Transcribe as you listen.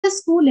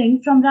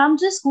schooling from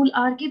Ramjas School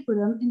RK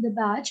Puram in the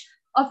batch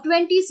of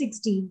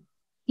 2016.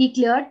 He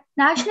cleared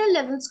national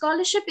level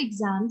scholarship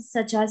exams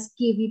such as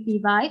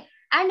KVPY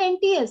and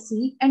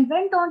NTSC and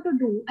went on to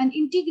do an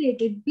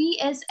integrated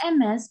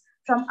BSMS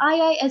from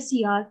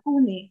IISER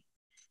Pune.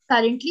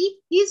 Currently,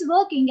 he is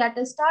working at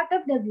a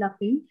startup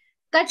developing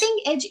cutting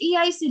edge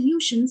AI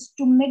solutions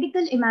to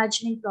medical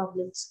imagining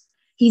problems.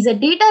 He's a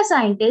data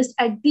scientist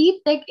at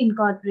Deep Tech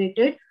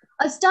Incorporated,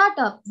 a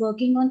startup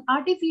working on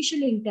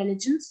artificial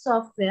intelligence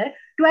software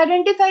to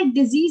identify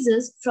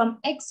diseases from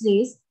X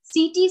rays,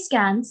 CT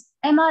scans,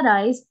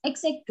 MRIs,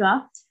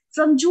 etc.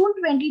 from June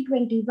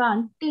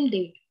 2021 till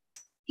date.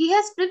 He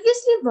has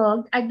previously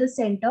worked at the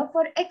Center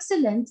for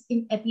Excellence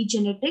in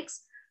Epigenetics,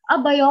 a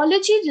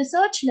biology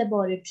research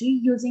laboratory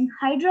using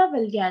Hydra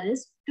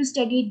vulgaris to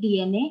study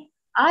DNA,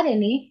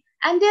 RNA,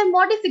 and their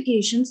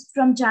modifications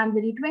from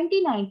January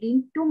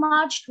 2019 to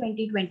March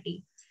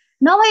 2020.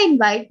 Now I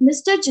invite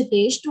Mr.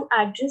 Jitesh to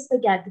address the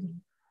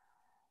gathering.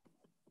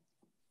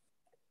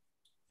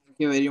 Thank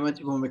you very much,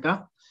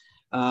 Bhumika.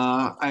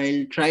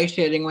 I'll try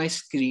sharing my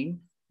screen.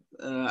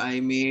 I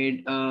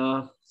made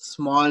a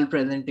small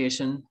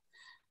presentation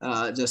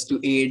just to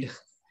aid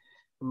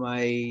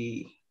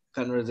my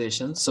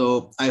conversation.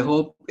 So I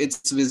hope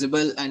it's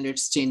visible and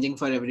it's changing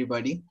for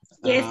everybody.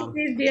 Yes,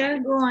 please, dear.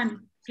 Go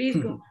on. Please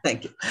go.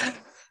 Thank you.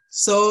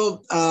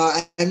 So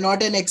I'm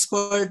not an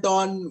expert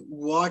on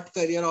what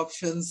career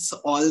options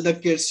all the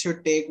kids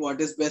should take, what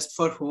is best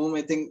for whom.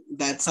 I think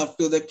that's up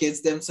to the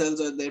kids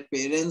themselves or their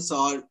parents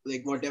or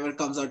like whatever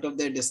comes out of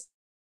their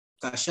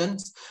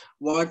discussions.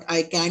 What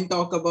I can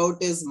talk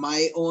about is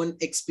my own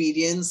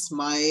experience,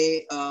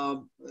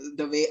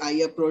 the way I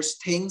approach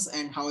things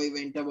and how I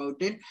went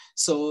about it.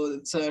 So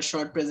it's a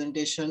short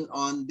presentation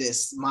on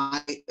this,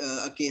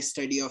 a case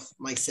study of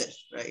myself,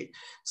 right?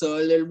 So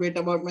a little bit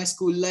about my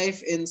school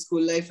life. In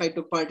school life, I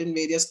took part in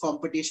various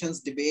competitions,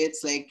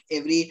 debates, like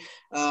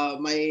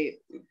my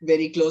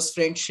very close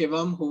friend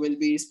Shivam, who will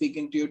be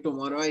speaking to you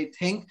tomorrow, I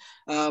think.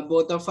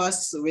 Both of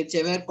us,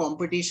 whichever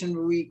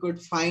competition we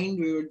could find,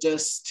 we would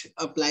just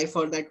apply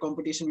for that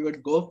competition, we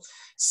would go.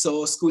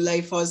 So school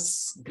life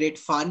was great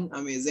fun,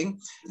 amazing.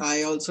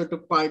 I also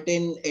took part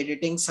in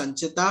editing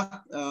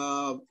Sanchita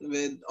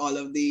with all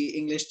of the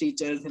English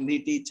teachers, Hindi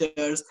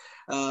teachers.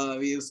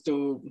 We used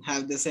to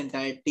have this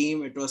entire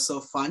team. It was so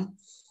fun.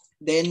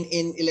 Then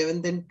in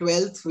 11th and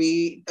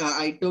 12th,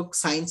 I took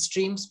science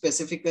stream,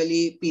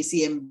 specifically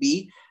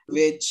PCMB,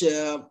 which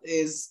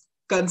is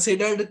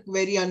considered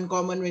very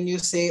uncommon when you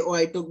say, oh,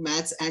 I took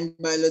maths and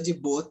biology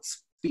both.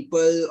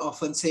 People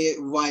often say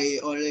why,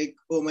 or like,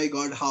 oh my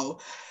God, how?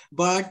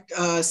 But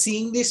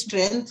seeing the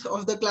strength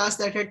of the class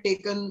that had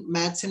taken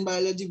maths and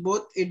biology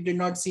both, it did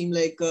not seem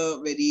like a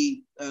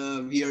very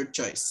weird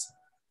choice.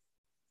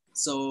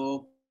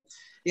 So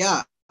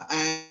yeah,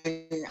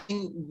 and I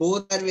think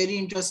both are very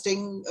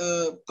interesting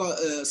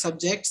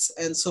subjects,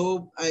 and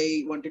so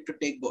I wanted to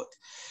take both.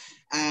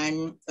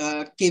 And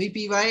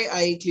KVPY,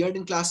 I cleared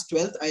in class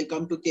 12th. I'll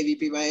come to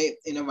KVPY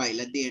in a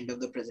while at the end of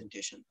the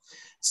presentation.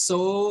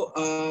 So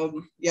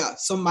yeah,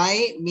 so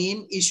my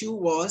main issue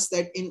was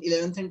that in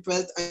 11th and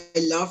 12th, I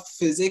loved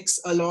physics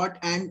a lot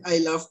and I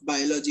loved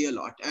biology a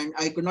lot, and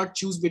I could not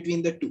choose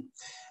between the two.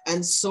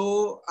 And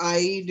so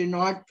I did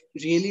not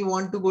really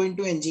want to go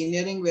into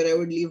engineering where I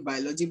would leave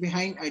biology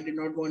behind. I did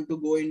not want to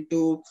go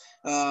into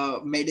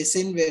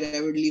medicine where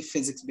I would leave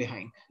physics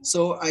behind.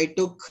 So I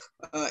took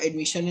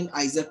admission in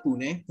IISER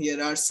Pune.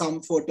 Here are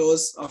some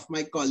photos of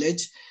my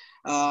college.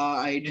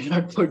 I did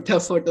not put the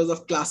photos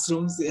of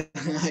classrooms.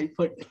 I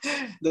put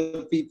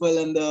the people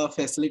and the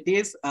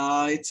facilities.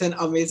 It's an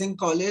amazing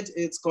college.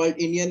 It's called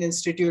Indian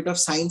Institute of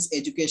Science,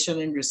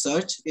 Education and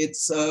Research.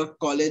 It's a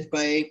college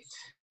by,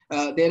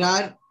 there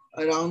are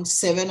around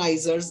 7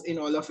 IISERs in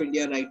all of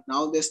India right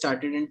now. They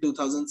started in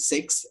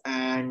 2006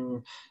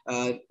 and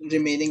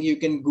remaining you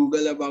can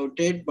Google about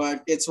it,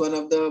 but it's one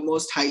of the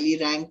most highly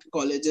ranked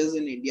colleges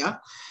in India.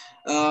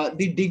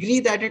 The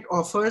degree that it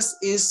offers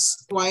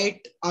is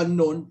quite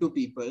unknown to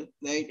people,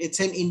 right? It's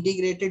an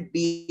integrated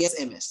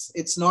BS-MS.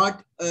 It's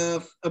not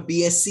a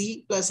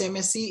BSc plus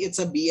MSc, it's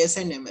a BS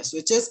and MS,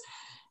 which is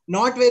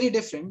not very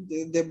different.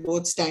 They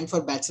both stand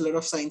for Bachelor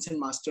of Science and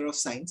Master of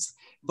Science,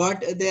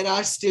 but there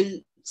are still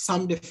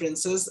some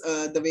differences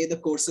the way the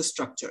course is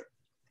structured.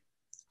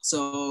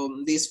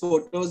 So these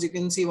photos you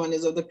can see, one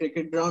is of the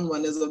cricket ground,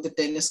 one is of the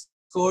tennis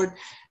court,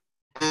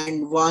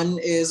 and one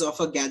is of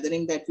a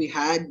gathering that we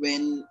had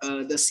when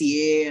the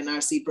CA and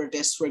RC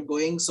protests were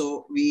going.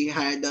 So we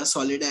had a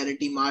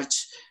solidarity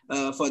march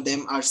for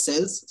them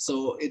ourselves.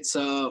 So it's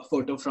a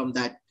photo from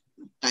that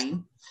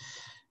time.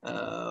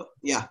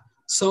 Yeah.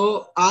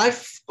 So our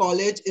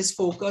college is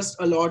focused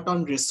a lot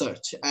on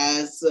research.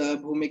 As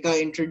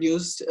Bhumika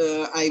introduced,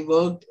 I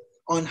worked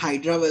on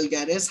Hydra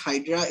vulgaris.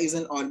 Hydra is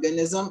an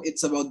organism.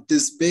 It's about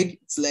this big.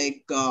 It's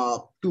like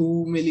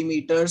 2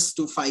 millimeters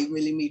to 5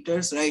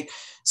 millimeters, right?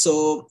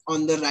 So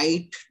on the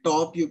right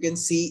top, you can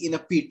see in a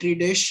petri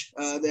dish,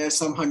 there are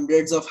some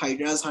hundreds of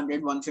hydras,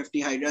 100, 150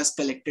 hydras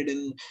collected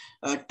in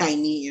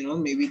tiny,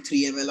 maybe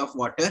 3 ml of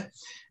water.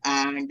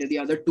 And the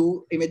other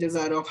two images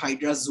are of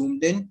hydra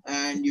zoomed in,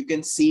 and you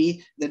can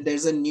see that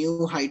there's a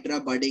new hydra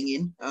budding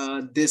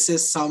in. This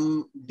is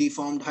some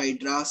deformed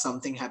hydra,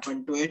 something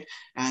happened to it,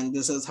 and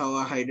this is how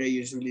a hydra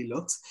usually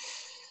looks.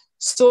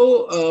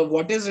 So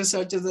what is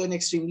research is an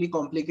extremely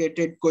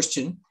complicated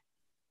question,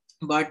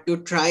 but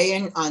to try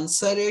and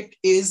answer it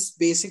is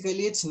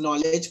basically it's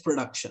knowledge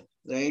production,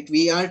 right?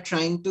 We are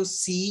trying to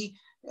see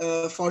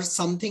for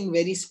something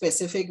very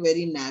specific,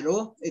 very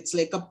narrow. It's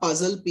like a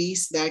puzzle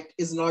piece that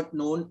is not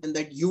known and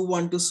that you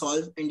want to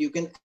solve, and you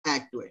can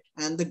add to it.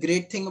 And the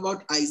great thing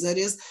about ISER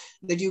is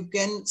that you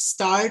can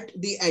start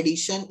the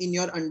addition in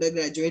your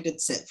undergraduate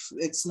itself.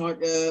 It's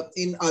not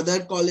in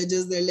other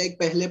colleges, they're like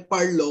pehle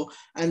pad lo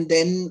and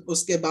then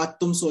uske baad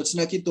tum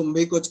sochna ki tum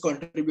bhi kuch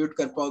contribute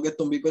kar paoge,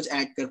 tum bhi kuch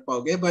add kar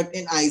paoge. But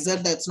in ISER,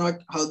 that's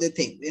not how they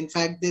think. In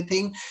fact, they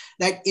think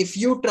that if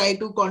you try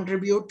to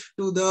contribute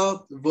to the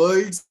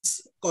world's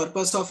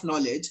corpus of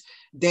knowledge,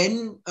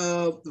 then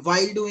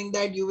while doing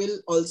that, you will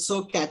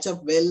also catch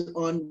up well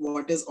on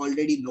what is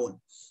already known,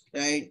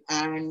 right?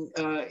 And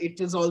it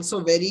is also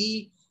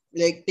very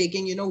like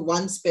taking,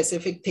 one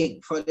specific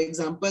thing. For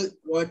example,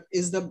 what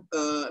is the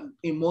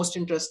most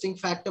interesting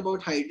fact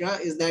about hydra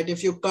is that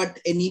if you cut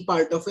any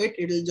part of it,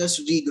 it will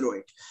just regrow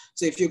it.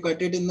 So if you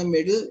cut it in the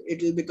middle,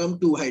 it will become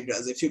 2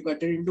 hydras. If you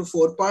cut it into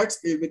 4 parts,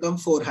 it will become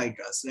 4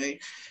 hydras, right?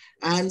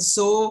 And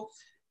so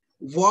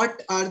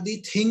what are the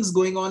things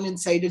going on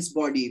inside its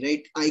body,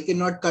 right? I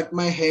cannot cut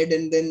my head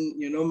and then,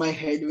 my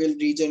head will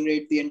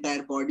regenerate the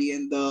entire body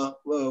and the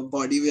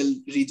body will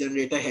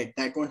regenerate a head.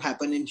 That won't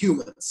happen in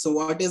humans. So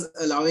what is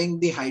allowing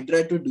the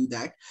hydra to do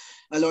that?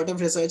 A lot of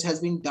research has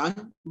been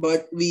done,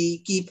 but we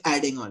keep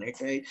adding on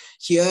it, right?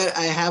 Here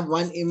I have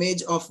one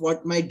image of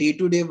what my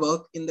day-to-day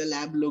work in the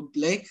lab looked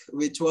like,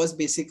 which was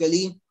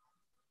basically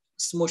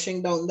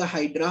smushing down the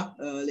hydra,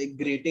 like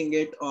grating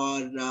it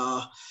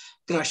or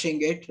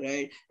crushing it,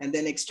 right? And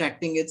then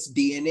extracting its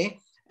DNA.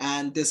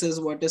 And this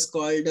is what is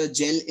called a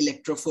gel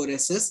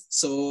electrophoresis.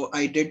 So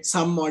I did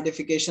some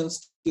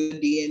modifications to the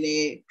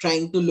DNA,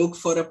 trying to look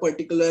for a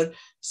particular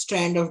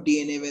strand of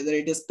DNA, whether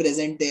it is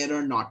present there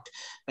or not,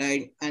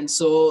 right? And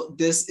so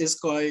this is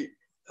called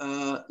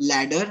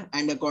ladder,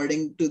 and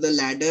according to the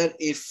ladder,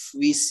 if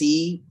we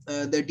see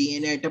the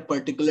DNA at a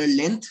particular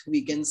length,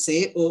 we can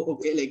say, oh,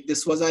 okay, like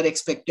this was our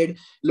expected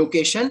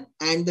location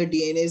and the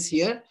DNA is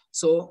here,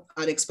 so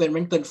our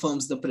experiment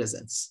confirms the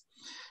presence,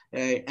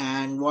 right?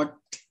 And what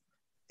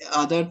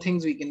other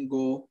things we can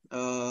go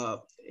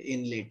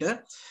in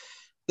later.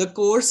 The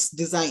course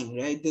design,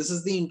 right? This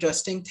is the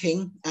interesting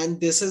thing.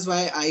 And this is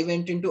why I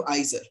went into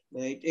ISER,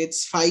 right?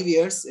 It's 5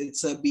 years.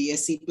 It's a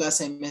BSc plus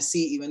MSc.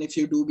 Even if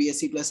you do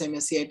BSc plus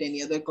MSc at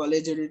any other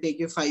college, it will take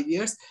you 5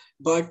 years.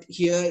 But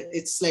here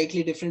it's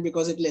slightly different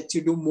because it lets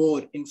you do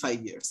more in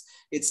 5 years.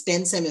 It's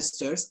 10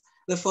 semesters.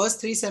 The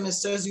first 3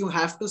 semesters, you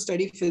have to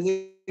study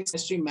physics,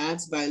 chemistry,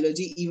 maths,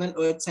 biology, even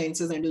earth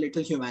sciences, and a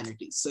little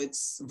humanities. So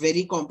it's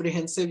very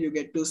comprehensive. You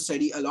get to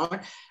study a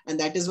lot. And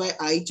that is why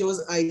I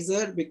chose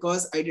ISER,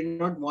 because I did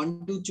not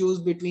want to choose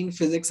between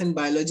physics and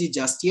biology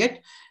just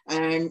yet.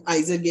 And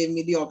ISER gave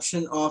me the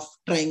option of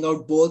trying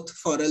out both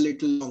for a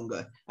little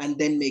longer and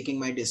then making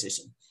my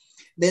decision.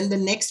 Then the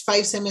next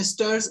 5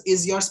 semesters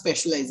is your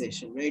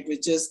specialization, right?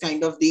 Which is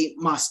kind of the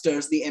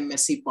master's, the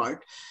MSc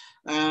part.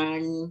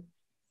 And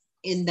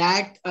in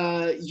that,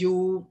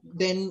 you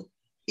then,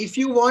 if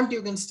you want,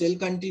 you can still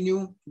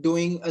continue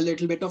doing a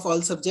little bit of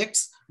all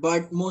subjects,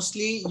 but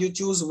mostly you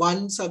choose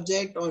one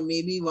subject or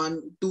maybe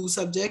 1-2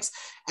 subjects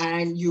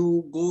and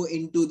you go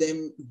into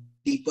them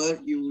deeper.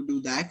 You do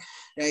that,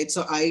 right?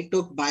 So I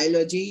took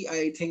biology.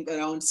 I think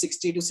around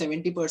 60 to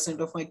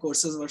 70% of my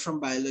courses were from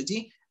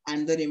biology,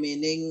 and the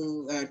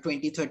remaining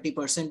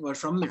 20-30% were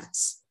from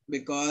maths.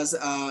 Because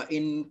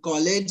in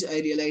college, I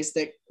realized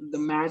that the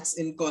maths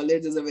in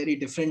college is a very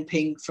different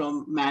thing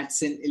from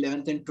maths in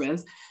 11th and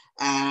 12th.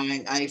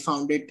 And I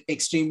found it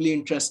extremely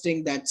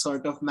interesting, that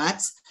sort of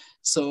maths.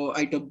 So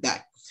I took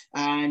that.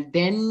 And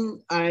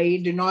then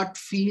I did not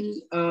feel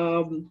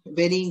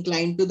very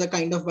inclined to the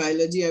kind of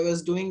biology I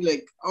was doing,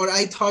 like, or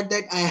I thought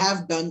that I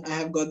have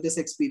got this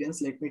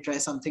experience, let me try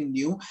something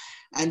new.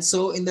 And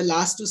so in the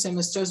last 2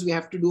 semesters, we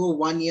have to do a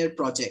 1-year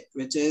project,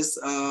 which is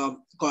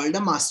called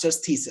a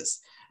master's thesis.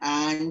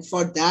 And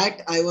for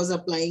that, I was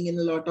applying in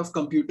a lot of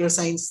computer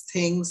science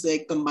things,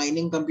 like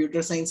combining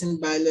computer science and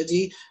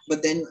biology.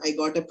 But then I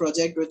got a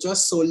project which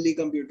was solely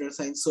computer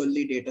science,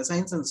 solely data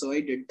science. And so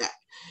I did that.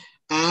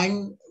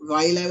 And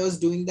while I was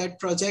doing that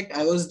project,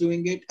 I was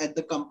doing it at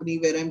the company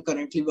where I'm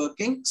currently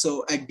working,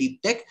 so at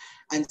Deep Tech.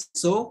 And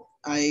so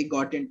I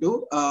got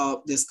into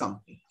this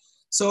company.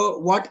 So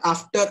what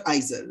after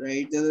ISER,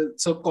 right?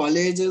 So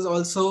college is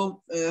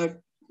also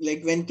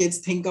like when kids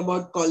think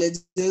about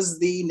colleges,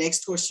 the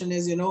next question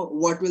is,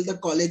 what will the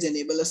college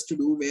enable us to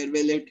do? Where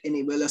will it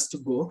enable us to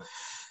go?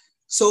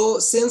 So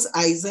since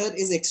ISER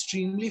is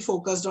extremely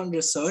focused on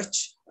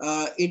research,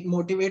 it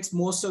motivates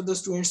most of the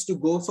students to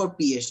go for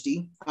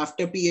PhD.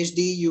 After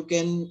PhD, you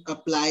can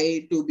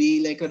apply to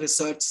be like a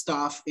research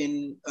staff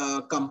in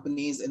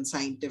companies, in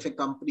scientific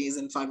companies,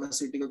 in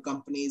pharmaceutical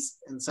companies,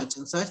 and such.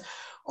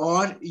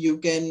 Or you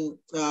can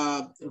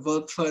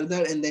work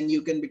further, and then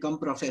you can become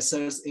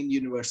professors in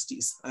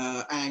universities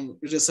and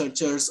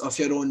researchers of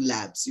your own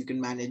labs. You can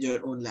manage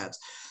your own labs.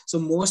 So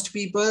most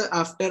people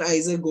after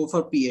ISER go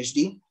for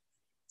PhD,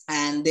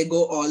 and they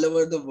go all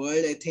over the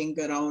world. I think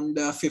around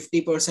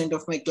 50%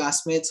 of my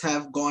classmates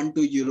have gone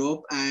to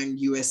Europe and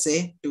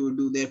USA to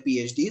do their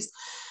PhDs,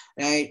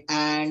 right?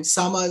 And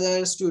some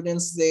other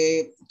students,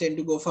 they tend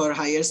to go for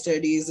higher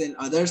studies in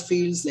other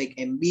fields like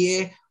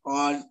MBA,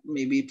 or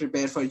maybe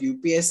prepare for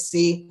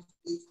UPSC.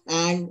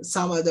 And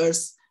some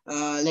others,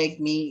 like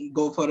me,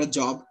 go for a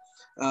job,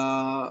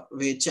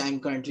 which I'm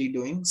currently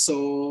doing.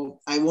 So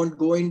I won't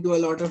go into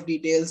a lot of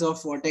details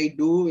of what I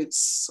do.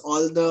 It's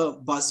all the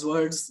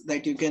buzzwords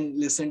that you can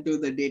listen to,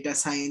 the data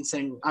science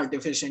and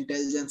artificial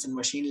intelligence and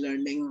machine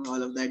learning,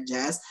 all of that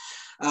jazz.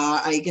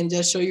 I can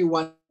just show you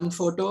one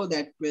photo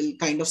that will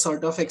kind of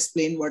sort of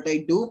explain what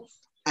I do.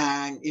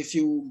 And if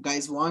you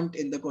guys want,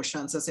 in the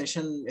question answer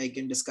session, I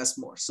can discuss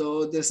more.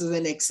 So this is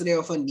an X-ray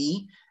of a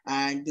knee,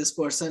 and this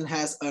person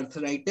has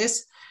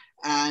arthritis.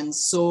 And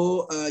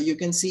so you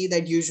can see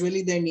that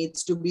usually there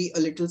needs to be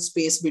a little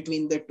space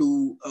between the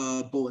two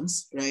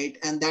bones, right?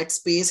 And that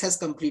space has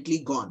completely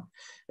gone,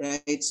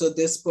 right? So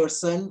this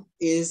person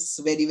is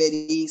very,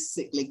 very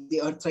sick. Like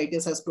the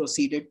arthritis has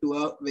proceeded to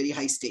a very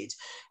high stage.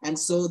 And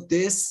so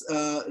this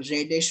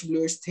reddish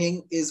bluish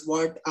thing is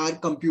what our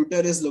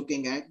computer is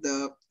looking at,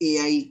 the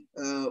AI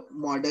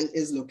model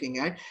is looking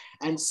at.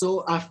 And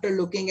so after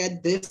looking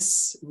at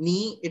this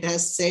knee, it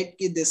has said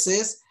that this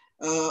is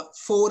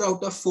 4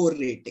 out of 4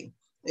 rating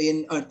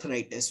in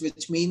arthritis,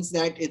 which means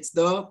that it's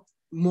the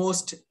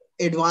most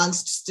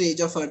advanced stage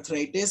of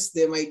arthritis.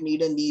 They might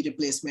need a knee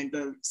replacement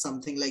or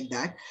something like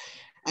that.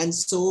 And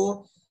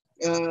so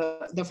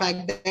the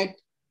fact that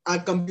our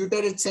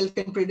computer itself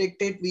can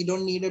predict it, we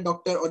don't need a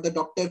doctor, or the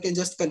doctor can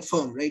just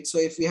confirm, right? So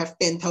if we have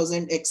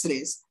 10,000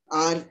 x-rays,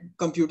 our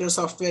computer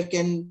software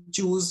can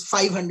choose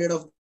 500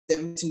 of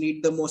them which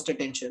need the most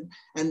attention,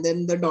 and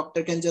then the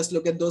doctor can just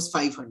look at those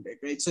 500,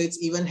 right? So it's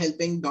even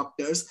helping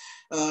doctors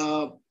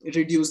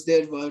reduce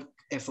their work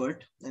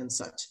effort and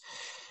such,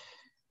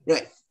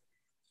 right?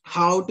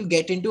 How to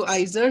get into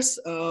ISERs,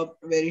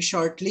 very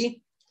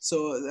shortly.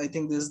 So I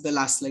think this is the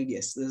last slide.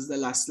 Yes, this is the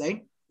last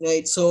slide,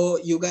 right? So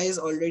you guys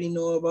already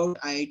know about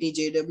IIT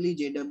JEE,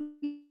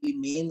 JEE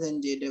Mains,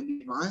 and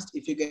JEE Advanced.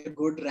 If you get a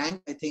good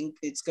rank, I think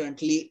it's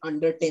currently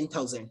under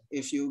 10,000.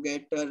 If you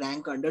get a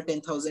rank under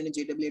 10,000 in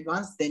JEE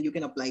Advanced, then you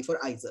can apply for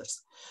ISERs.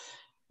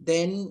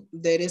 Then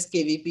there is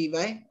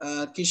KVPY,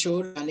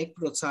 Kishore Yanik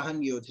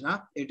Protsahan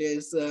Yojana. It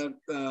is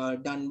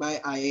done by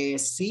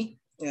IASC,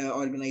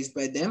 organized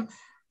by them.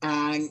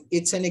 And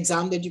it's an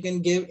exam that you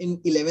can give in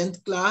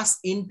 11th class,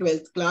 in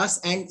 12th class,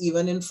 and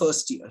even in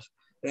first year,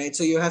 right?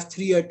 So you have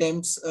 3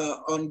 attempts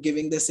on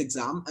giving this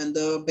exam. And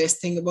the best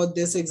thing about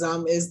this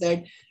exam is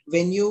that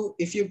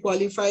if you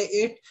qualify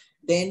it,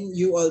 then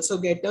you also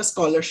get a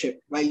scholarship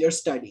while you're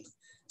studying.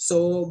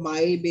 So my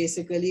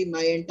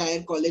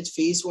entire college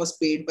fees was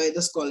paid by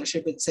the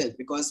scholarship itself,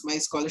 because my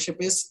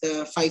scholarship is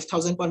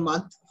 5,000 per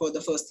month for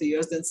the first 3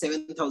 years, then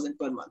 7,000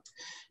 per month,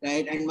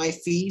 right? And my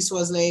fees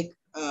was like,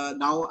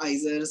 now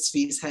ISER's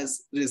fees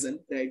has risen,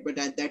 right? But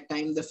at that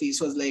time, the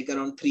fees was like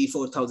around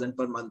 3,000-4,000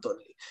 per month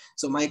only.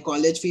 So my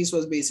college fees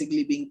was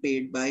basically being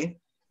paid by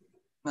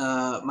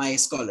my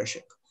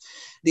scholarship.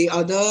 The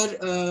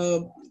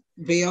other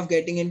way of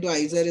getting into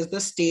ISER is the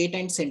State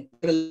and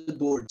Central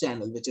Board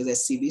channel, which is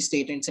SCB,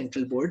 State and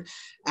Central Board.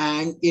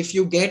 And if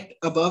you get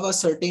above a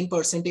certain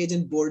percentage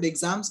in board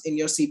exams in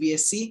your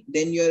CBSE,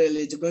 then you're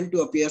eligible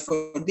to appear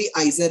for the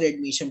ISER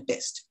admission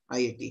test,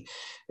 IAT,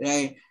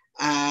 right?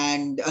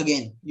 And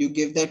again, you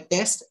give that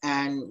test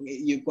and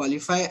you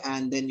qualify,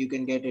 and then you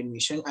can get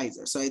admission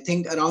ISER. So I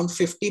think around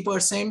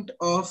 50%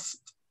 of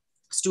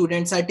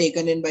students are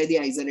taken in by the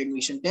ISER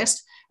admission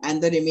test,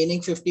 and the remaining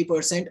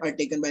 50% are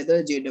taken by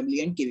the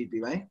JEE and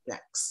KVPY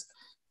ranks.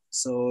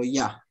 So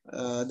yeah,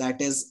 that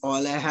is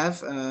all I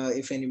have.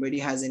 If anybody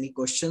has any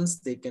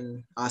questions, they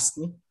can ask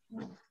me.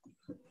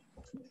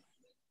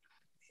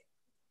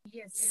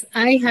 Yes,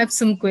 I have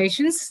some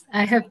questions.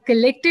 I have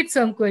collected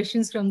some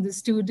questions from the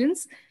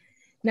students.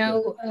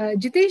 Now,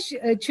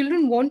 Jitesh,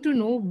 children want to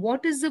know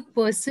what is the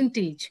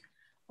percentage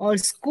or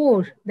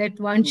score that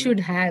one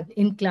should have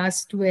in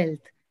class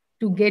 12th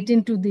to get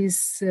into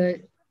these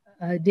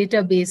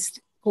database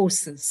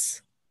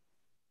courses.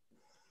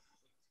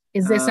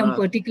 Is there some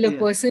particular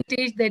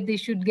percentage that they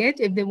should get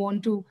if they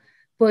want to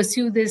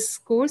pursue this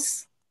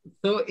course?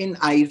 So in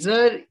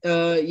ISER,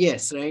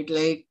 yes, right?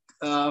 Like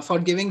for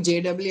giving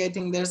JEE, I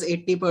think there's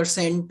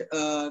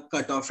 80%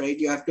 cutoff, right?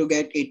 You have to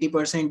get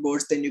 80%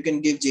 boards, then you can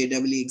give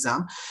JEE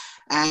exam.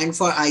 And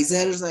for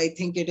ISERs, I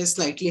think it is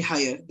slightly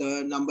higher.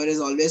 The number is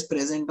always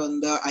present on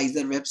the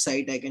ISER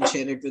website. I can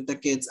share it with the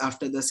kids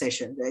after the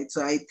session, right?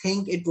 So I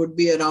think it would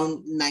be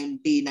around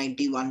 90,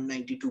 91,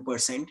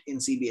 92% in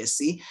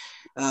CBSE.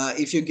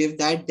 If you give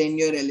that, then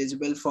you're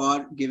eligible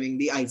for giving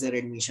the ISER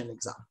admission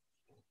exam.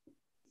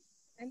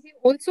 And we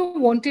also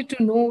wanted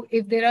to know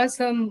if there are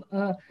some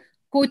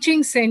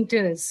coaching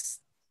centers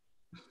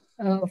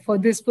for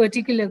this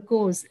particular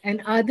course,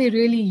 and are they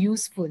really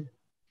useful?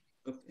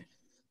 Okay.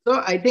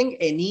 So I think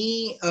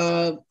any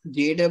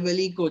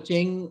JEE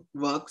coaching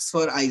works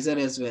for ISER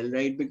as well,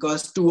 right?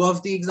 Because two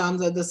of the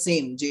exams are the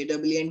same, JEE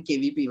and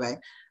KVPY.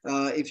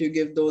 If you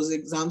give those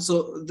exams,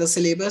 so the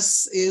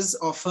syllabus is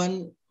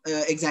often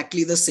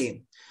exactly the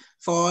same.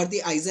 For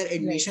the ISER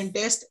admission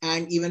test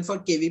and even for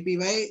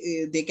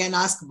KVPY, they can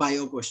ask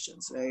bio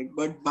questions, right?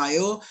 But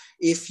bio,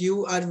 if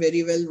you are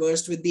very well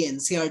versed with the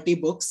NCRT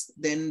books,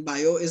 then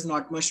bio is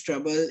not much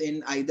trouble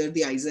in either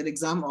the ISER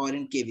exam or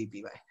in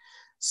KVPY.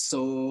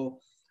 So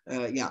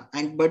yeah,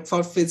 but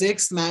for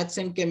physics, maths,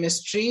 and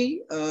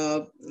chemistry,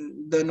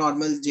 the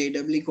normal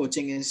JEE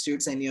coaching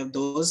institutes, any of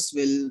those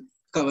will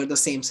cover the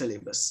same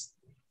syllabus.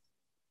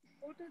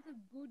 What are the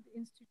good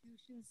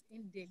institutions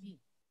in Delhi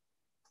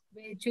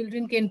where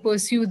children can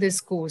pursue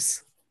this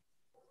course?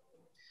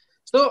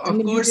 So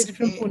of course, you did it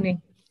from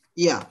Pune.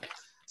 Yeah.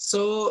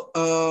 So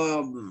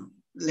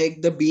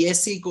like the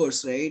BSc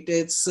course, right?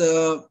 It's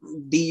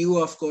DU,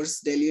 of course.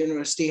 Delhi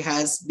University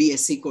has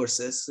BSc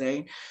courses,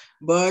 right?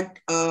 But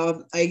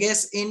I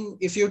guess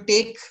if you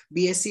take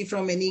BSc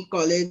from any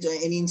college,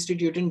 any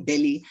institute in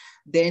Delhi,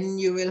 then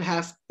you will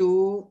have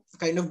to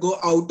kind of go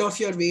out of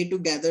your way to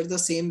gather the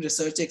same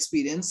research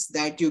experience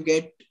that you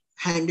get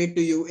handed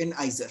to you in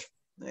ISER,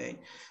 right?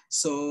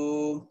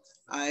 So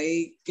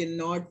I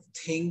cannot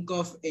think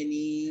of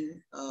any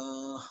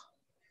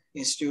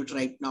institute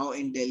right now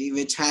in Delhi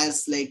which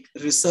has like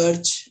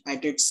research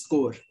at its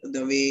core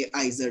the way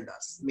ISER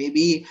does.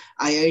 Maybe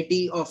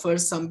IIT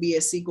offers some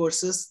BSc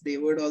courses. They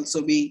would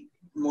also be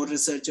more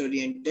research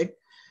oriented,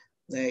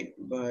 right?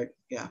 But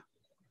yeah.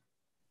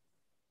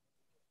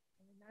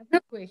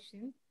 Another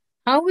question: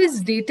 how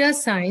is data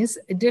science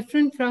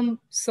different from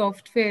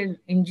software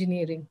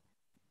engineering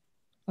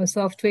or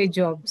software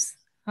jobs?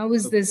 How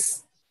is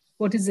this?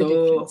 What is the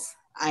difference?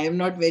 I am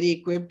not very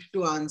equipped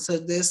to answer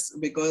this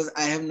because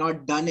I have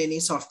not done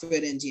any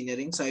software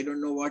engineering. So I don't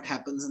know what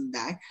happens in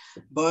that.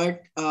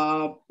 But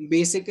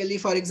basically,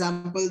 for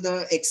example,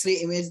 the X-ray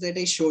image that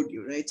I showed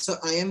you, right? So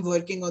I am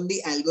working on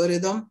the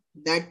algorithm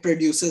that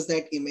produces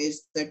that image,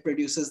 that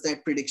produces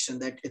that prediction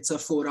that it's a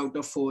 4 out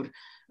of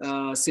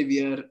 4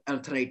 severe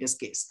arthritis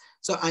case.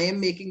 So I am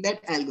making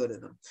that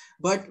algorithm.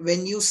 But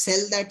when you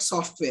sell that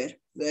software,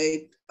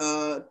 right,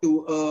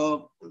 to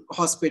a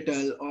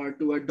hospital or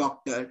to a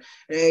doctor,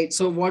 right?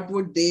 So what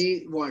would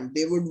they want?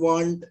 They would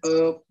want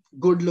a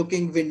good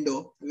looking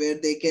window where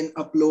they can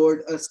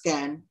upload a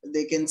scan,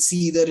 they can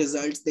see the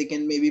results, they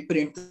can maybe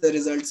print the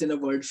results in a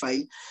Word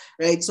file,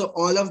 right? So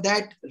all of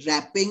that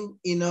wrapping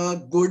in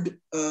a good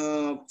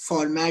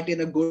format,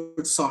 in a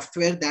good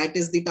software, that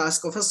is the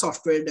task of a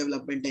software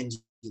development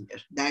engineer.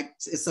 That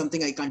is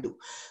something I can't do.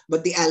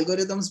 But the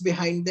algorithms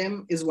behind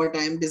them is what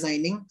I am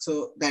designing.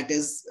 So that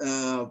is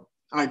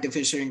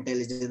artificial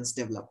intelligence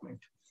development.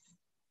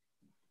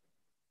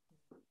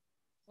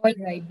 All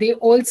right. They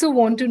also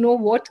want to know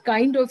what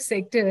kind of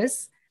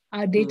sectors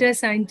are data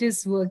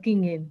scientists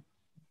working in.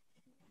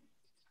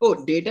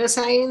 Oh, data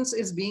science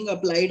is being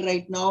applied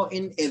right now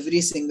in every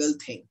single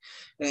thing,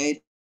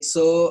 right?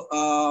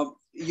 So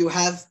you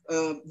have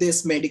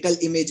this medical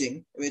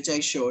imaging, which I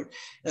showed.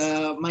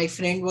 My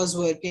friend was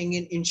working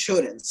in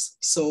insurance.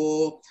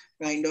 So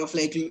kind of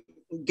like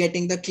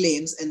getting the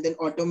claims and then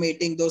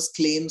automating those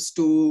claims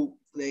to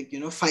like,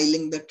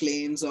 filing the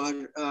claims or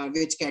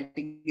which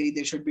category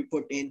they should be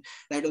put in.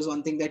 That was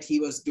one thing that he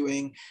was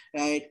doing,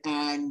 right?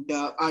 And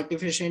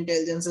artificial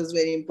intelligence is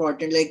very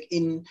important. Like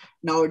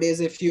nowadays,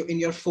 if you in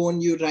your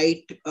phone you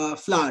write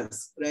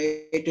flowers,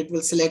 right, it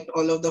will select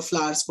all of the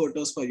flowers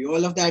photos for you.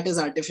 All of that is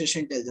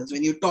artificial intelligence.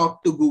 When you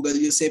talk to Google,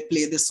 you say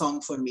play this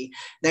song for me.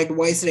 That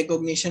voice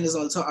recognition is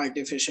also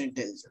artificial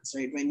intelligence,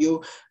 right? When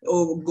you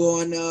go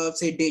on a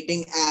say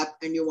dating app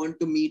and you want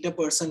to meet a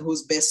person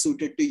who's best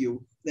suited to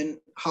you, then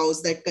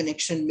how's that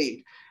connection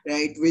made,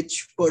 right?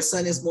 Which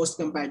person is most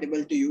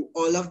compatible to you?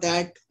 All of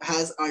that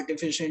has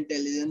artificial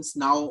intelligence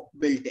now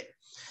built in.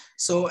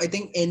 So I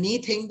think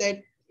anything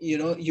that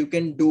you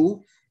can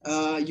do,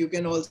 you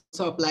can also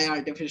apply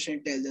artificial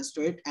intelligence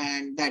to it,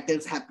 and that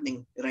is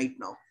happening right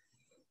now.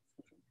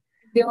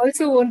 They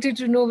also wanted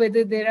to know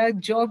whether there are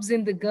jobs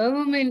in the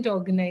government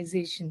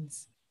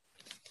organizations.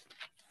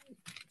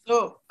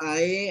 So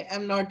I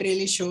am not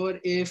really sure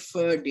if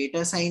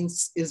data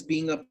science is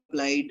being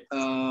applied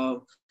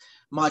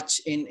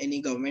much in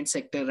any government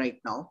sector right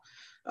now.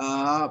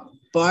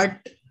 But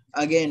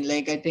again,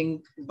 like I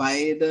think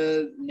by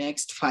the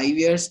next 5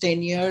 years,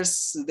 10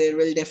 years, there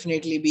will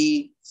definitely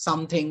be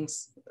some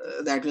things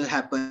that will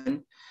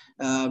happen.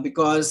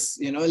 because,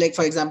 like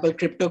for example,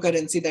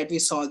 cryptocurrency that we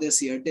saw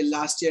this year, till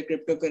last year,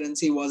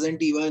 cryptocurrency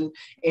wasn't even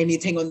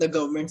anything on the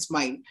government's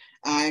mind.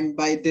 And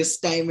by this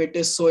time, it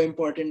is so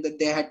important that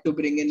they had to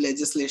bring in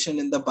legislation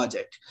in the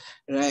budget,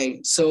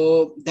 right?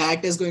 So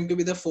that is going to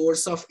be the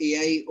force of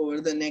AI over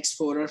the next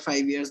 4 or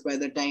 5 years by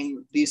the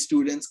time these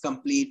students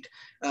complete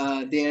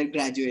their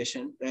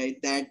graduation,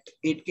 right? That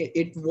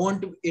it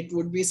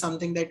would be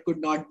something that could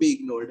not be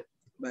ignored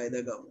by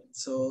the government.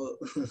 So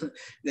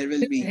there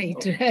will be.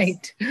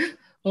 Right.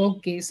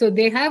 Okay. So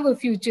they have a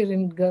future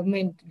in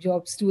government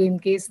jobs too in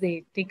case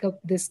they take up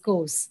this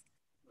course.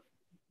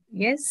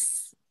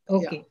 Yes.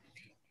 Okay. Yeah.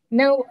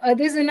 Now,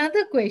 there's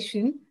another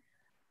question.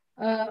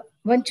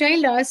 One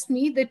child asked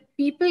me that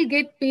people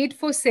get paid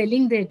for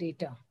selling their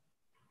data.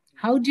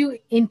 How do you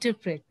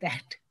interpret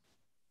that?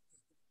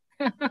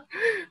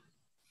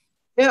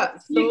 Yeah,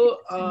 so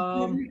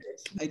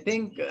I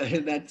think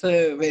that's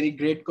a very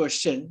great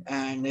question,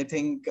 and I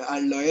think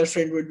our lawyer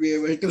friend would be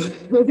able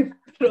to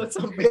throw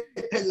some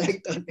better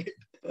light on it.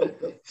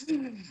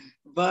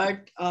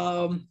 But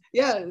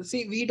yeah,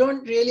 see, we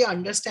don't really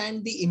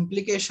understand the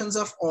implications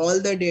of all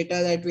the data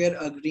that we are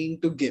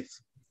agreeing to give,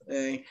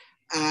 right?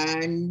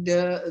 And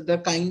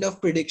the kind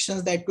of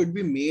predictions that could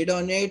be made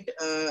on it,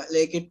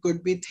 like it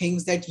could be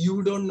things that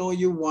you don't know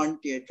you want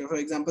yet. For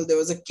example, there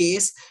was a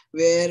case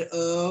where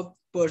a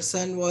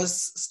person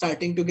was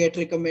starting to get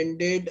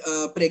recommended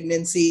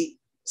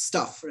pregnancy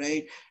stuff,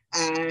 right?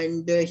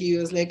 And he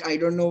was like, I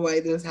don't know why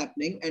this is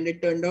happening. And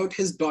it turned out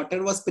his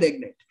daughter was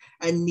pregnant,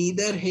 and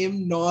neither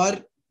him nor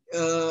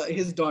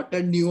his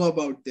daughter knew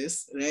about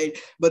this, right?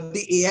 But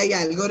the AI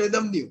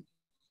algorithm knew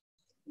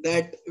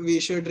that we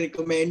should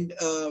recommend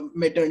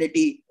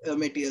maternity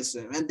materials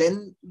to him. And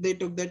then they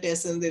took the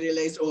test and they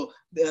realized, oh,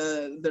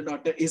 the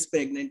daughter is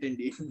pregnant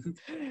indeed.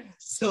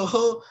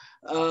 So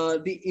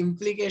the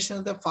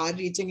implications, the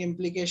far-reaching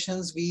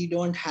implications, we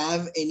don't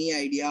have any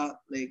idea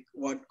like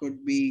what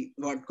could be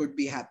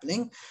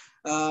happening.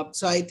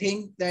 So I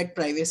think that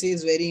privacy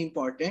is very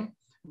important.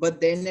 But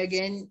then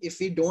again, if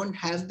we don't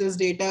have this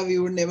data, we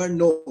would never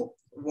know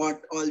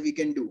what all we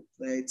can do,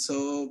 right?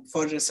 So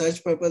for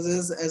research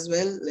purposes as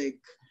well, like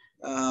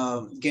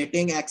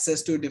getting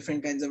access to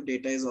different kinds of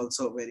data is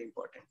also very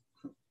important.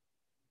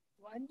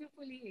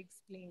 Wonderfully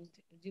explained,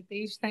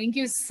 Jitesh. Thank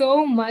you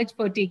so much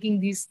for taking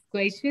these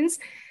questions.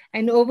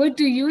 And over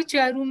to you,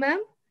 Charu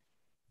ma'am.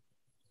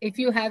 If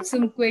you have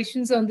some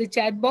questions on the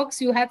chat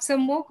box, you have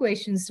some more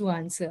questions to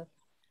answer.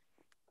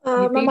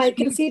 Ma'am, I Jitesh,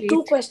 can please see two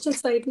wait.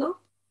 questions right now.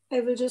 I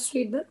will just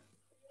read them.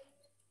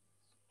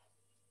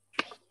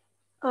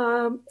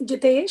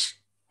 Jitesh,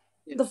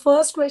 Yeah. the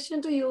first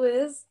question to you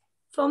is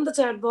from the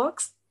chat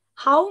box.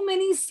 How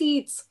many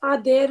seats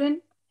are there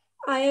in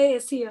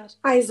IISER?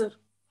 ISER?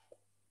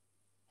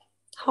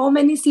 How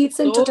many seats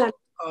in So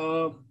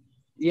total?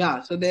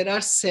 yeah, so there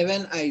are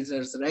 7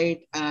 ISERs,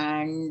 right?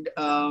 And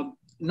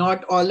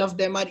not all of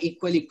them are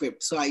equally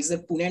equipped. So ISER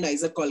Pune and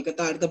ISER Kolkata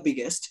are the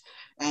biggest,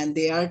 and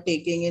they are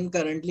taking in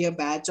currently a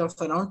batch of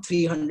around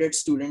 300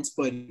 students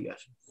per year,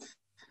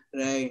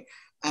 right?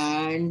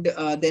 And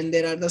then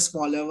there are the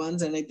smaller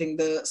ones, and I think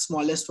the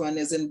smallest one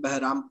is in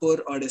Bahrampur,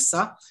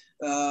 Odisha,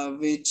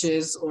 which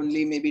is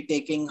only maybe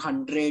taking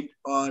 100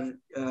 or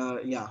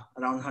yeah,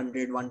 around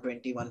 100,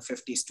 120,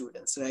 150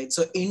 students, right?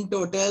 So in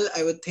total,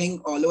 I would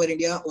think all over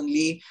India,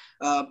 only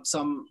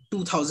some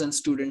 2,000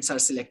 students are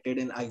selected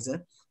in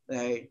ISER,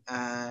 right?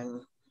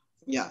 And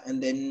yeah,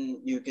 and then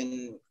you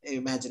can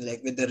imagine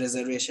like with the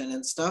reservation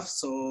and stuff.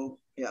 So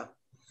yeah.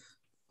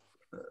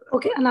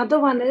 Okay, another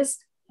one is,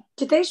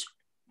 Jitesh,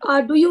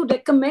 do you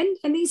recommend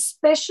any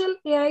special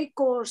AI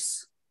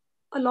course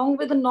along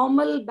with the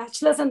normal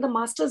bachelor's and the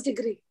master's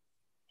degree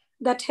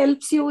that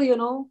helps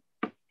you,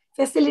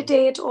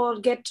 facilitate or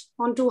get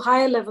onto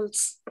higher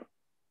levels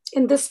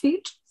in this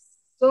field?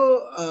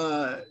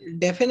 So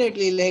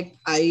definitely, like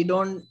I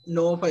don't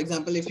know. For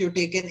example, if you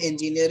take an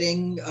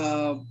engineering,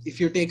 if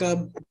you take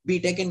a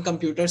BTech in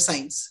computer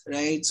science,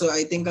 right? So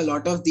I think a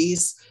lot of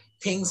these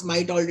things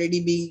might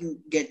already be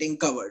getting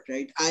covered,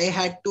 right? I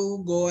had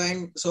to go,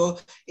 and so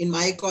in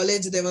my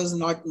college there was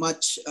not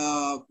much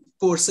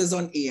courses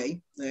on AI,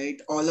 right?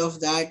 All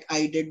of that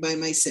I did by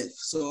myself.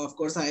 So of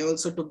course I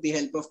also took the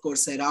help of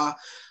Coursera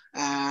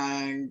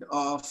and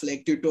of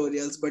like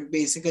tutorials, but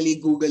basically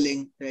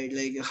googling, right,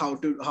 like how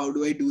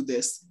do I do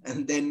this,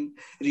 and then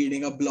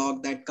reading a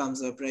blog that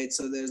comes up, right?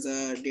 So there's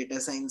a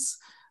data science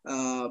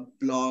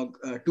blog,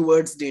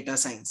 Towards Data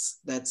Science,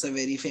 that's a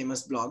very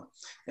famous blog,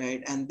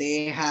 right? And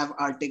they have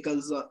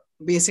articles,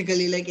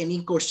 basically like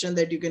any question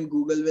that you can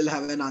google will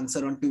have an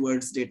answer on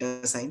Towards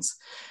Data Science,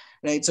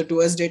 right? So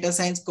Towards Data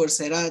Science,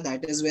 Coursera,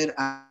 that is where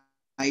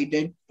I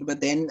did. But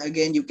then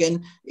again, you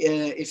can,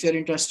 if you're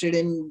interested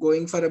in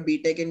going for a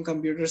BTech in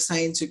computer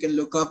science, you can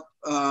look up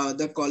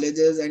the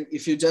colleges, and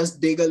if you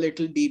just dig a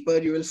little deeper,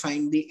 you will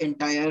find the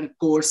entire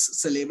course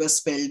syllabus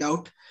spelled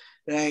out,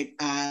 right?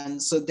 And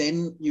so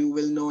then you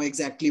will know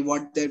exactly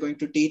what they're going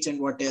to teach and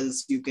what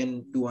else you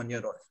can do on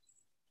your own.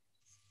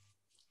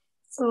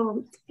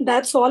 So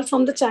that's all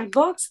from the chat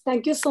box.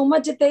 Thank you so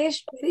much,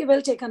 Jitesh. Very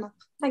well taken up.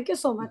 Thank you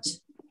so much.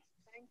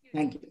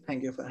 Thank you.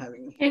 Thank you for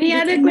having me. Any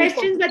other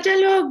questions,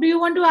 Bachalo? Do you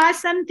want to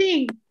ask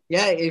something?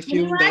 Yeah, if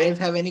you Anyone? guys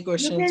have any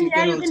questions, you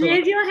can also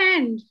raise your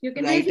hand. You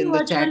can write raise your in the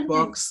virtual chat hand.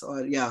 box,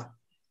 or yeah,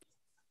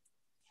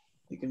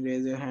 you can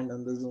raise your hand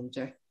on the Zoom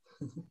chat.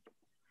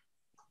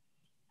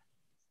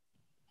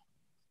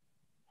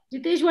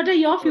 Jitesh, what are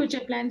your future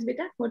plans,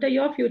 beta? What are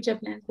your future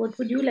plans? What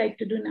would you like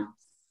to do now?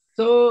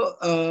 So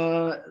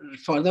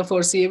for the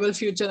foreseeable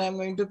future, I'm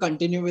going to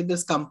continue with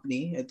this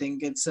company. I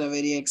think it's a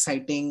very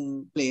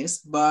exciting place,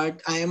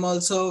 but I am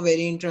also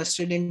very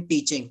interested in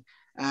teaching.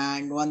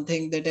 And one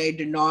thing that I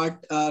did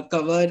not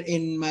cover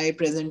in my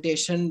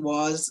presentation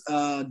was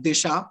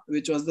Disha,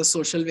 which was the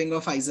social wing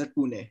of Isaac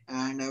Pune.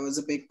 And I was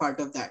a big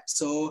part of that.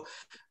 So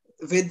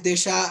with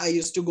Disha, I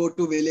used to go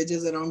to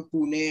villages around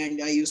Pune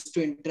and I used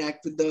to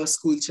interact with the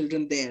school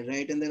children there,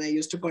 right? And then I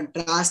used to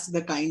contrast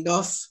the kind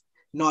of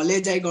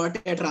knowledge I got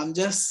at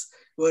Ramjas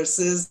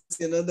versus,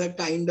 the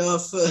kind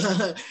of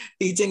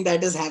teaching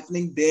that is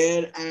happening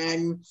there,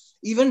 and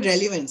even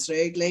relevance,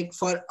 right? Like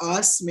for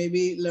us,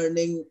 maybe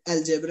learning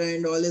algebra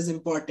and all is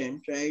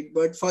important, right?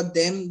 But for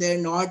them,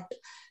 they're not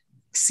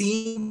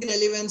seeing the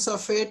relevance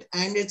of it,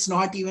 and it's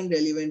not even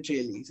relevant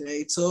really,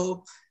 right?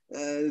 So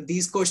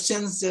these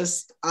questions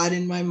just are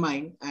in my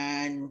mind,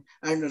 and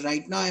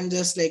right now I'm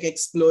just like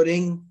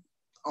exploring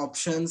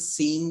options,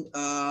 seeing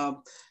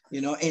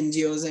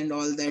NGOs and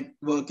all that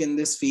work in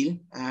this field,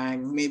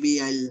 and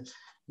maybe I'll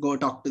go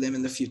talk to them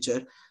in the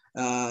future.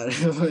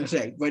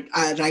 Right, but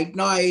right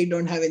now I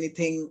don't have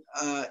anything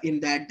in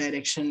that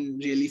direction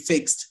really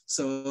fixed,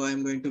 so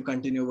I'm going to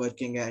continue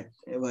working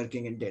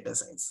in data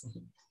science.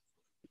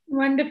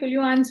 Wonderful.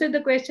 You answered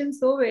the question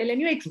so well, and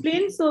you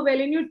explained so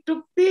well, and you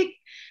took the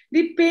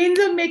pains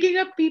of making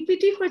a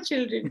PPT for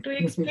children to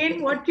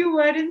explain what you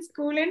were in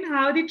school and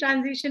how the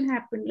transition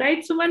happened.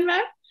 Right, Suman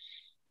ma'am?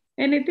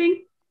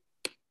 Anything?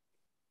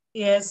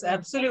 Yes,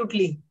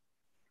 absolutely.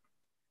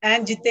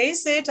 And Jitesh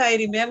said, I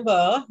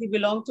remember he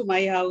belonged to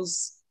my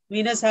house,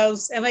 Venus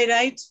house. Am I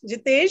right,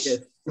 Jitesh? Yes.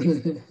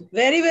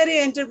 Very, very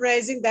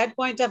enterprising that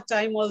point of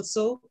time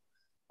also.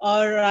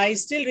 Or I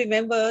still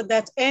remember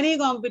that any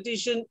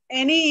competition,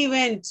 any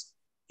event,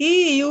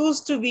 he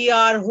used to be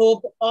our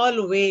hope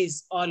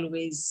always,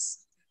 always.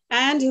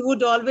 And he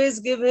would always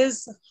give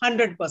his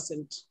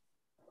 100%.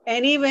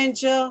 Any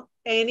venture,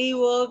 any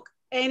work,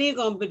 any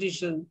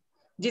competition,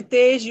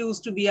 Jitesh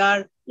used to be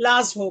our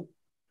last hope,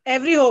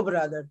 every hope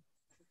rather.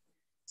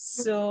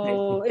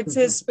 So it's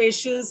his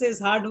patience, his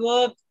hard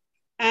work,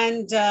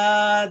 and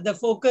the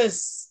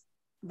focus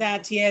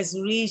that he has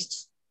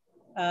reached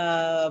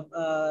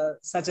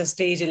such a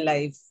stage in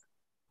life.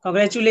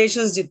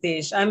 Congratulations,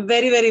 Jitesh. I'm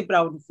very, very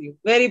proud of you.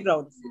 Very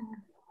proud of you.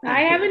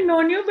 I haven't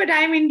known you, but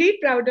I'm indeed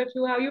proud of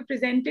you, how you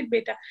presented,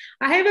 beta.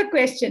 I have a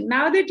question.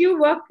 Now that you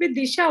worked with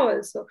Disha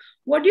also,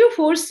 what do you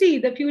foresee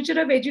the future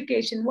of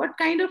education? What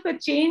kind of a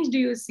change do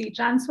you see,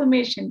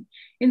 transformation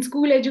in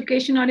school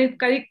education or in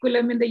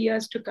curriculum in the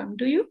years to come?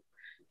 Do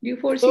you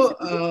foresee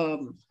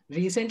something?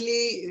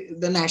 Recently,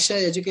 the national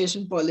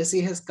education policy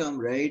has come,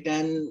 right?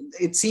 And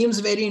it seems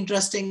very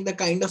interesting, the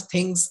kind of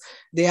things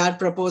they are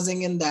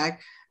proposing in that.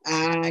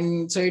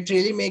 And so it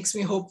really makes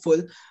me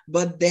hopeful.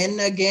 But then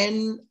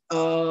again,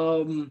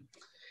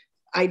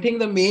 I think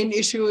the main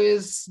issue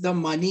is the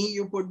money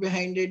you put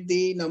behind it,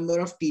 the number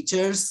of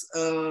teachers,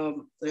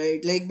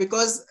 right? Like,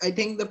 because I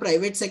think the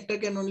private sector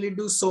can only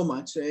do so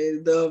much,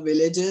 right? The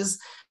villages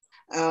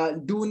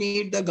do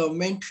need the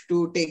government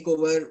to take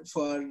over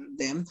for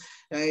them,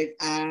 right?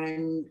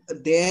 And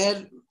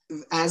there,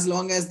 as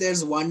long as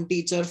there's one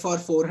teacher for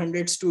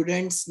 400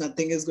 students,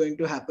 nothing is going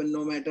to happen,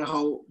 no matter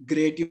how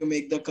great you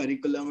make the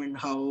curriculum and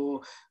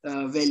how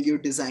well you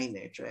design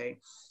it, right?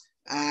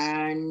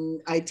 And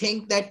I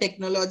think that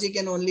technology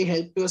can only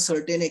help to a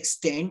certain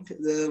extent.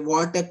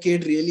 What a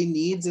kid really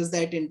needs is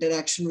that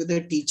interaction with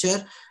a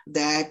teacher,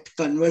 that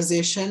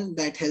conversation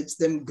that helps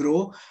them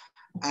grow.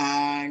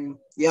 And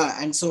yeah,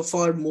 and so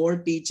for more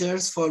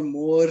teachers, for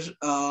more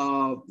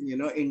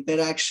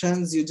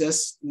interactions, you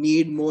just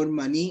need more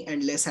money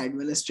and less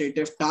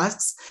administrative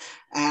tasks.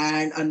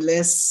 And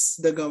unless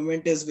the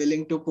government is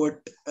willing to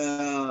put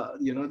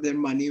their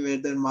money where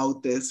their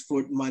mouth is,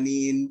 put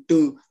money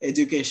into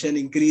education,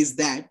 increase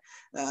that,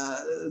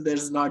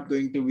 there's not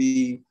going to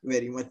be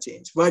very much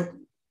change. But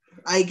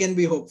I can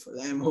be hopeful.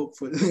 I'm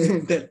hopeful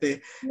that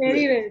they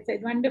very well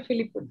said.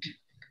 Wonderfully put.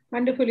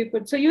 Wonderfully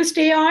put. So you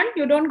stay on,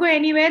 you don't go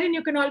anywhere, and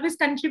you can always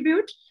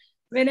contribute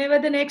whenever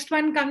the next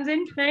one comes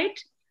in, right?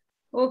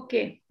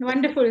 Okay,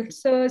 wonderful.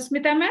 So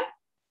Smita ma'am?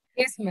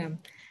 Yes, ma'am.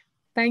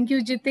 Thank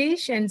you,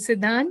 Jitesh and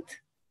Siddhant.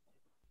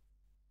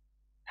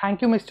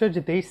 Thank you, Mr.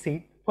 Jitesh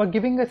Seth, for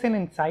giving us an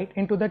insight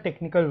into the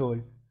technical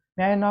world.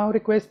 May I now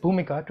request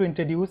Bhumika to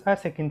introduce our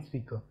second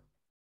speaker.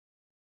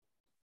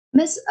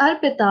 Ms.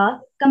 Arpita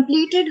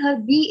completed her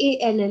BA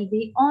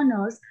LLB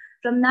honors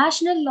from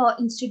National Law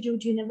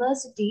Institute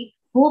University,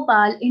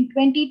 Bhopal in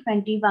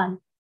 2021.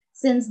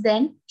 Since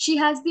then, she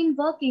has been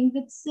working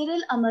with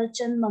Cyril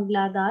Amarchand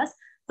Mangladas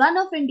one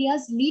of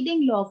India's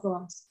leading law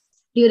firms.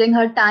 During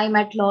her time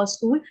at law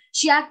school,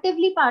 she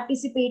actively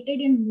participated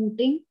in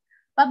mooting,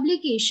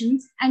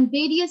 publications, and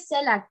various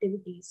cell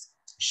activities.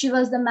 She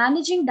was the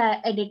managing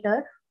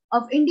editor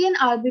of Indian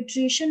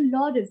Arbitration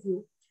Law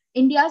Review,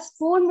 India's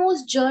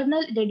foremost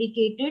journal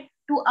dedicated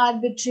to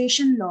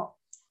arbitration law.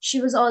 She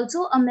was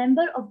also a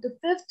member of the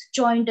Fifth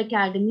Joint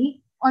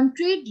Academy on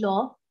Trade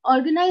Law,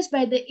 organized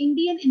by the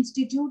Indian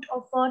Institute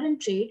of Foreign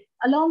Trade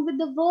along with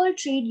the World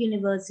Trade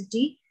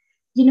University,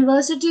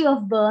 University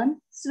of Bern,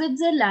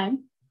 Switzerland.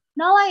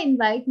 Now I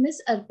invite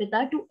Ms.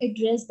 Arpita to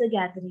address the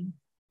gathering.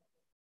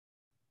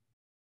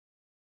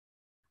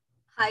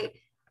 Hi.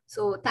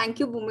 So thank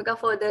you, Bhumika,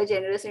 for the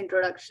generous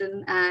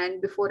introduction.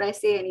 And before I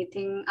say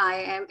anything, I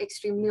am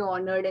extremely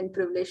honored and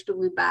privileged to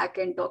be back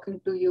and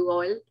talking to you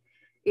all.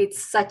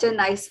 It's such a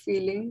nice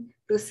feeling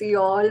to see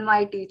all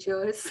my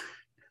teachers.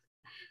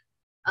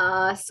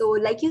 So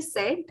like you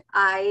said,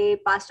 I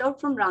passed out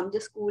from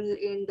Ramjas school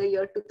in the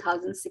year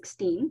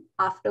 2016,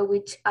 after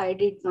which I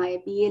did my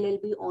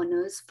BLLB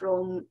honors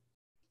from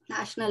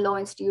National Law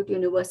Institute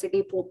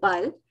University,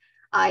 Bhopal.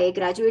 I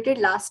graduated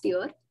last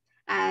year.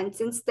 And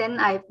since then,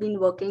 I've been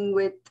working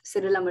with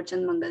Cyril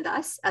Amarchand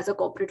Mangaldas as a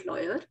corporate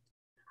lawyer.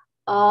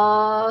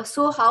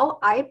 So how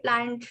I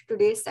planned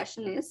today's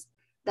session is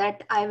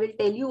that I will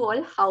tell you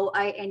all how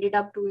I ended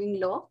up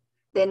doing law.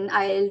 Then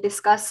I'll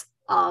discuss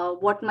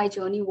what my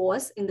journey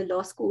was in the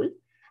law school.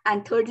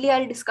 And thirdly,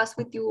 I'll discuss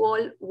with you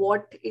all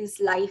what is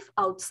life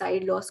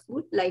outside law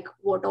school, like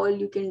what all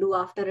you can do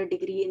after a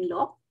degree in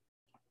law.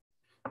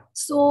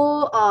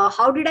 So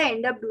how did I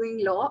end up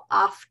doing law?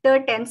 After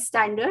 10th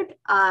standard,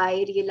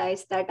 I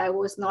realized that I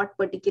was not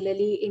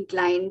particularly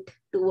inclined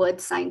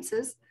towards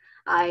sciences.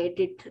 I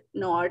did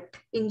not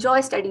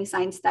enjoy studying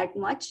science that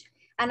much.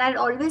 And I'd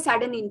always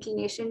had an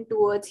inclination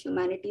towards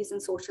humanities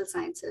and social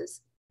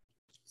sciences.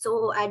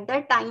 So at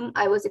that time,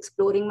 I was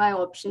exploring my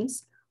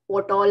options,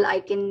 what all I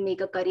can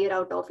make a career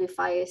out of if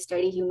I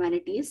study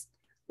humanities.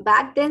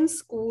 Back then,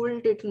 school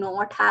did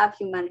not have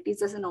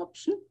humanities as an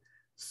option.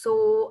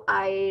 So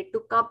I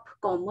took up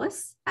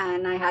commerce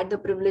and I had the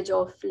privilege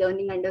of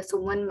learning under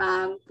Suman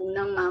ma'am,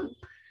 Poonam ma'am.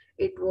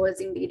 It was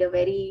indeed a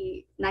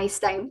very nice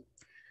time.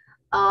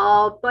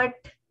 But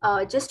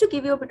just to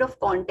give you a bit of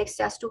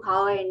context as to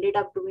how I ended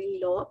up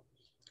doing law.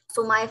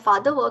 So my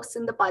father works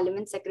in the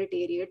Parliament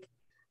Secretariat,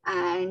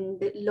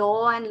 and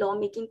law and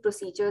lawmaking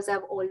procedures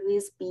have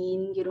always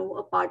been,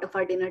 a part of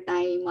our dinner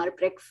time, our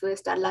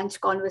breakfast, our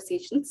lunch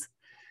conversations.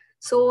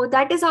 So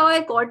that is how I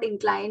got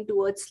inclined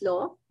towards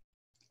law.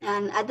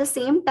 And at the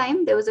same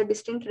time, there was a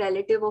distant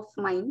relative of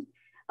mine.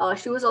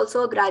 She was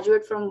also a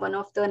graduate from one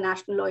of the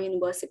national law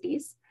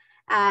universities.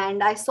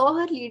 And I saw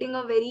her leading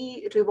a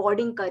very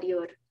rewarding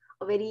career,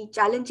 a very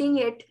challenging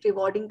yet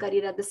rewarding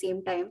career at the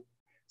same time.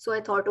 So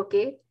I thought,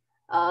 okay,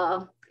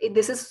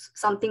 this is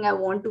something I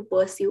want to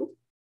pursue.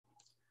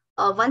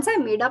 Once I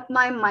made up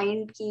my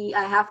mind that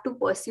I have to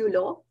pursue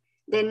law,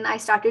 then I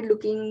started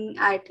looking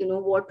at,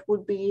 what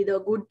would be the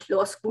good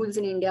law schools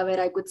in India where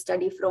I could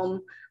study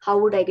from, how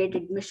would I get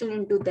admission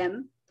into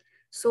them.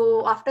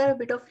 So after a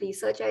bit of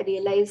research, I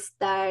realized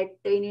that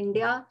in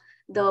India,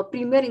 the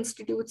premier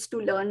institutes to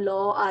learn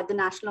law are the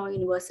national law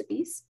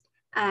universities.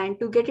 And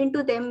to get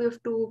into them, you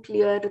have to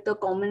clear the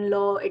common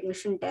law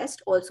admission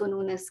test, also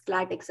known as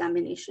CLAT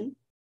examination.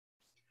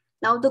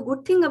 Now, the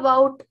good thing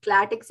about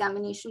CLAT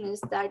examination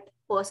is that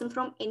person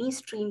from any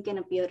stream can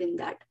appear in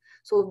that.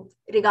 So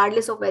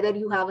regardless of whether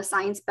you have a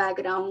science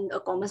background, a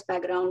commerce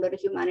background, or a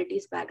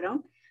humanities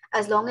background,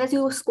 as long as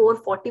you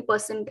score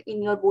 40%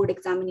 in your board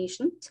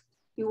examinations,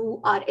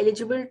 you are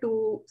eligible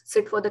to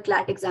sit for the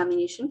CLAT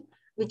examination,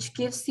 which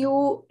gives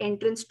you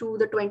entrance to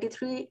the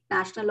 23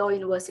 national law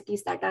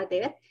universities that are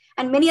there.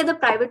 And many other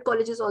private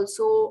colleges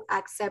also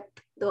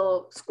accept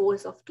the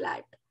scores of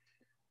CLAT.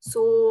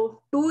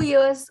 So 2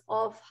 years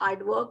of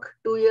hard work,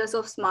 2 years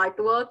of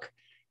smart work,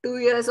 2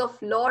 years of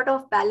lot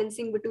of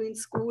balancing between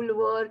school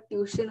work,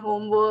 tuition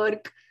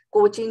homework,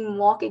 coaching,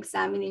 mock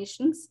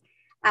examinations.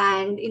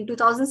 And in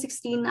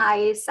 2016,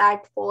 I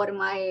sat for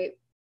my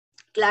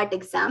CLAT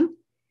exam.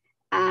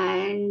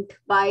 And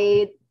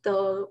by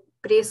the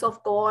grace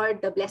of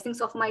God, the blessings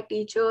of my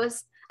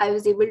teachers, I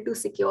was able to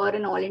secure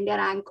an All India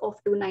rank of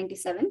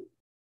 297.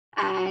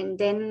 And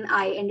then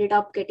I ended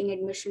up getting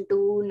admission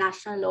to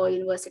National Law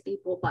University,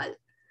 Bhopal.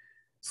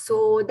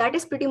 So that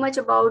is pretty much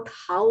about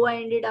how I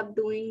ended up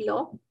doing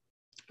law.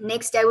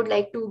 Next, I would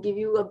like to give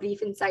you a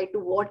brief insight to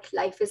what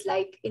life is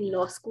like in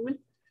law school.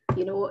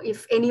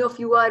 If any of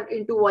you are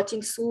into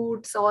watching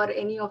Suits or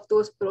any of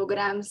those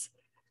programs,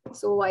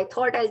 so I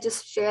thought I'll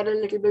just share a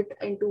little bit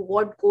into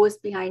what goes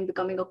behind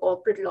becoming a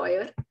corporate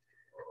lawyer.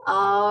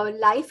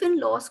 Life in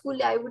law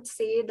school, I would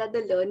say that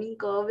the learning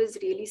curve is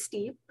really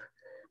steep.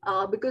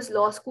 Because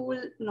law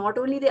school, not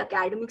only the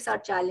academics are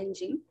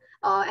challenging,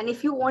 and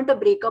if you want a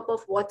breakup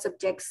of what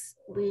subjects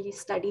we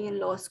study in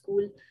law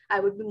school, I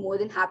would be more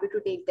than happy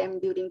to take them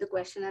during the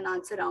question and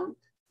answer round.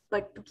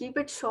 But to keep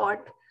it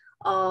short,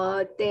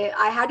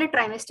 I had a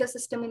trimester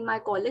system in my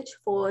college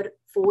for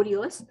 4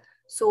 years.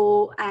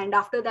 So, and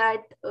after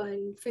that,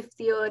 in 5th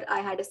year, I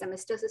had a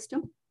semester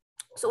system.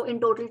 So in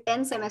total,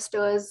 10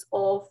 semesters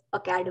of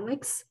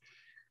academics.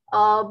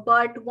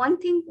 But one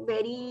thing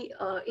very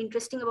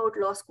interesting about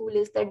law school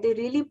is that they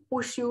really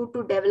push you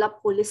to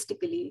develop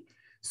holistically.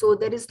 So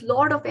there is a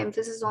lot of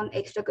emphasis on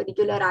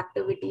extracurricular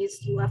activities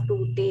you have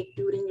to take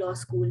during law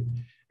school.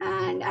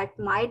 And at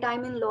my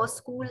time in law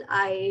school,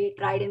 I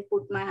tried and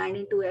put my hand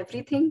into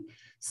everything.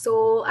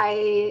 So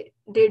I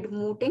did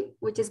mooting,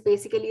 which is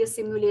basically a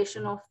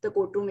simulation of the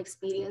courtroom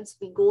experience.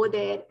 We go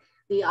there,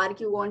 we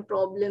argue on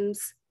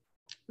problems,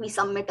 we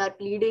submit our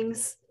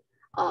pleadings.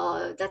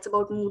 That's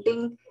about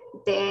mooting.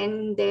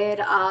 Then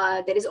there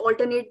is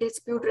alternate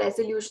dispute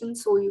resolution,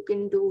 so you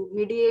can do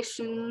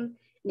mediation,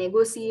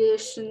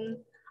 negotiation.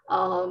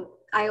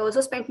 I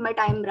also spent my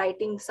time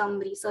writing some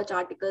research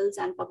articles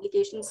and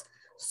publications.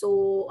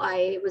 So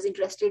I was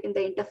interested in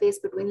the interface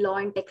between law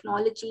and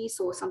technology,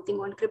 so something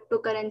on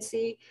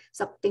cryptocurrency,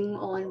 something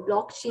on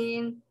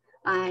blockchain.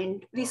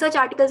 And research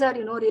articles are,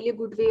 really a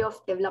good way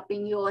of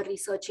developing your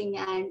researching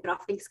and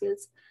drafting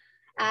skills.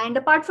 And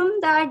apart from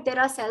that, there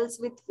are cells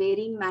with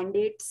varying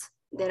mandates.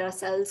 There are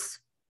cells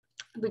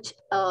which,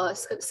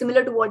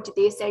 similar to what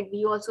Jitesh said,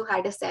 we also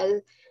had a cell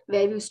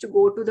where we used to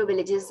go to the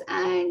villages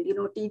and,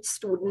 teach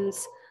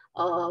students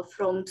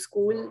from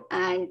school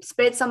and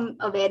spread some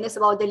awareness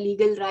about the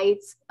legal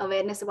rights,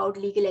 awareness about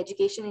legal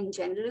education in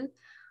general.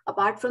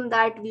 Apart from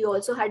that, we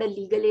also had a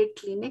legal aid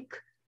clinic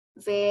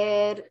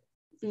where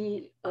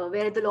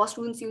where the law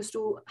students used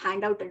to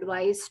hand out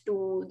advice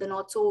to the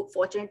not so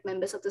fortunate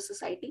members of the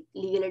society.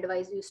 Legal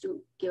advice we used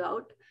to give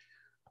out.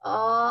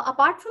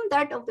 Apart from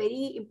that, a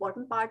very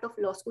important part of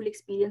law school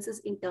experience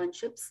is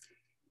internships.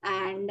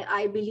 And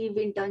I believe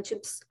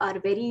internships are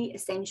very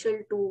essential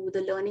to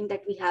the learning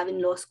that we have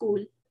in law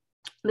school,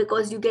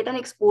 because you get an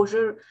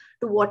exposure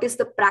to what is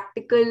the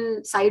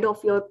practical side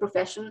of your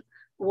profession,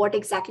 what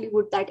exactly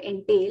would that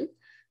entail.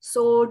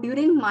 So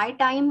during my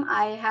time,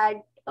 I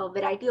had a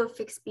variety of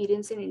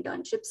experience in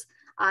internships.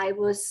 I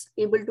was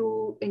able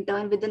to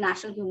intern with the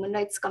National Human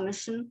Rights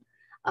Commission.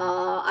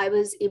 I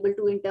was able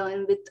to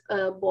intern with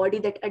a body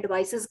that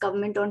advises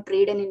government on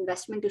trade and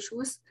investment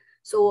issues.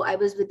 So I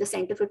was with the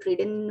Center for Trade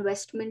and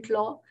Investment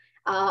Law.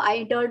 I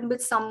interned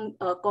with some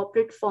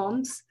corporate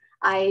firms.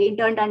 I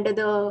interned under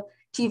the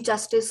Chief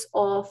Justice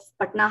of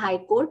Patna High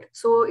Court.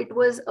 So it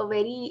was a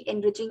very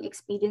enriching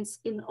experience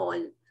in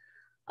all.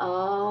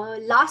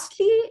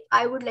 Lastly,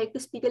 I would like to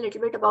speak a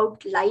little bit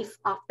about life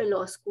after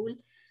law school.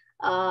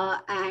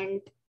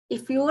 And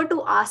if you were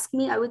to ask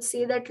me, I would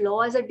say that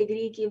law as a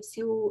degree gives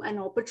you an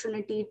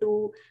opportunity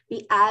to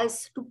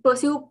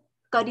pursue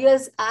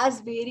careers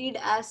as varied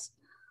as,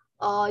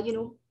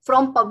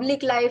 from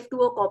public life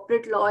to a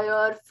corporate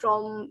lawyer,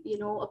 from,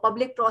 a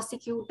public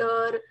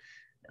prosecutor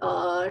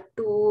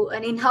to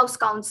an in-house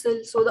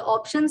counsel. So the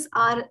options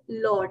are a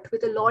lot.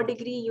 With a law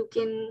degree, you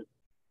can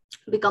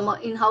become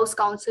an in-house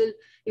counsel,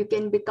 you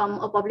can become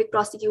a public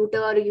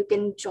prosecutor, you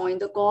can join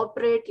the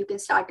corporate, you can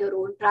start your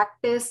own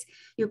practice,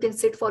 you can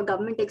sit for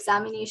government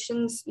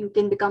examinations, you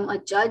can become a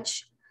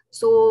judge.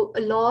 So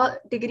a law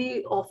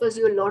degree offers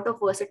you a lot of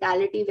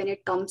versatility when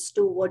it comes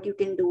to what you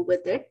can do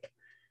with it.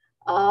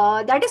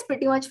 That is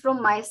pretty much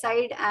from my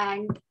side,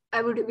 and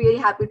I would be very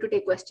happy to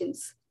take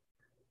questions.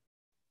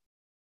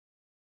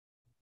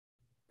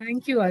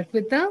 Thank you,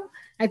 Arpita.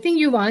 I think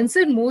you've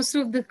answered most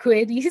of the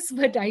queries,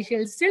 but I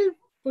shall still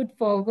put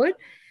forward.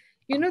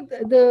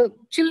 The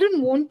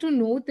children want to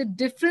know the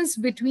difference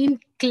between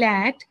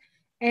CLAT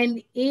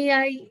and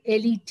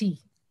AILET.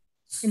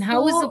 And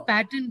how is the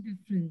pattern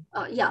different?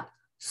 Yeah.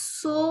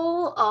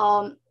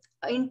 So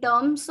in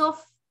terms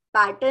of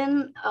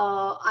pattern,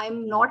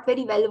 I'm not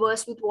very well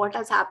versed with what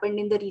has happened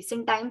in the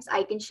recent times.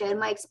 I can share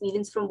my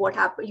experience from what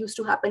used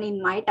to happen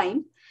in my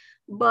time.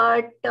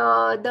 But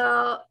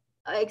the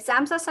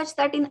exams are such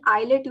that in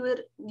IELTS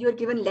you're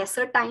given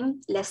lesser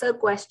time, lesser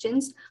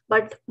questions,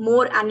 but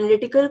more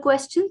analytical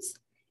questions.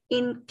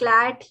 In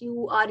CLAT,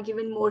 you are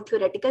given more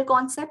theoretical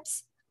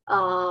concepts,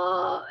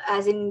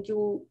 as in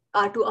you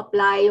are to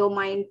apply your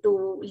mind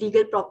to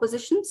legal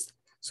propositions.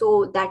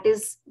 So that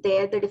is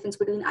the difference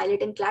between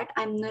IELTS and CLAT.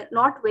 I'm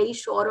not very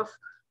sure of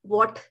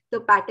what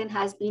the pattern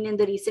has been in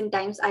the recent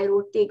times. I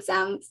wrote the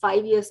exam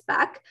 5 years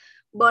back,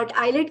 but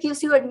IELTS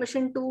gives you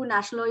admission to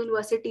National Law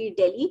University,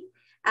 Delhi,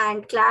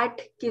 and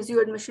CLAT gives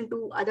you admission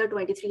to other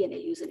 23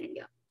 NLUs in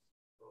India.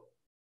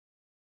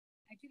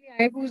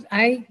 Actually,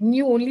 I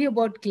knew only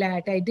about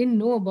CLAT. I didn't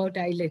know about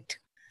IELTS.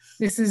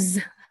 This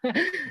is,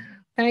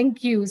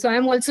 thank you. So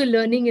I'm also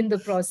learning in the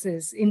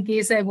process in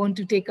case I want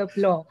to take up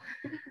law.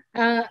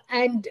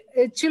 And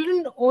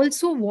children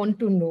also want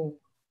to know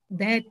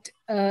that,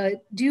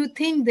 do you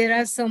think there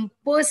are some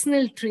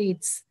personal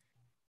traits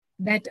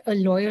that a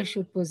lawyer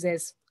should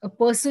possess, a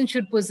person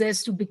should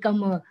possess to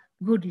become a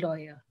good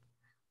lawyer?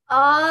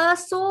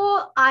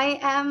 So I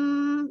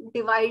am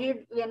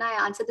divided when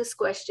I answer this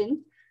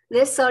question.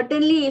 There's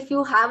certainly, if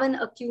you have an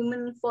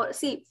acumen for,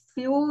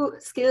 few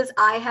skills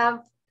I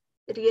have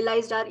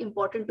realized are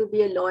important to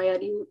be a lawyer.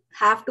 You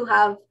have to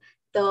have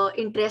the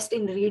interest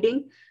in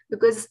reading,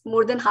 because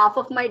more than half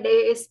of my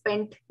day is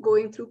spent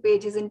going through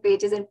pages and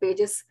pages and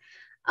pages.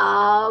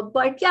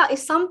 But yeah, if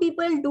some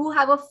people do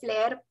have a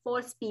flair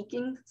for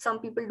speaking, some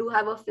people do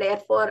have a flair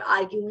for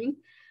arguing.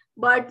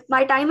 But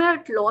my time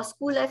at law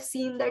school, I've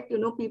seen that,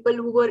 people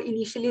who were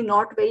initially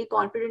not very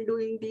confident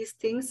doing these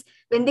things,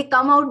 when they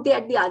come out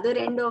at the other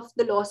end of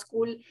the law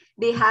school,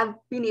 they have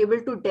been able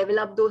to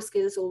develop those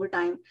skills over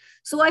time.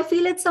 So I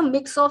feel it's a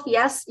mix of,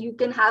 yes, you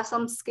can have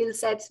some skill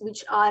sets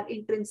which are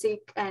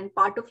intrinsic and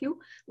part of you,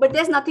 but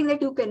there's nothing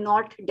that you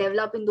cannot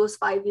develop in those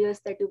 5 years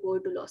that you go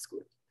to law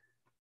school.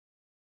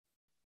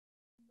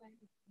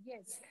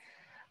 Yes.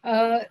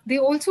 They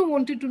also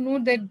wanted to know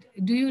that,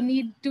 do you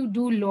need to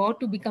do law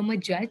to become a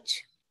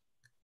judge?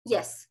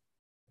 Yes.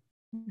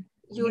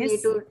 You need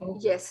to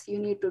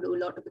do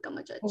law to become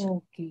a judge.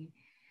 Okay.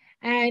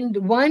 And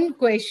one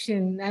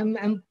question,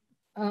 I'm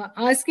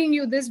asking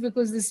you this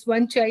because this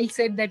one child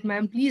said that,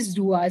 ma'am, please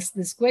do ask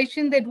this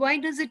question, that why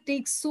does it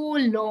take so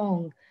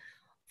long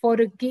for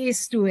a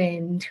case to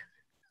end?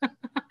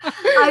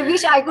 I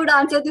wish I could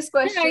answer this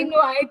question. I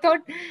know, I thought,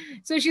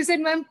 so she said,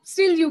 ma'am,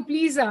 still you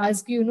please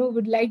ask,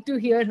 would like to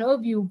hear her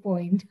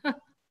viewpoint. I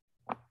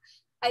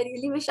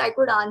really wish I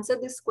could answer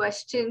this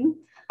question,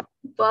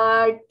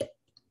 but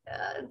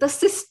the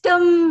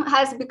system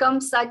has become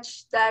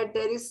such that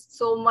there is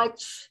so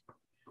much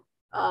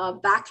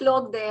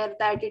backlog there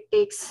that it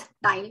takes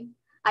time.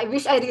 I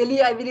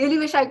really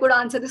wish I could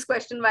answer this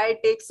question, why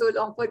it takes so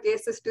long for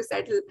cases to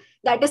settle.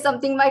 That is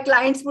something my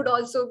clients would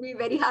also be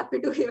very happy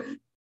to hear.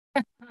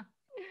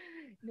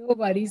 No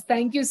worries.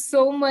 Thank you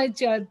so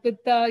much,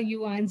 Arpita.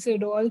 You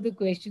answered all the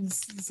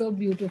questions so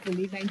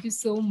beautifully. Thank you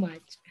so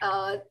much.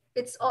 And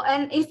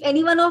if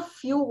any one of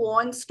you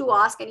wants to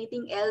ask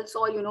anything else,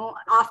 or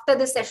after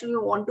this session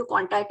you want to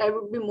contact, I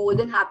would be more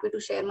than happy to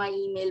share my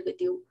email with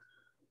you.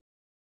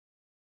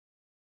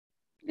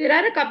 There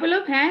are a couple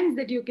of hands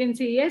that you can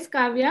see. Yes,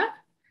 Kavya.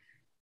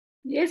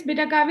 Yes,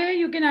 Beta Kavya,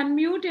 you can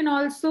unmute, and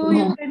also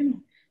you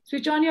can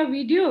switch on your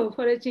video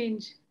for a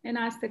change and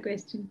ask the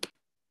question.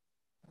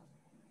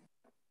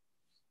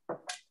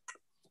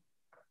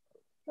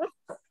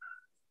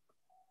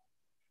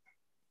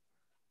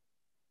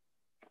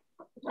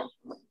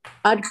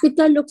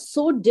 Arpita looks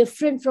so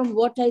different from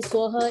what I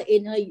saw her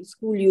in her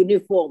school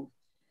uniform.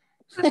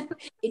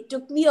 It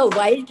took me a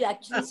while to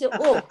actually say,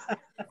 oh.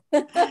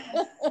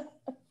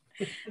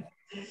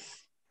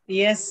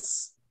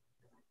 Yes.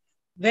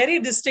 Very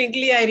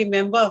distinctly, I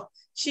remember.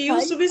 She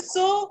used to be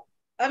so,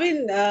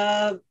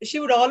 she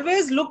would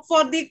always look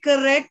for the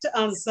correct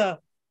answer.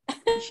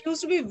 She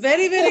used to be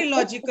very, very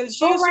logical.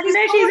 She's a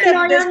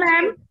lawyer,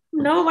 ma'am.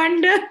 No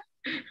wonder.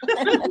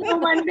 No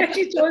wonder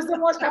she chose the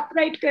most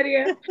upright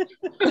career.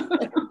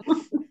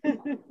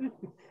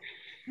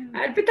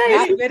 Arpita,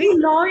 if you do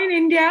law in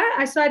India,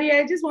 sorry,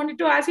 I just wanted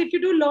to ask, if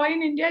you do law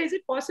in India, is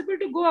it possible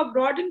to go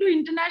abroad and do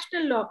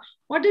international law?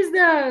 What is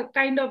the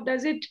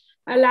does it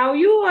allow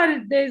you,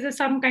 or there's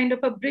some kind of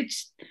a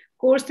bridge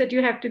course that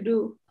you have to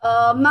do?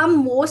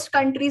 Ma'am, most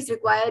countries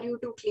require you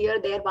to clear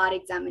their bar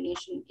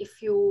examination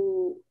if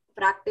you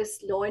practice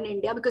law in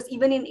India, because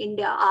even in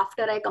India,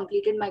 after I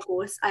completed my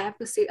course, I have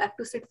to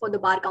sit for the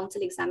bar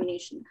council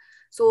examination.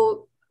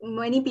 So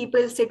many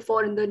people sit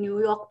for the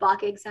New York bar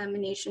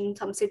examination,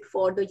 some sit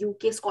for the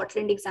UK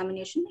Scotland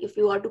examination. If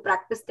you are to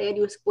practice there,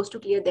 you're supposed to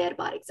clear their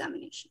bar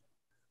examination.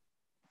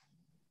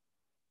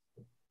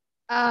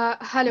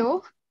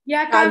 Hello.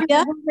 Yeah,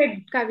 Kavya.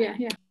 Kavya,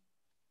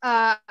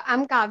 yeah.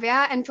 I'm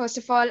Kavya, and first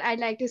of all, I'd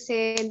like to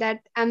say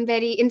that I'm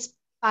very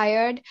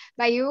inspired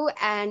by you,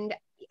 and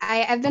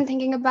I've been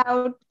thinking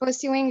about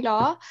pursuing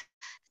law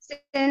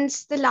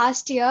since the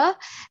last year,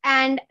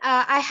 and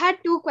I had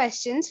two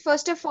questions.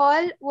 First of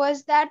all,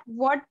 was that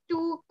what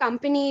do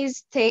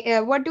companies take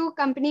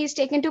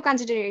into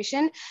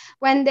consideration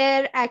when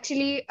they're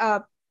actually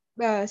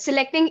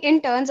selecting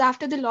interns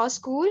after the law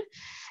school?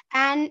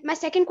 And my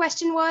second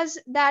question was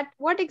that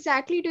what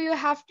exactly do you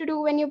have to do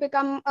when you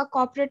become a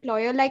corporate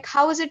lawyer? Like,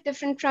 how is it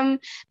different from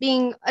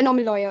being a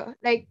normal lawyer,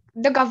 like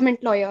the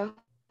government lawyer?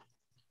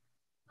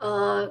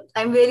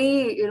 I'm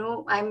very,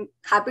 I'm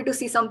happy to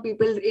see some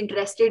people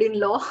interested in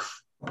law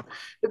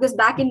because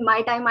back in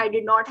my time, I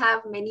did not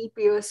have many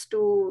peers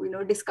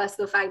to, discuss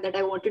the fact that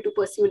I wanted to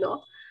pursue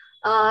law.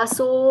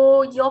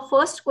 So your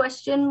first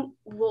question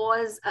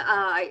was,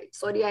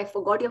 sorry, I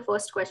forgot your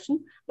first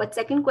question, but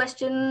second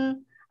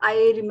question,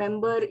 I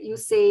remember you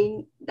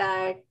saying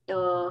that,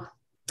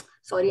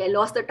 sorry, I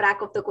lost the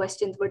track of the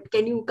questions, but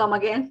can you come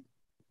again?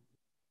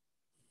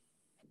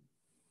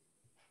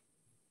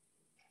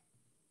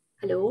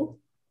 Hello?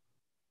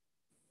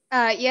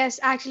 Yes,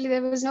 actually,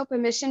 there was no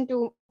permission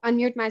to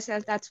unmute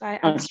myself. That's why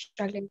I was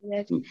struggling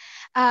with it.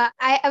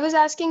 I was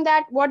asking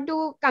that what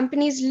do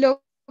companies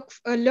look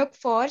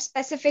for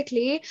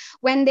specifically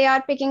when they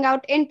are picking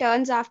out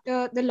interns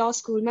after the law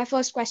school? My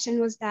first question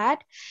was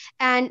that.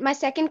 And my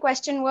second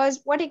question was,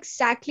 what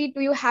exactly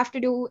do you have to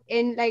do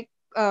in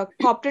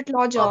corporate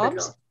law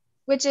jobs,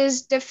 which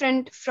is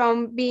different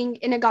from being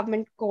in a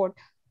government court?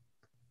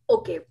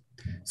 Okay.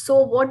 So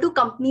what do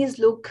companies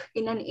look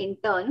in an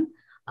intern?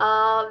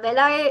 Well,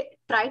 I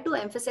tried to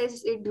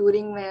emphasize it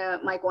during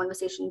my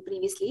conversation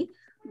previously.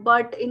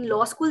 But in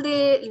law school,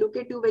 they look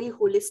at you very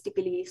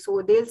holistically.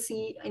 So they'll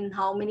see in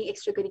how many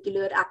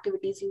extracurricular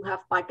activities you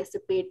have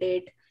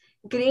participated.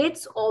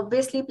 Grades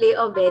obviously play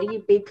a very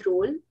big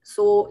role.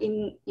 So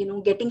in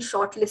getting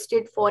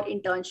shortlisted for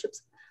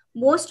internships,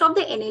 most of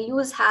the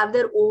NLUs have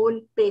their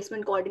own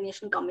placement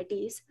coordination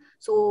committees.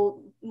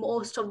 So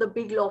most of the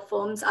big law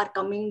firms are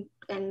coming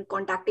and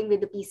contacting with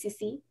the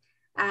PCC,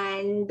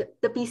 and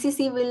the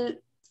PCC will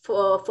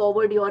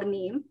forward your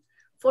name.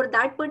 For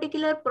that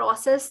particular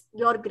process,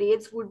 your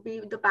grades would be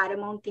the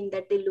paramount thing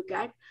that they look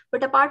at.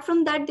 But apart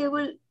from that, they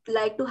will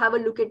like to have a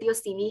look at your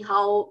CV,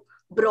 how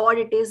broad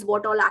it is,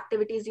 what all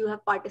activities you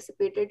have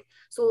participated.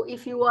 So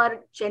if you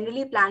are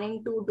generally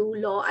planning to do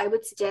law, I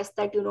would suggest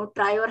that,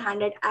 try your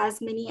hand at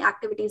as many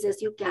activities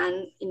as you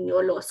can in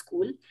your law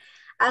school.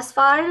 As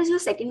far as your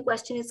second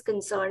question is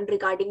concerned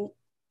regarding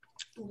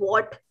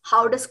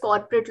how does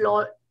corporate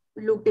law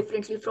look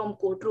differently from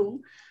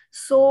courtroom?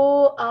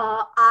 So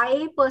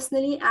I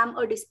personally am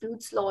a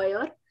disputes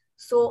lawyer.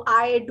 So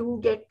I do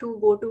get to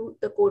go to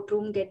the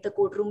courtroom, get the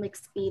courtroom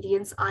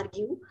experience,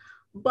 argue.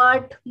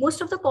 But most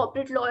of the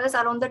corporate lawyers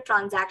are on the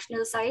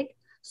transactional side.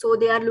 So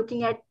they are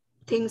looking at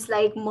things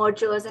like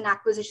mergers and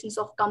acquisitions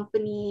of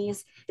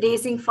companies,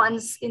 raising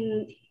funds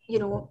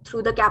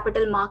through the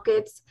capital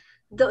markets.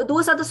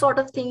 Those are the sort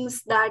of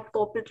things that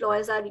corporate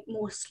lawyers are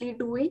mostly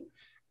doing.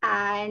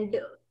 And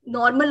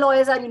normal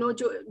lawyers are,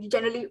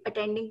 generally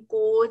attending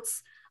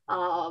courts,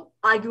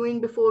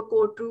 arguing before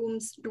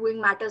courtrooms, doing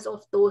matters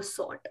of those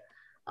sort.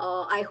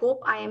 I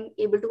hope I am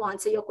able to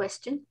answer your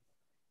question.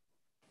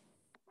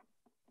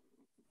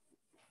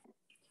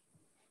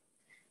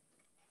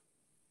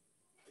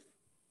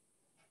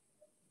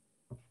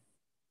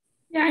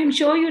 Yeah, I'm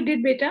sure you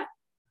did, beta.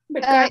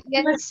 But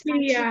yes,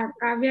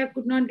 Kavya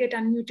could not get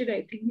unmuted,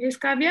 I think. Yes,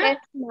 Kavya? Yes,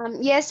 ma'am.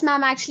 Yes,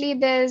 ma'am. Actually,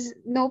 there's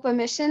no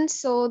permission,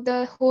 so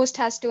the host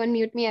has to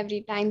unmute me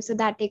every time, so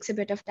that takes a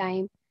bit of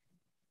time.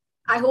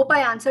 I hope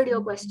I answered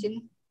your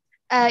question.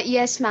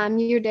 Yes, ma'am,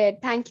 you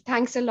did.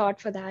 Thanks a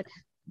lot for that.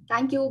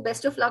 Thank you.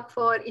 Best of luck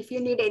for if you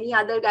need any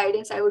other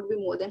guidance, I would be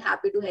more than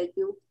happy to help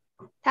you.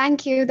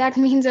 Thank you. That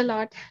means a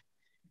lot.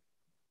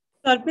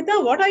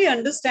 Arpita, what I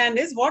understand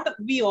is, what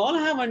we all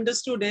have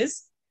understood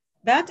is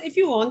that if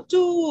you want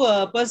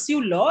to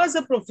pursue law as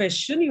a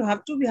profession, you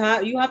have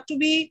to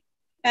be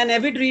an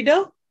avid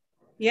reader.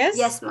 Yes.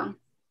 Yes, ma'am.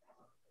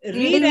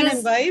 Read and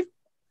imbibe.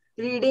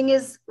 Reading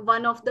is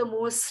one of the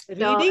most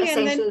reading essentials.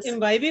 And then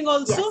imbibing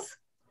also. Yes.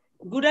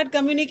 Good at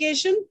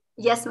communication.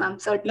 Yes, ma'am.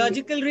 Certainly.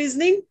 Logical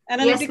reasoning,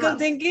 analytical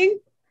thinking.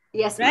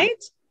 Yes,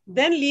 right.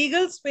 Then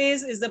legal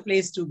space is the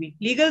place to be.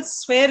 Legal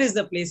sphere is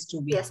the place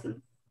to be. Yes,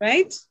 ma'am.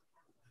 Right.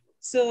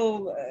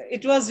 So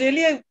it was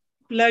really a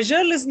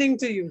pleasure listening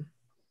to you.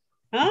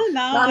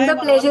 Now the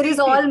pleasure is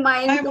all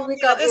mine to be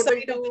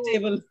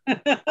able to.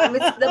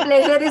 The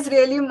pleasure is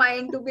really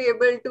mine to be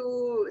able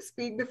to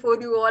speak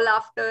before you all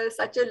after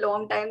such a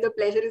long time. The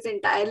pleasure is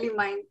entirely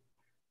mine.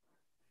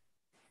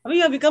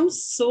 You have become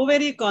so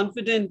very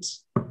confident.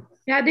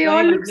 Yeah, they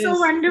all look so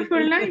wonderful,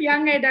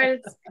 young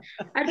adults.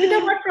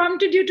 Arpita, what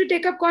prompted you to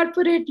take up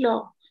corporate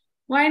law?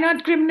 Why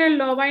not criminal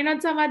law? Why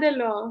not some other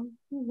law?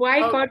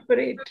 Why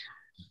corporate?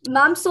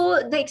 Ma'am,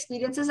 so the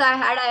experiences I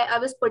had, I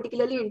was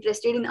particularly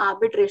interested in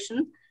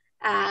arbitration,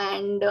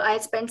 and I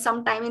spent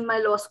some time in my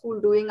law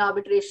school doing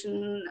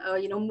arbitration,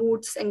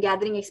 moots and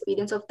gathering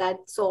experience of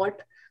that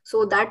sort.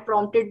 So that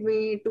prompted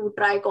me to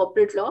try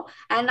corporate law,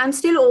 and I'm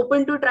still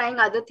open to trying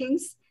other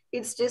things.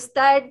 It's just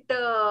that,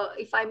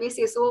 if I may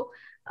say so,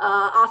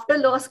 after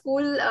law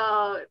school,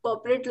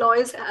 corporate law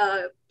is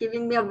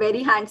giving me a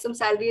very handsome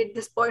salary at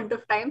this point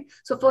of time.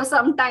 So for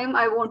some time,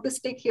 I want to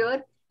stick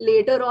here.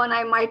 Later on,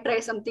 I might try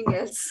something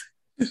else.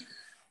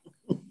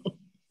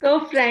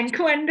 So frank,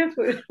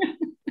 wonderful.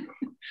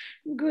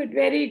 Good,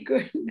 very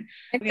good.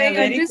 We are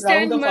very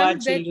proud of our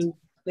children.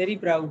 Very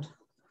proud.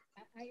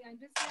 I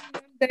understand,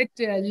 ma'am,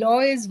 that law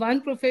is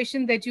one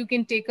profession that you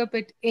can take up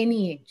at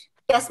any age.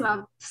 Yes,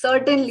 ma'am.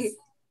 Certainly.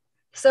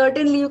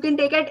 Certainly, you can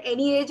take at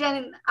any age,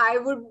 and I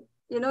would,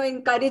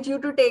 encourage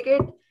you to take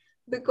it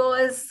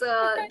because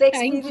the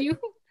experience. Thank you.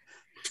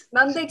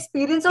 Ma'am, the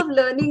experience of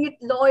learning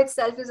law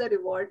itself is a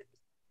reward.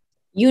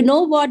 You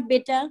know what,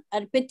 beta?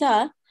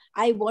 Arpita,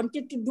 I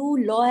wanted to do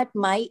law at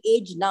my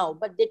age now,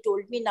 but they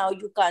told me now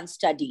you can't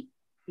study.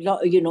 Law,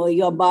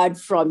 you're barred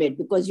from it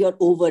because you're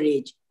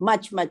overage,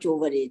 much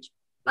overage.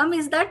 Ma'am,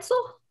 is that so?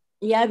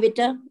 Yeah,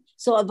 beta.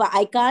 So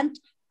I can't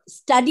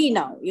study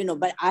now,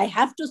 but I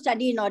have to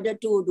study in order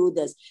to do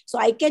this. So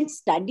I can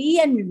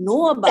study and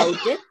know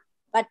about it,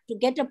 but to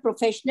get a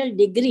professional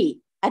degree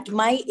at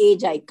my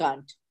age, I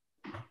can't.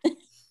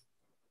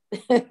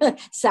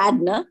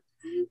 Sad, no?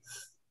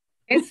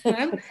 Yes,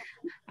 ma'am.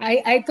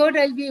 I thought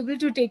I'll be able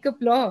to take up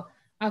law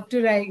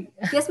after I...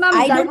 Yes, ma'am.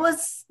 That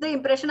was the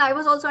impression. I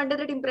was also under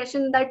that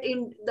impression that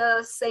in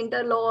the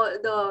center law,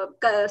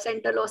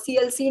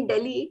 CLC in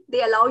Delhi,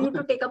 they allow you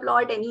to take up law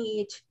at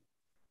any age.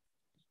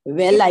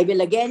 Well, I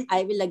will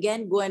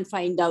again go and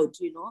find out,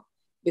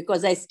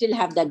 because I still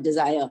have that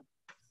desire.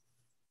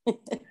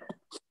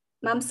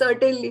 Ma'am,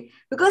 certainly.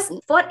 Because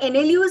for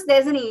NLUs,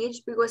 there's an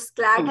age, because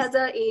CLAT has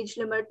an age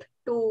limit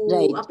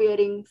to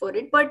appearing for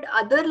it. But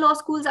other law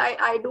schools,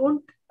 I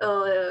don't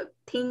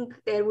think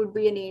there would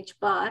be an age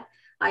bar.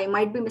 I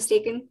might be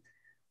mistaken.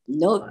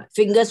 No,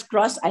 fingers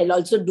crossed. I'll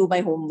also do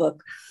my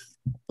homework.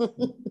 Thank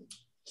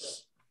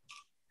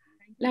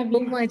you so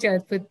much,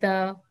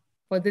 Arpita,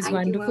 for this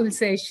wonderful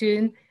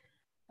session.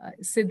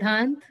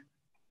 Siddhant?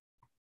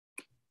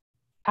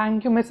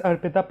 Thank you, Ms.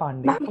 Arpita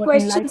Pandey. Ma'am,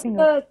 questions in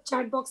the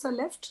chat box are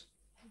left.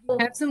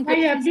 Have some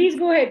questions. Yeah, please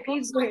go ahead.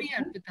 Please go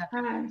ahead.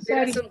 Arpita.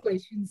 There are some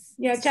questions.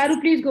 Yeah, Charu,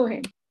 please go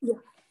ahead. Yeah.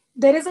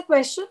 There is a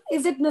question.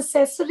 Is it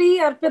necessary,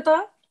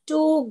 Arpita,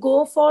 to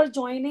go for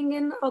joining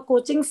in a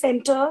coaching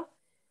center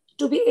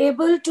to be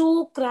able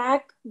to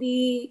crack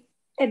the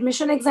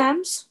admission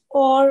exams,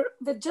 or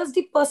with just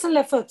the personal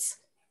efforts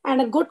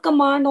and a good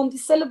command on the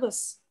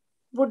syllabus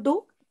would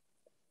do?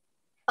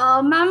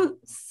 Ma'am,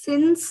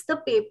 since the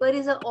paper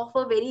is of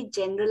a very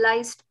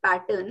generalized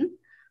pattern,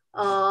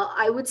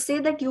 I would say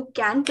that you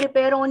can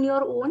prepare on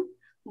your own,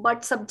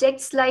 but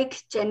subjects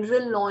like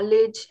general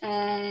knowledge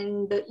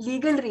and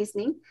legal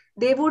reasoning,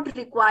 they would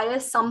require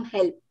some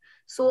help.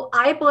 So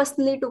I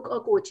personally took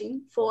a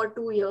coaching for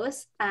 2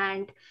 years,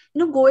 and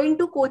going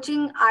to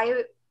coaching,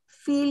 I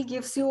feel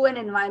gives you an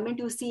environment.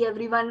 You see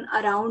everyone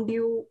around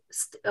you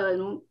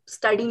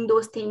studying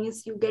those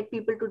things. You get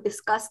people to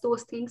discuss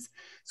those things.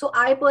 So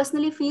I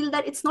personally feel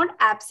that it's not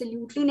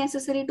absolutely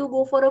necessary to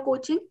go for a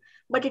coaching,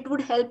 but it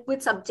would help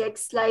with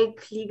subjects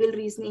like legal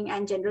reasoning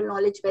and general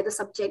knowledge, where the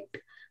subject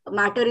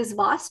matter is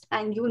vast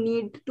and you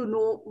need to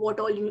know what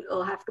all you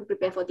have to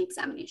prepare for the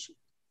examination.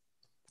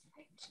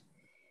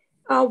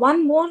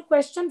 One more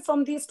question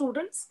from the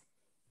students.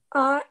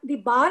 The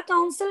Bar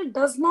Council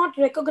does not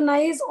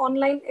recognize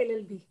online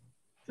LLB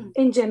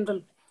in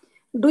general.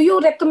 Do you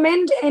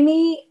recommend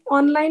any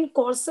online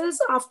courses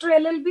after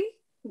LLB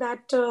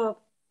that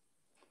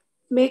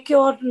make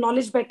your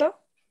knowledge better?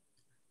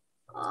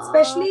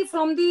 Especially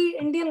from the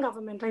Indian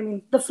government, I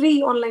mean, the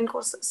free online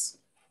courses.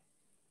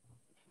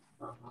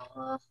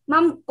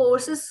 Ma'am,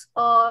 courses,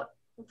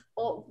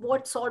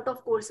 what sort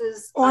of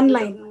courses?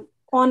 Online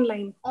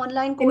courses.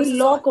 Any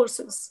law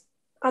courses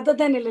other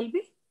than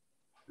LLB?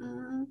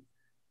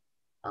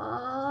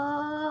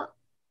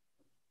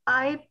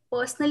 I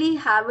personally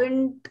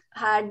haven't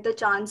had the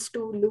chance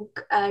to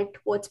look at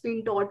what's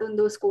being taught on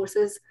those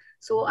courses,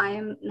 so I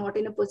am not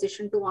in a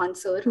position to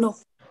answer. No.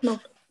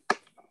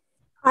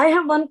 I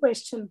have one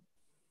question.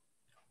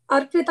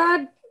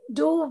 Arpita,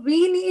 do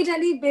we need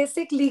any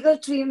basic legal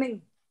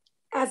training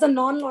as a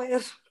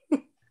non-lawyer?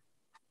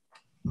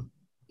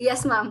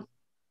 Yes, ma'am.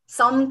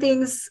 Some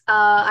things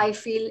I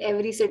feel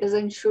every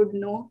citizen should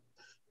know.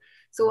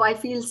 So I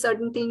feel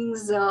certain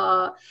things,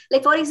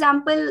 like for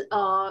example,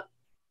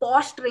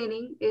 POSH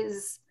training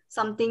is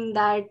something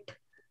that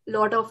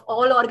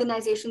all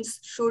organizations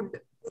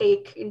should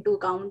take into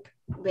account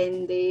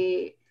when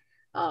they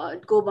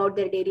go about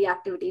their daily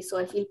activities. So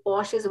I feel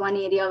POSH is one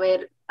area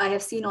where I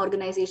have seen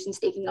organizations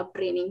taking up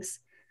trainings.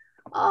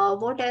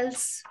 What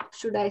else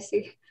should I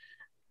say?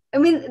 I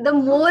mean, the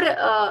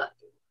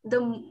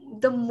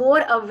more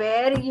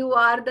aware you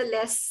are, the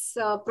less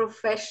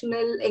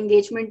professional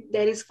engagement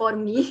there is for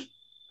me.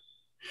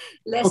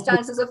 Less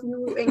chances of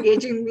you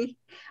engaging me.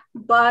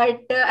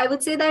 But I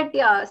would say that,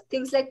 yeah,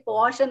 things like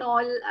POSH and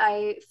all,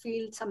 I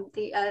feel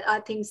something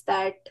are things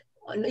that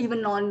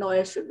even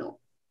non-lawyers should know.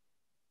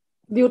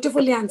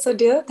 Beautifully answered,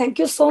 dear. Thank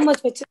you so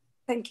much, Vijay.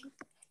 Thank you.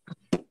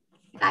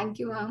 Thank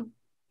you, ma'am.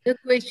 The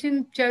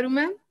question, Charu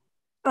ma'am?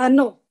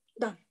 No,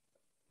 done.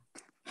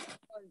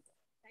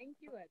 Thank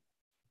you.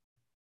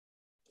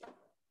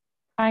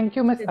 Thank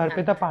you, Ms.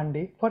 Arpita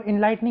Pandey, for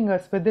enlightening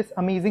us with this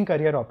amazing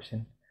career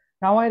option.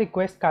 Now I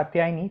request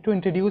Katyayani to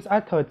introduce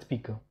our third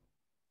speaker.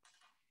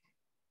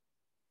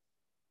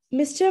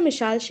 Mr.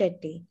 Mishal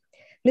Shetty.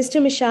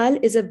 Mr. Mishal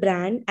is a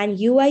brand and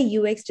UI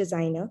UX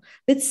designer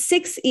with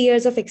 6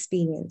 years of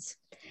experience.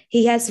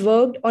 He has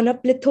worked on a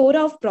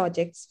plethora of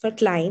projects for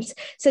clients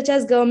such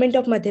as Government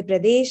of Madhya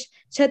Pradesh,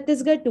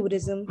 Chhattisgarh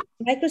Tourism,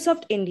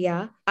 Microsoft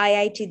India,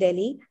 IIT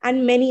Delhi,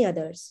 and many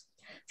others.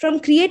 From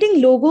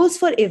creating logos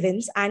for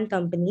events and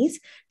companies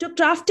to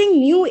crafting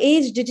new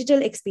age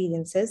digital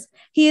experiences,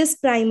 he is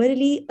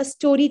primarily a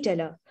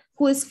storyteller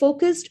who is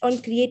focused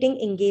on creating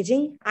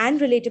engaging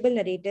and relatable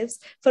narratives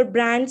for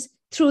brands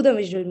through the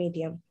visual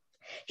medium.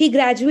 He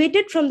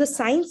graduated from the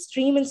science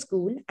stream in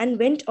school and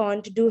went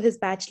on to do his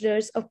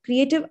Bachelor's of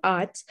Creative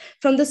Arts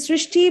from the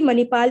Srishti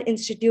Manipal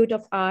Institute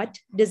of Art,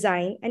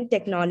 Design and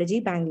Technology,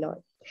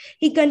 Bangalore.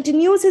 He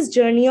continues his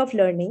journey of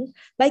learning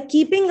by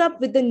keeping up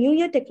with the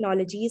newer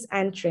technologies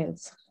and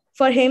trends.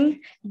 For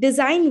him,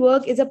 design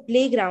work is a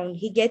playground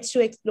he gets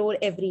to explore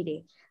every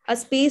day, a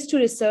space to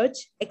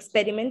research,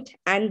 experiment,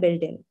 and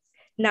build in.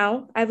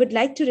 Now, I would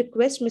like to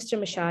request Mr.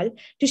 Mishal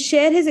to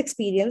share his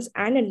experience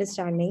and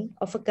understanding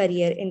of a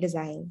career in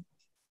design.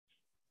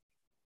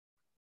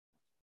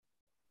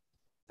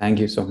 Thank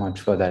you so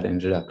much for that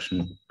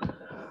introduction.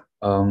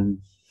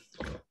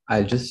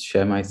 I'll just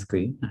share my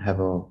screen. I have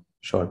a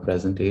short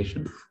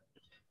presentation.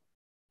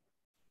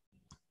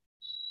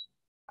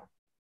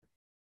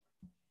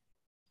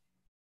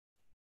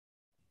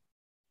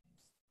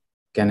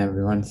 Can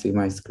everyone see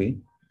my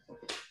screen?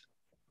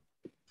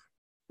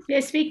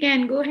 Yes, we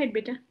can. Go ahead,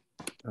 beta.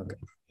 Okay.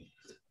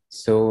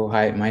 So,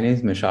 hi, my name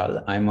is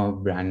Mishal. I'm a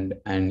brand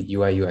and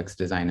UI UX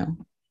designer.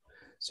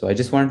 So I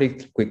just wanted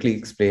to quickly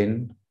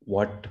explain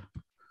what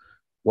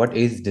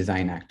is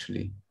design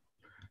actually.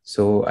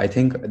 So I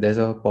think there's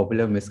a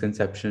popular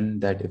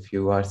misconception that if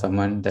you are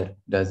someone that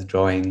does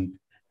drawing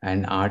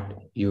and art,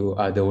 you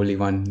are the only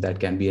one that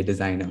can be a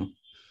designer.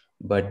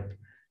 But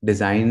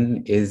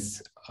design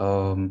is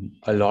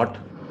a lot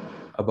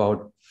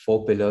about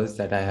 4 pillars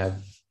that I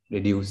have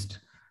reduced,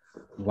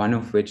 one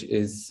of which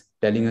is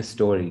telling a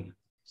story.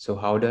 So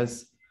how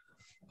does,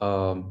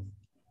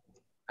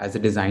 as a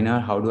designer,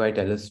 how do I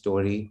tell a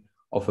story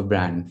of a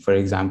brand? For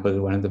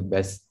example, one of the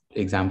best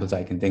examples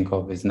I can think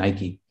of is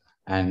Nike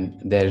and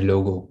their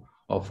logo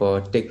of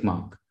a tick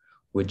mark,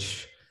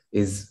 which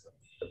is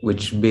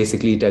which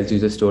basically tells you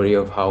the story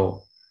of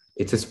how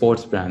it's a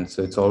sports brand,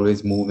 so it's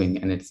always moving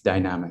and it's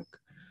dynamic.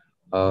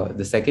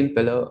 The second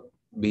pillar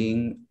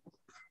being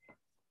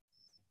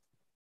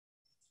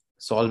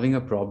solving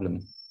a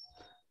problem.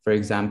 For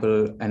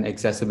example, an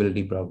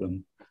accessibility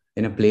problem.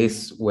 In a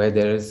place where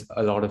there's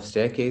a lot of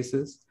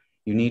staircases,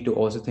 you need to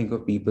also think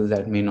of people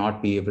that may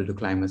not be able to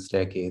climb a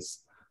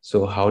staircase.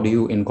 So how do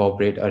you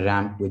incorporate a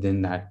ramp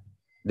within that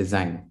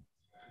design?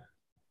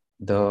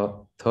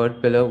 The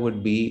third pillar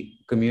would be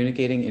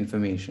communicating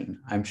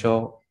information. I'm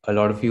sure a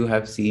lot of you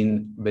have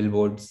seen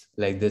billboards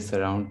like this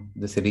around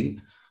the city.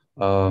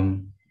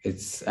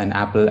 It's an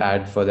Apple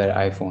ad for their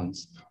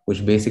iPhones,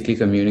 which basically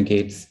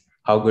communicates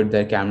how good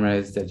their camera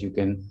is, that you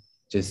can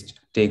just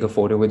take a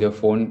photo with your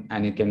phone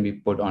and it can be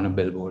put on a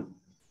billboard.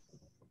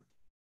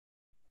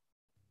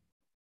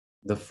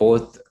 The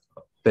fourth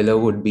pillar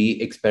would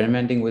be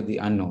experimenting with the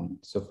unknown.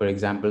 So for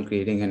example,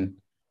 creating an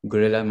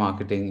guerrilla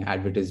marketing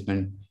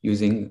advertisement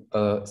using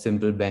a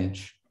simple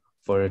bench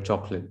for a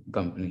chocolate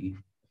company.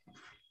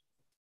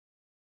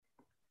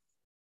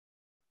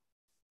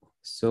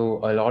 So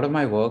a lot of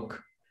my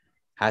work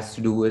has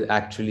to do with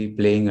actually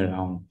playing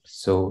around.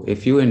 So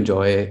if you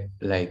enjoy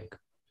like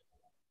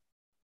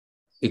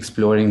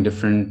exploring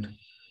different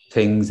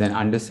things and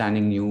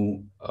understanding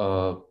new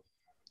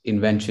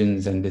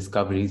inventions and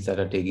discoveries that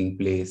are taking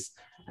place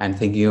and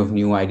thinking of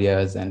new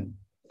ideas and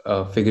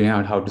figuring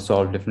out how to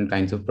solve different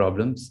kinds of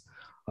problems,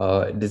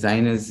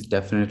 design is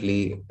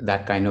definitely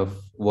that kind of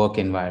work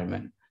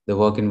environment. The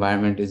work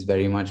environment is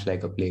very much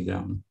like a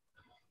playground.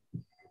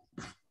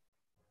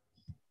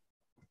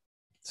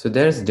 So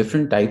there's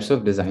different types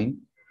of design.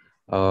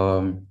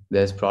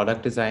 There's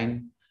product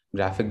design,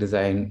 graphic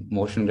design,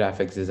 motion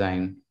graphics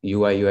design,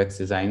 UI UX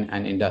design,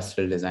 and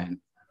industrial design.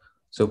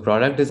 So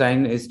product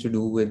design is to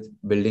do with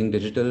building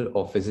digital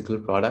or physical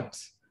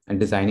products and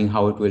designing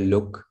how it will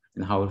look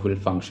and how it will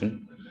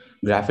function.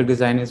 Graphic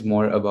design is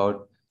more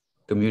about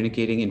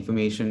communicating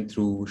information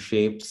through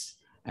shapes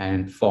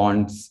and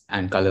fonts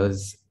and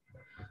colors.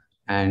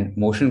 And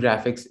motion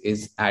graphics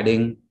is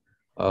adding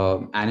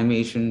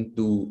animation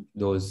to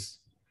those,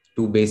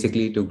 to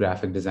basically to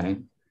graphic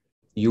design.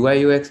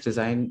 UI UX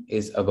design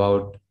is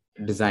about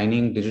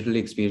designing digital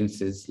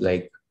experiences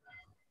like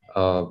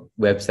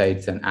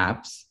websites and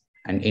apps.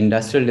 And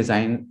industrial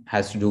design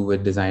has to do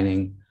with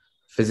designing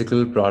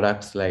physical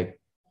products like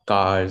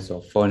cars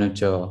or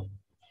furniture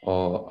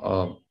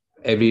or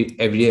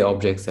everyday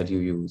objects that you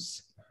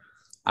use.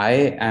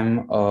 I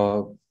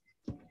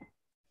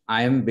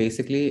am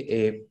basically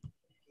a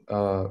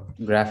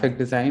graphic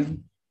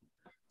design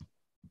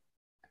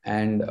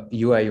and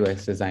UI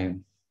UX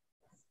design.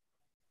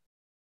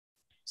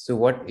 So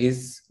what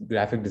is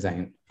graphic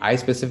design? I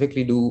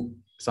specifically do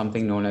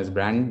something known as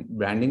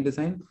branding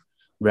design.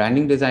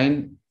 Branding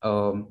design,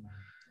 to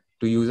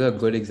use a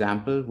good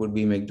example, would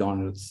be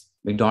McDonald's.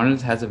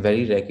 McDonald's has a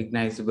very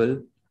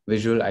recognizable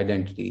visual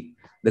identity.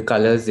 The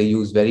colors, they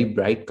use very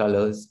bright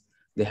colors.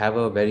 They have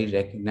a very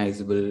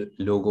recognizable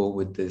logo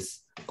with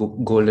this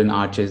golden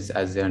arches,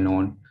 as they are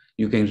known.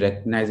 You can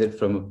recognize it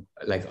from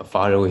like a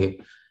far away.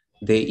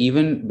 They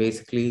even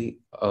basically,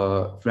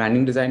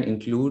 branding design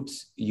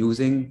includes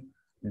using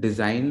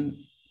design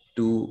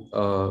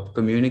to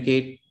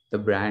communicate the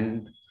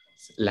brand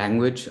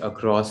language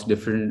across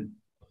different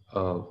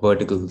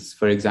verticals.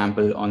 For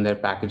example, on their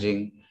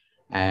packaging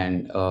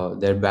and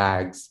their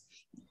bags,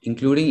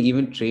 including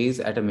even trays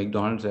at a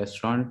McDonald's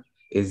restaurant,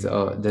 is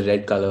the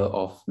red color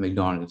of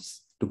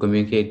McDonald's to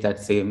communicate that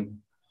same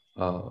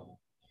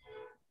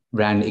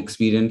brand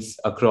experience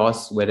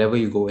across wherever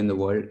you go in the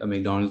world. A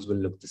McDonald's will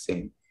look the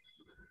same.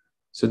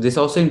 So this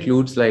also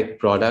includes like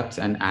products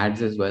and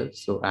ads as well.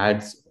 So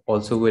ads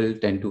also will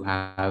tend to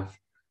have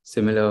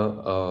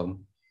similar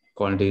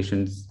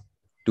connotations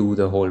to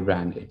the whole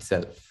brand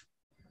itself.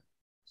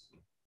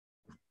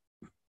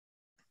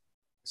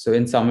 So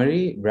in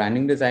summary,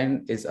 branding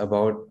design is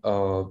about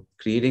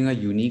creating a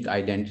unique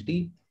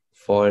identity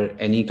for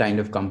any kind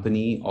of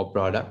company or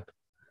product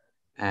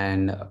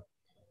and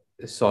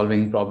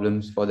solving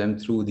problems for them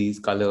through these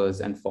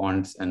colors and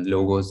fonts and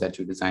logos that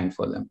you design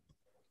for them.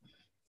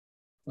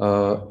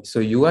 So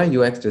UI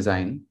UX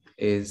design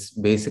is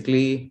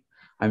basically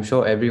I'm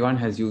sure everyone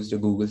has used a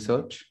Google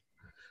search.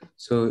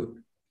 So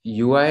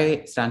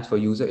UI stands for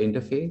user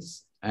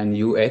interface and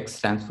UX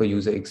stands for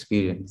user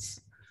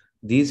experience.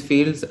 These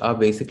fields are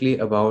basically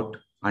about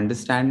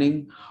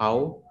understanding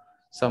how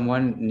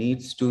someone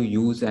needs to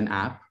use an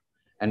app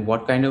and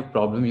what kind of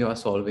problem you are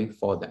solving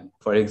for them.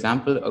 For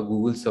example, a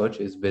Google search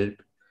is built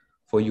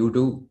for you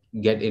to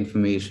get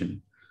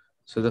information.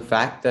 So the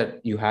fact that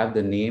you have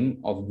the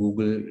name of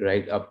Google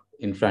right up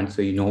in front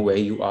so you know where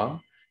you are,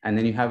 and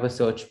then you have a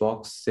search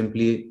box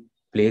simply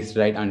placed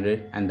right under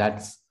it, and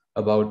that's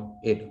about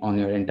it on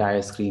your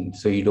entire screen.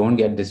 So you don't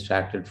get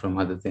distracted from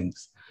other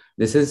things.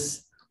 This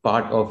is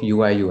part of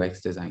UI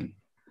UX design.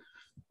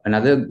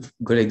 Another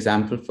good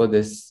example for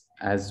this,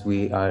 as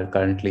we are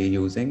currently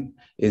using,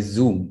 is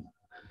Zoom.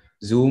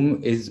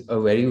 Zoom is a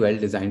very well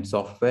designed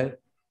software,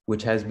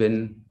 which has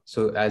been,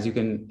 so as you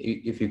can,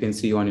 if you can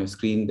see on your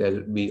screen,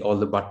 there'll be all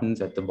the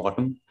buttons at the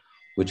bottom,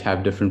 which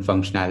have different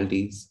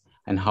functionalities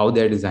and how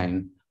they're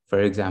designed. For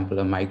example,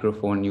 a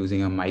microphone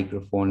using a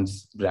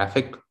microphone's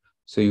graphic,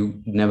 so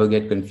you never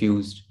get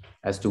confused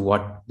as to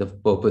what the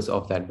purpose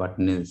of that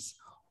button is,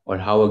 or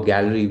how a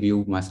gallery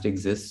view must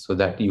exist so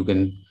that you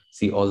can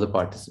see all the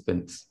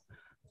participants.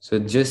 So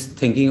just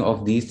thinking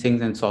of these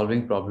things and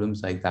solving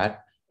problems like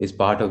that is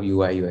part of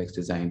UI UX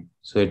design.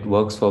 So it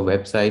works for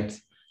websites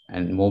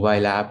and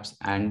mobile apps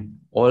and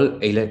all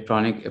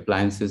electronic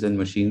appliances and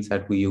machines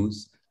that we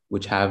use,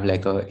 which have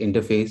like a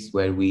interface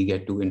where we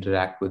get to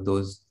interact with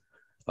those,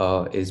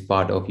 is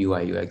part of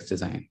UI UX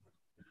design.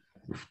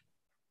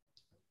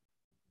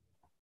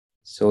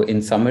 So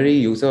in summary,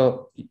 user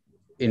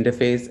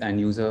interface and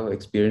user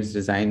experience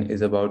design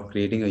is about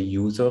creating a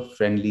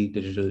user-friendly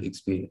digital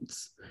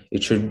experience.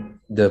 It should,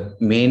 the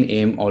main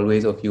aim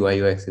always of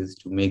UI UX is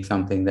to make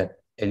something that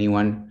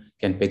anyone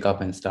can pick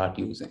up and start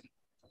using.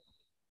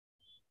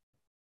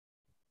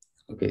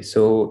 Okay,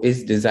 so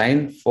is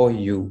design for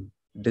you?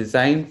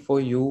 Design for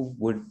you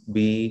would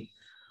be,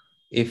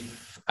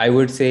 if I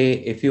would say,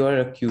 if you are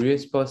a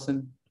curious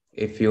person,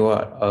 if you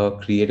are a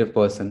creative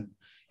person,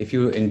 if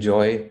you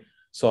enjoy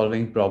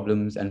solving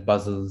problems and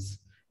puzzles,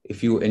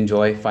 if you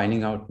enjoy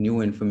finding out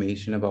new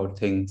information about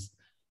things,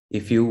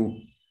 if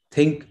you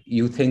think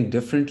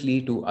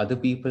differently to other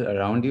people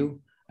around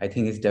you, I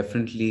think it's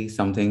definitely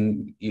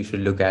something you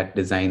should look at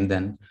design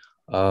then.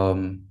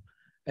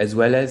 As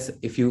well as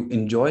if you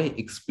enjoy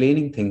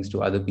explaining things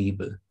to other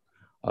people,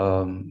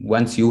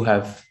 once you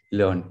have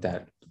learned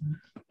that.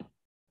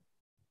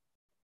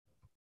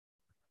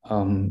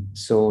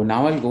 So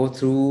now I'll go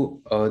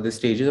through the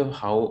stages of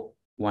how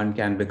one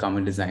can become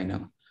a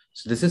designer.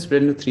 So this is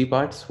split into 3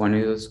 parts. One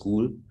is your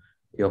school,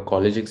 your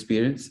college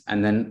experience,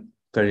 and then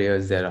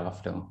careers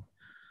thereafter.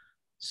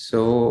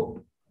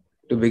 So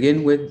to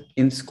begin with,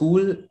 in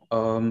school,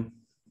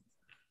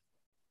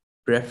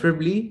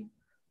 preferably,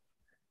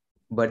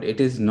 but it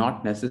is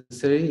not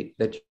necessary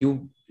that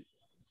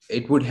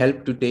it would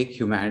help to take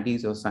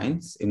humanities or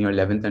science in your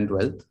 11th and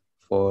 12th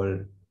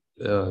for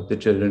the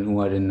children who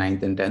are in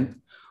 9th and 10th.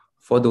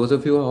 For those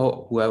of you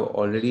who have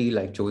already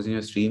like chosen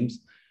your streams,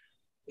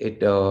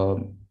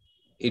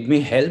 it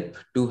may help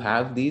to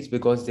have these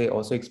because they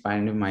also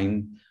expand your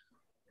mind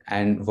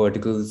and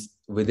verticals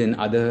within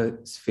other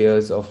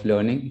spheres of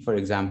learning. For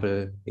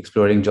example,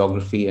 exploring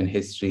geography and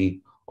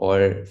history,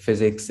 or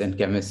physics and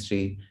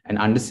chemistry, and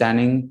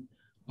understanding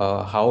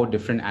how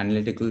different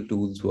analytical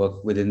tools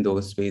work within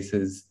those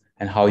spaces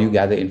and how you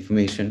gather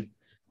information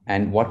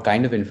and what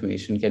kind of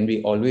information can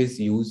be always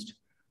used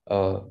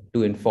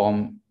to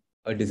inform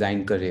a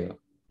design career.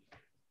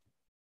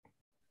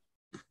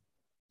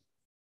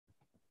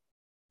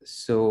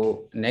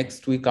 So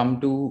next we come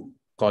to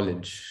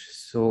college.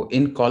 So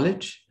in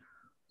college,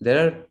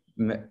 there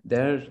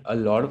are a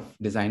lot of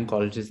design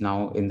colleges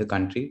now in the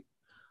country.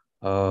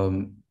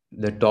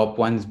 The top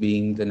ones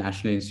being the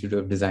National Institute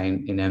of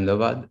Design in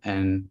Ahmedabad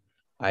and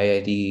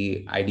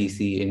IIT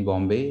IDC in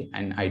Bombay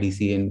and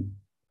IIT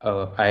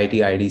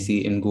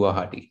IDC in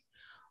Guwahati.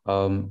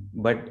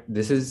 But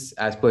this is,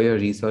 as per your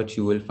research,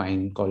 you will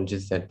find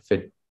colleges that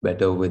fit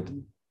better with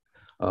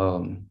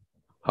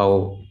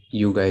how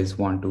you guys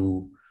want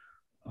to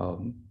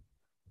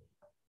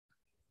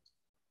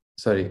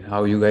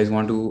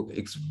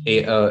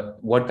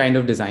what kind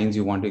of designs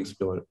you want to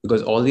explore,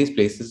 because all these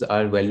places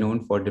are well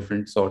known for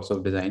different sorts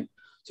of design.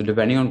 So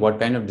depending on what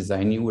kind of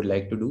design you would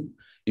like to do,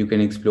 you can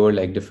explore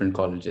like different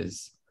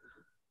colleges.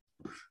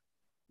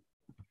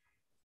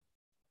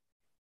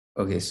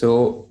 Okay,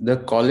 so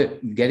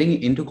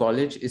getting into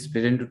college is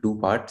split into 2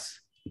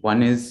 parts.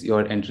 One is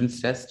your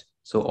entrance test.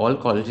 So all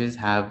colleges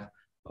have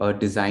a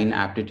design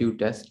aptitude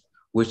test,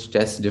 which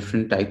tests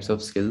different types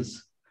of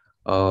skills,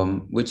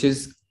 which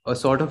is a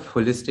sort of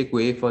holistic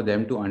way for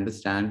them to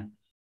understand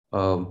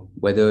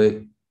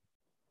whether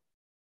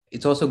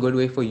it's also a good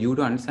way for you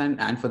to understand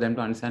and for them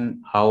to understand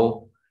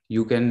how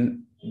you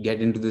can get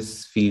into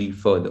this field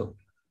further.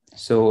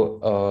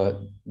 So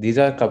these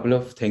are a couple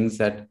of things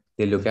that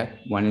they look at.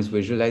 One is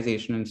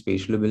visualization and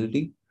spatial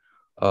ability.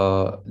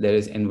 There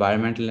is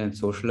environmental and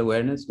social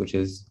awareness, which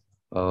is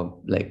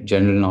like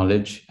general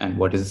knowledge and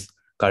what is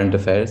current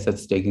affairs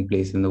that's taking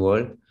place in the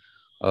world.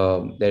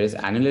 There is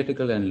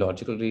analytical and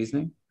logical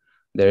reasoning.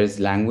 There is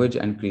language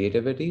and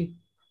creativity.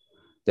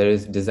 There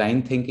is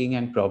design thinking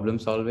and problem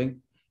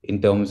solving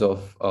in terms of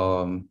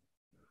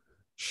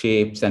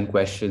shapes and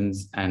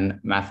questions and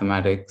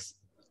mathematics.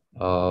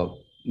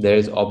 There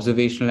is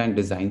observational and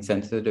design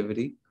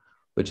sensitivity,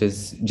 which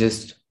is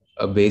just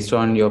based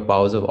on your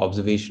powers of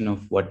observation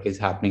of what is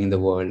happening in the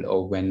world,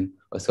 or when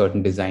a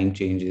certain design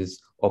changes,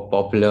 or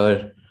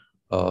popular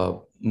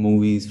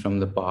movies from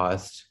the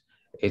past.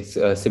 It's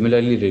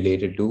similarly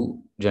related to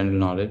general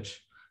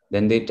knowledge.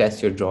 Then they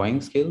test your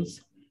drawing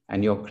skills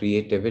and your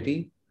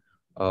creativity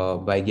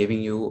by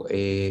giving you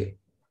a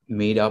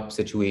made up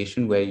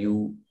situation where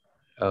you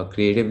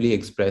creatively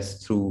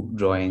express through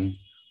drawing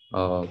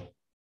or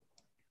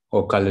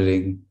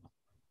coloring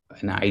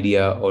an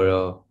idea or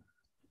a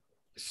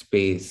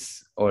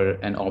space or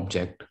an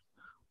object.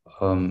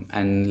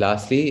 And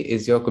lastly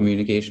is your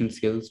communication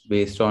skills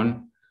based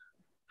on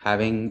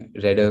having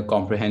reader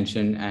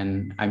comprehension.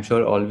 And I'm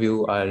sure all of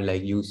you are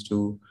like used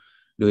to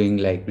doing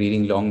like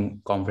reading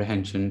long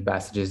comprehension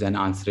passages and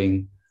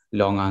answering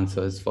long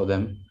answers for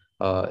them.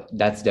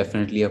 That's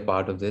definitely a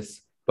part of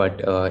this,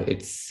 but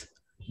it's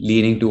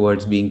leaning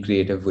towards being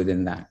creative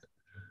within that.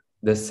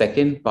 The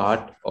second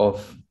part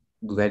of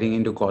getting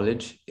into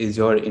college is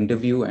your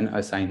interview and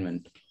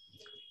assignment.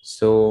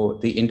 So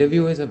the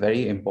interview is a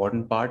very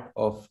important part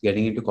of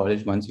getting into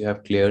college. Once you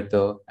have cleared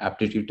the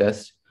aptitude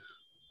test,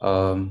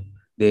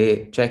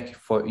 they check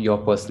for your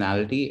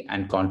personality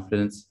and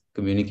confidence,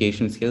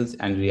 communication skills,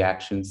 and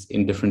reactions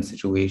in different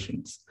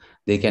situations.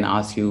 They can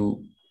ask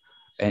you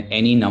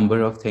any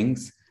number of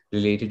things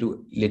related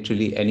to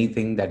literally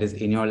anything that is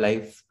in your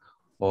life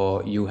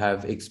or you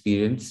have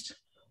experienced,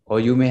 or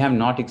you may have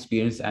not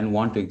experienced and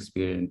want to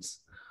experience.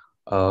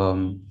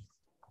 And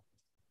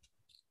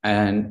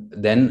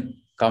then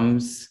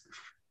comes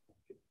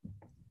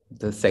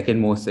the second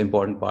most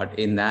important part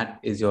in that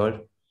is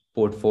your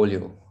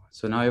portfolio.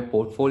 So now your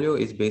portfolio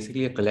is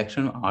basically a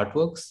collection of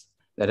artworks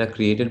that are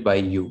created by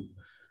you.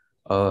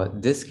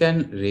 This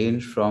can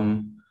range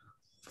from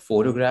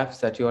photographs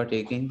that you are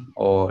taking,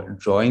 or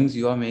drawings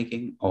you are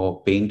making,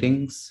 or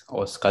paintings,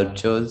 or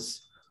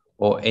sculptures,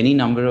 or any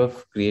number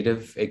of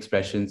creative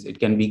expressions. It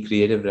can be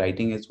creative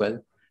writing as well.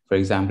 For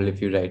example,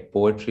 if you write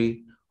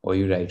poetry or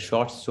you write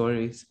short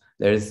stories,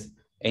 there's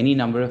any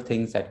number of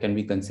things that can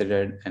be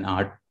considered an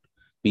art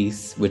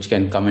piece which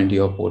can come into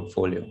your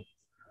portfolio.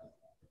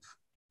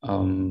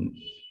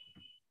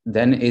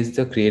 Then is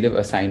the creative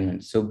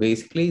assignment. So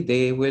basically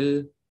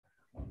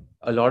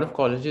a lot of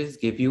colleges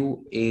give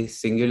you a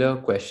singular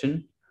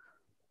question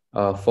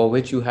for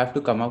which you have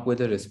to come up with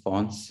a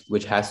response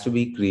which has to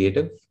be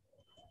creative.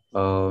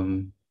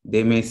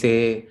 They may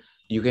say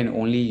you can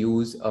only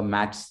use a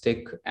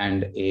matchstick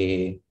and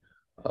a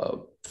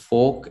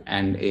fork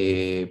and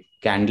a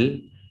candle,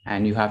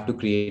 and you have to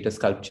create a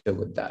sculpture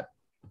with that.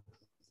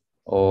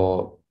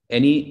 Or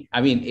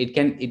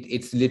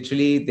it's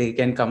literally, they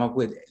can come up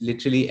with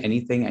literally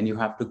anything, and you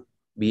have to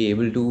be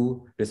able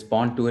to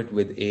respond to it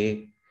with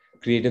a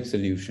creative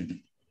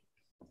solution.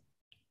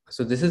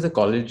 So this is a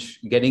college,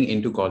 getting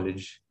into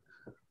college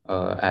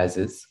as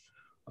is.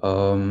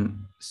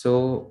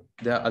 So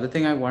the other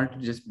thing I wanted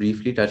to just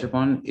briefly touch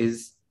upon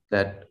is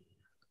that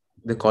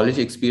the college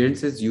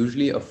experience is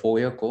usually a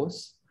 4-year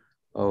course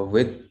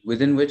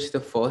within which the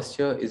first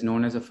year is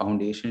known as a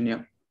foundation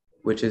year,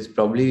 which is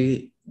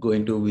probably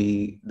going to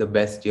be the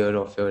best year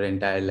of your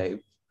entire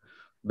life,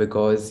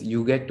 because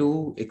you get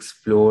to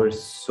explore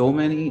so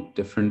many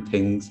different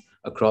things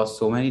across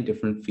so many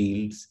different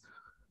fields.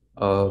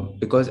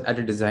 Because at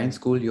a design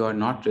school, you are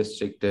not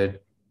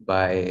restricted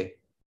by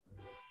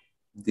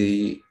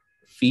the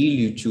field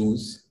you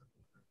choose,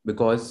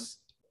 because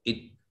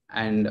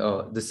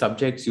the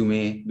subjects you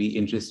may be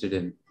interested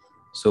in.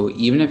 So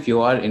even if you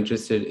are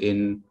interested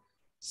in,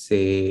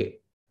 say,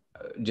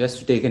 just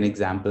to take an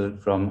example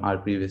from our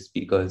previous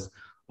speakers,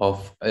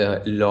 of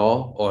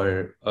law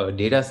or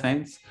data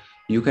science,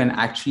 you can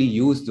actually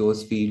use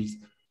those fields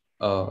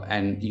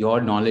and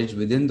your knowledge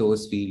within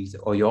those fields,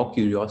 or your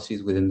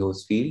curiosities within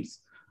those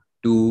fields,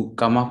 to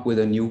come up with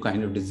a new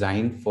kind of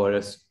design for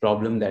a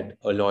problem that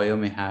a lawyer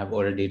may have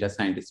or a data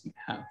scientist may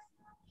have.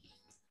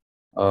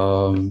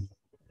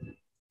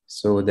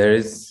 So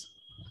that's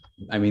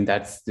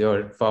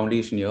your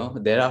foundation year.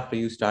 Thereafter,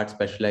 you start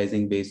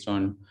specializing based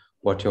on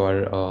what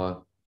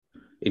your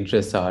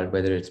interests are,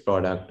 whether it's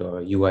product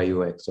or UI,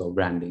 UX, or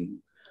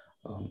branding,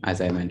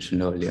 as I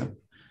mentioned earlier.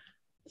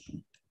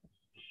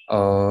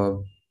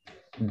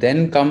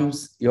 Then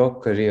comes your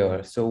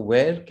career. So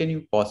where can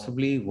you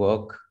possibly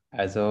work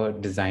as a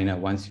designer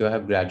once you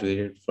have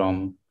graduated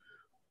from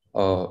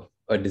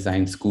a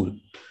design school?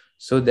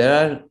 So there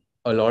are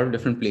a lot of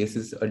different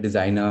places a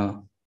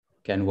designer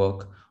can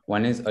work.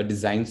 One is a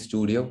design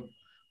studio,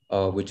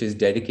 which is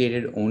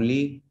dedicated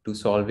only to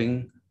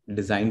solving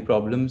design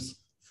problems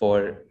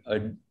for a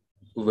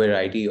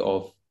variety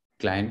of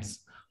clients,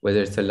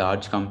 whether it's a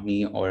large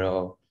company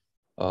or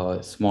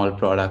a small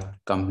product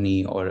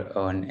company or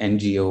an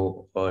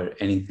NGO or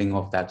anything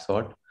of that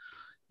sort.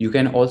 You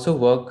can also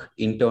work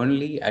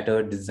internally at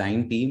a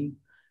design team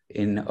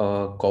in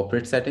a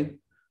corporate setting.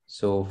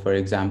 So, for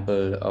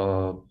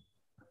example,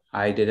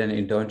 I did an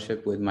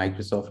internship with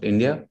Microsoft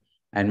India,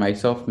 and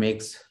Microsoft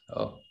makes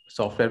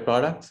software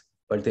products,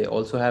 but they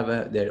also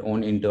have their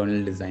own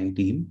internal design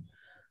team.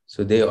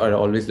 So they are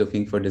always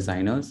looking for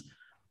designers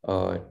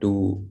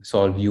to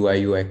solve UI,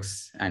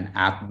 UX, and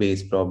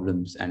app-based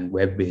problems and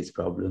web-based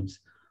problems.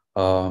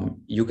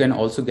 You can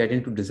also get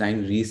into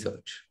design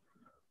research,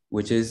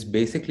 which is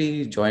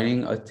basically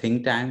joining a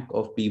think tank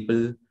of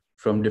people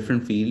from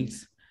different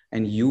fields,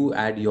 and you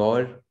add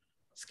your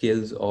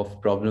skills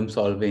of problem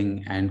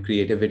solving and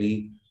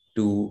creativity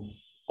to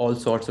all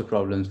sorts of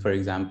problems, for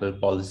example,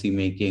 policy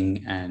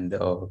making and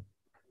uh,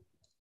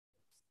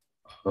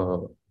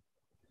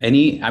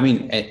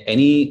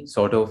 any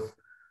sort of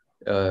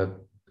uh,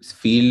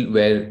 field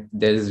where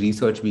there is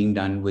research being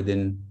done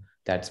within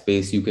that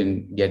space. You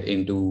can get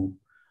into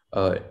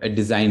a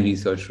design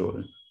research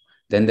role.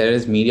 Then there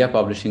is media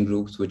publishing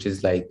groups, which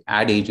is like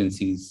ad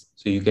agencies.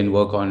 So you can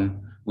work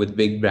on with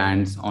big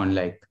brands on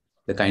like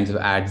the kinds of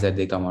ads that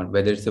they come out,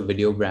 whether it's a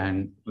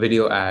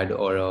video ad,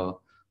 or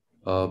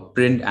a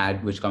print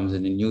ad, which comes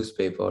in a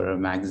newspaper or a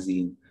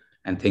magazine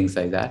and things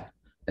like that.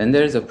 Then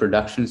there's a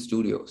production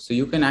studio. So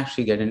you can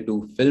actually get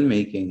into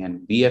filmmaking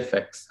and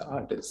VFX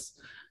artists,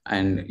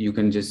 and you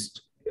can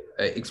just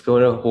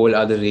explore a whole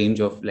other range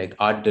of like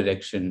art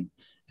direction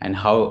and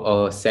how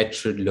a set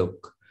should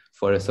look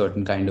for a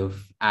certain kind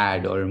of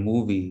ad or a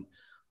movie.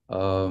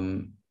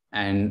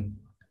 And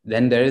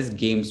then there is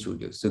game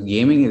studios. So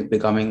gaming is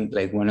becoming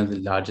like one of the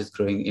largest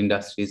growing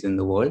industries in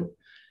the world.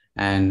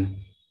 And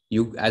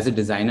you as a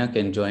designer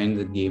can join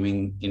the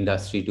gaming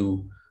industry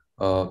to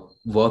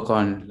work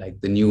on like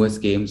the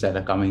newest games that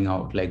are coming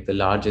out. Like the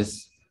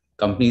largest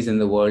companies in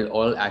the world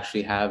all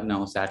actually have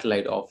now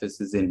satellite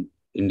offices in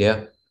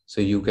India.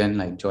 So you can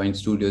like join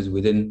studios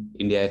within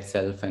India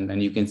itself, and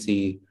then you can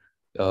see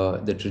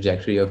the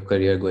trajectory of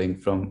career going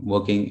from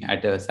working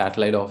at a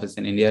satellite office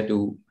in India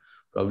to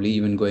probably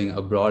even going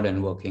abroad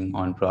and working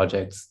on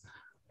projects,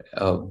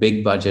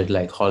 big budget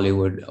like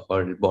Hollywood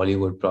or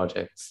Bollywood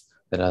projects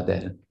that are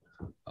there.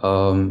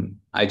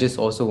 I just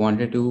also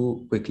wanted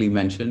to quickly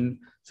mention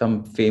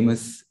some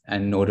famous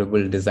and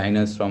notable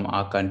designers from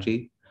our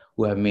country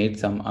who have made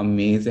some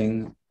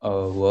amazing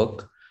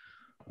work.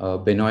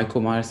 Binoy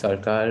Kumar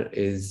Sarkar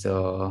is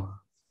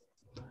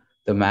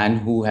the man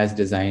who has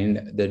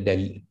designed the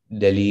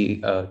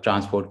Delhi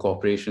Transport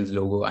Corporation's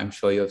logo. I'm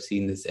sure you have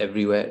seen this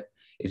everywhere.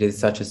 It is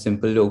such a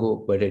simple logo,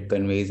 but it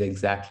conveys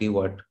exactly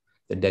what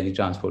the Delhi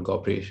Transport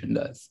Corporation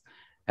does.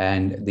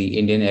 And the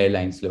Indian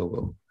Airlines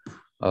logo.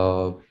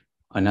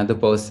 Another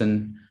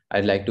person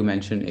I'd like to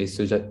mention is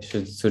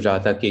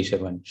Sujata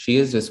Keshavan. She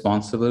is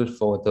responsible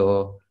for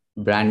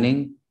the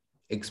branding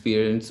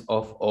experience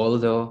of all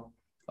the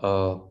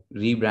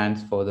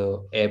rebrands for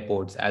the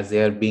airports as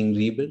they are being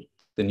rebuilt,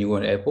 the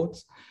newer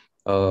airports.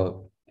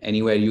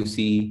 Anywhere you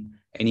see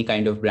any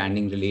kind of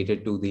branding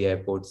related to the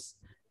airports,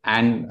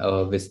 and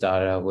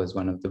Vistara was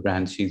one of the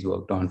brands she's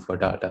worked on for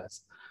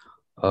Tata's.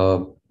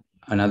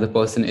 Another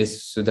person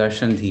is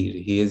Sudarshan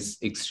Dheer. He is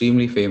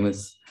extremely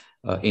famous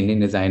Indian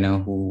designer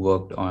who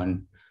worked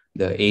on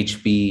the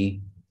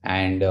HP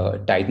and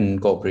Titan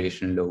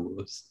Corporation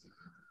logos.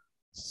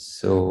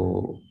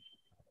 So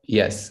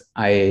yes,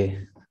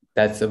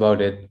 that's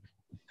about it.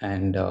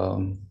 And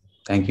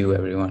thank you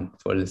everyone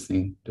for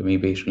listening to me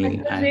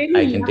patiently, and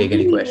really I can take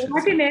any questions.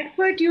 What an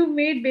effort you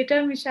made, Beta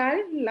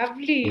Mishal.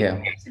 Lovely. Yeah.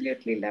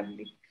 Absolutely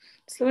lovely.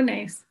 So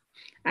nice.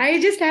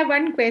 I just have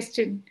one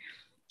question.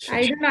 Sure.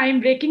 I don't know, I'm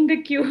breaking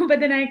the queue,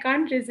 but then I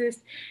can't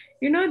resist.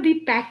 You know,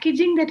 the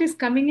packaging that is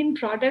coming in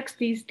products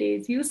these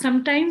days, you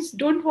sometimes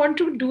don't want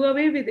to do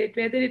away with it,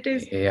 whether it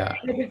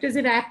is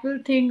an Apple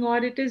thing, or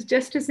it is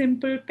just a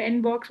simple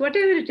pen box,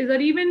 whatever it is, or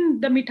even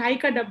the mithai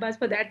ka dabbas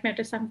for that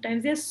matter.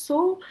 Sometimes they're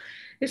so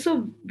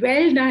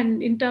well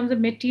done in terms of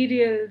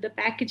material, the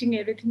packaging,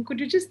 everything. Could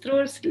you just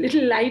throw a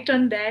little light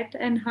on that,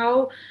 and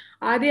how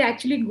are they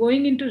actually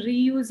going into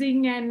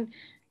reusing and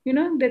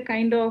the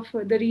kind of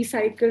the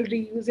recycle,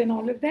 reuse, and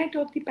all of that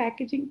of the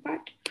packaging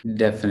part?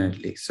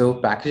 Definitely. So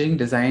packaging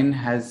design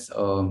has,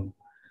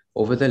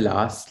 over the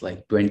last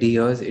like 20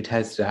 years, it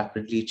has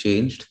rapidly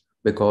changed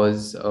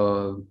because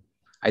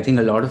I think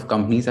a lot of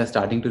companies are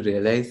starting to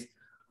realize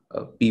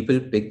people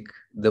pick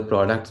the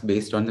products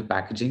based on the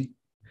packaging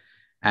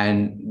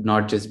and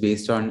not just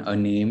based on a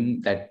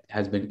name that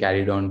has been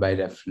carried on by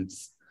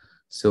reference.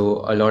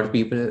 So a lot of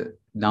people,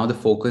 now the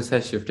focus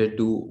has shifted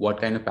to what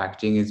kind of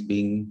packaging is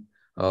being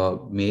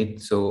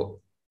made. So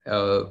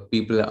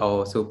people are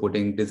also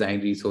putting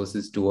design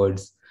resources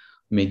towards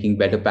making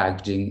better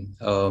packaging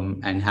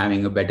and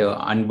having a better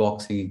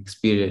unboxing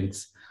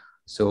experience.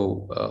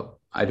 So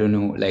I don't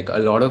know, like a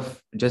lot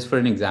of, just for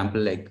an example,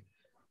 like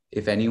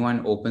if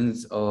anyone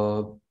opens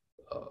a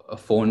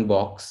phone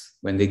box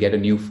when they get a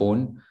new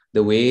phone,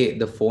 the way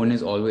the phone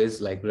is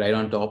always like right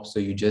on top.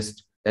 So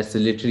that's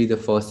literally the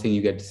first thing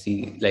you get to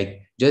see.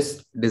 Like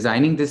just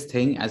designing this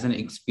thing as an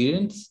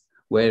experience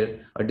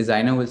where a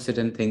designer will sit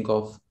and think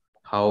of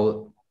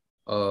how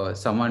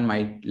someone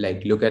might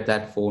like look at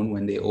that phone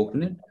when they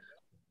open it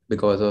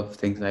because of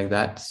things like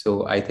that.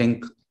 So I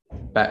think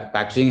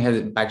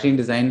packaging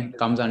design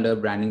comes under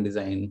branding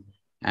design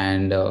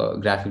and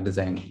graphic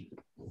design.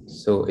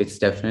 So it's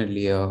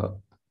definitely a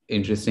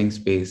interesting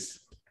space.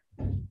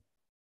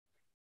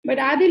 But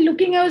are they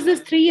looking at those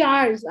 3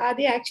 Rs? Are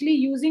they actually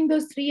using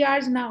those 3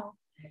 Rs now?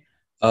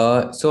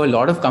 So a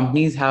lot of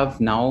companies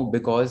have now,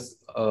 because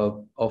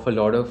of a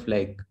lot of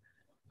like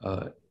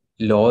uh,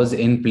 laws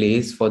in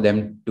place for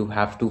them to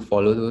have to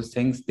follow those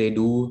things, they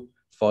do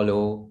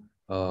follow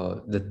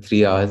the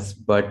 3 Rs.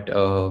 But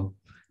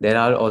there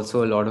are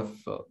also a lot of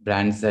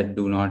brands that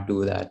do not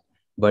do that.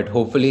 But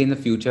hopefully in the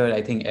future,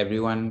 I think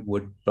everyone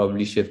would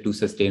probably shift to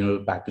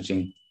sustainable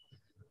packaging.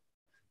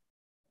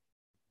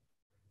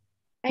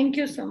 Thank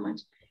you so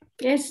much.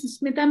 Yes,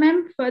 Smita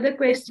ma'am, further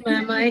questions?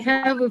 Yes, ma'am, I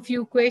have a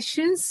few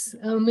questions.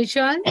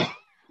 Mishal,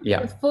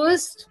 Yeah. the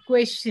first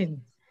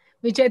question,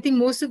 which I think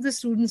most of the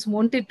students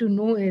wanted to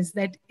know, is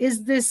that,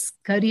 is this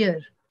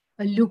career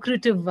a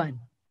lucrative one?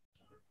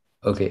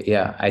 Okay,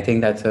 yeah, I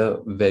think that's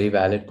a very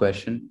valid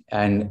question.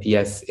 And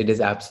yes, it is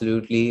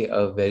absolutely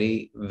a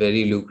very,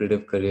 very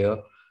lucrative career.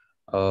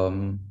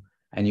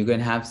 And you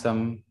can have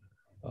some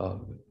uh,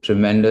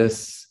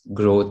 tremendous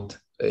growth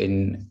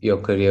in your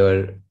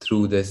career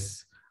through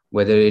this,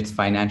 whether it's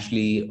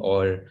financially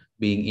or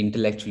being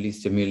intellectually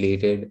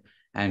stimulated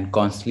and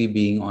constantly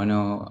being on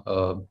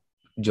a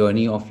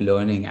journey of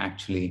learning,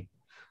 actually.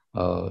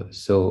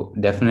 So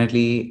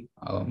definitely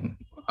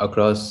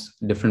across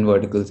different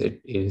verticals,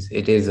 it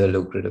is a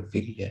lucrative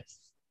field. Yes.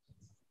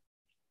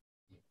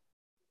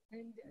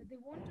 And they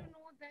want to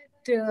know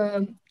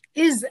that,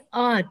 is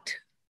art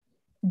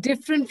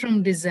different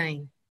from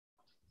design?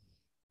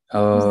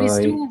 Because these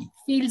Uh, two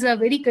fields are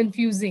very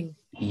confusing.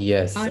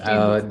 yes, Art and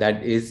design.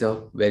 that is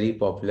a very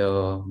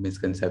popular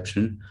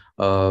misconception.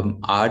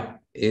 Art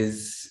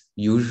is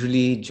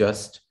usually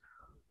just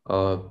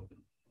uh,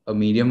 a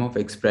medium of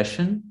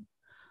expression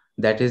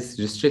that is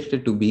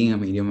restricted to being a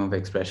medium of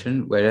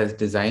expression, whereas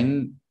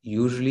design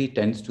usually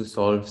tends to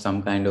solve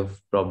some kind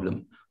of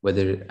problem,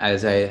 whether,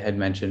 as I had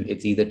mentioned,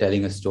 it's either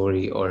telling a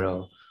story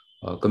or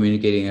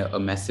communicating a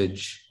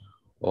message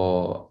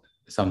or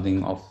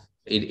something of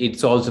it. It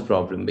solves a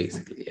problem,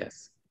 basically.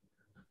 Yes.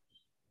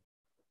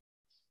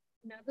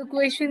 Another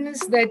question is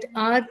that,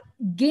 are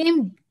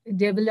game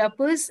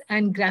developers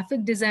and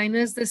graphic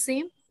designers the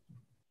same?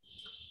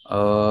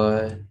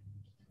 Uh,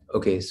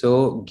 okay,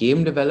 so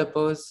game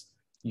developers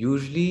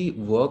usually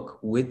work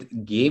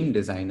with game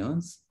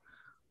designers.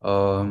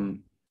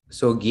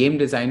 So game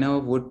designer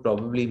would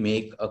probably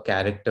make a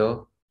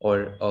character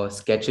or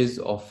sketches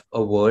of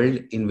a world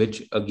in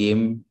which a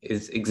game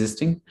is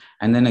existing,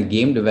 and then a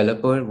game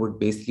developer would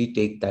basically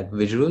take that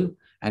visual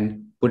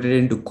and put it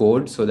into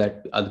code so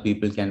that other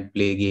people can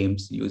play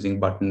games using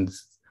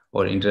buttons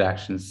or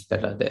interactions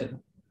that are there.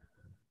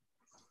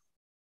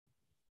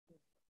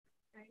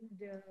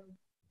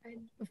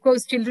 And of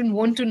course, children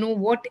want to know,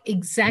 what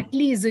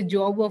exactly is the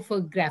job of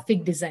a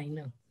graphic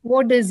designer?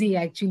 What does he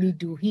actually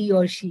do, he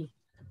or she?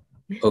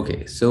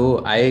 Okay,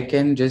 so I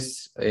can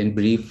just in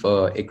brief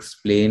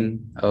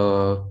explain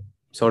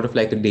sort of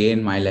like a day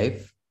in my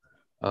life.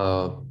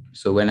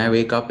 So when I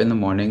wake up in the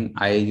morning,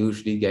 I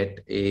usually get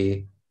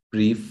a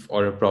brief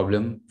or a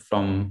problem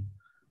from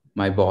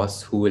my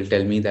boss, who will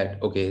tell me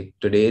that, okay,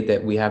 today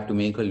that we have to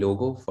make a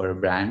logo for a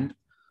brand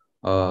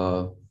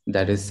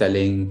that is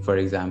selling, for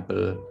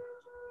example,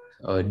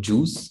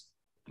 juice,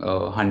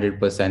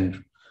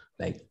 100%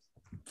 like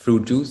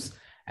fruit juice.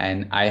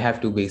 And I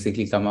have to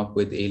basically come up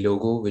with a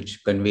logo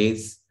which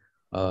conveys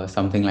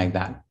something like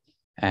that.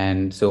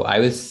 And so I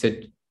will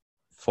sit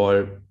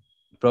for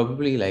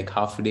probably like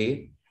half a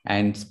day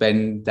and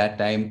spend that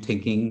time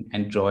thinking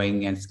and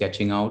drawing and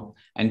sketching out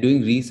and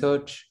doing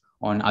research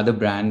on other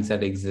brands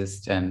that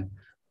exist and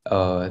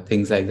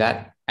things like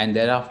that. And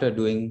thereafter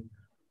doing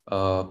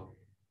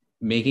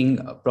making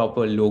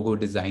proper logo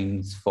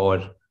designs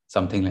for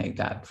something like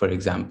that, for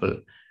example.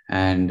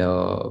 And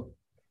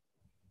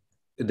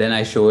then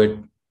I show it,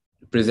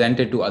 present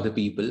it to other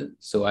people.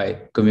 So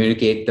I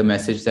communicate the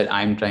message that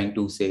I'm trying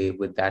to say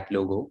with that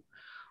logo.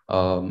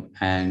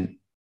 And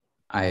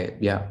I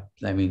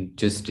mean,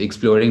 just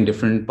exploring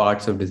different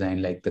parts of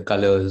design, like the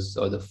colors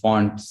or the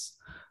fonts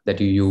that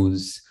you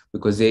use,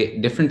 because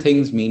different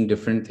things mean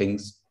different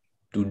things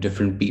to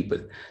different people.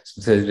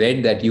 So the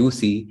red that you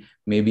see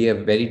may be a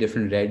very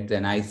different red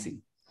than I see.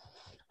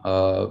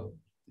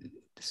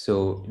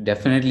 So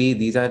definitely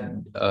these are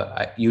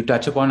you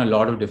touch upon a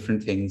lot of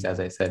different things, as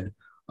I said,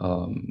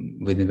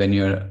 when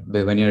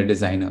you're a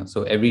designer.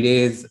 So every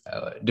day is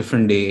a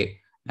different day,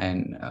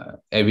 and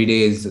every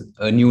day is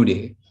a new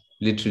day,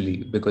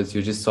 literally, because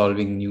you're just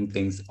solving new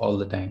things all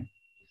the time.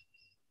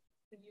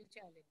 A new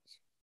challenge.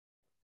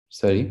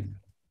 Sorry?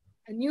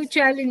 A new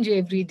challenge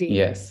every day.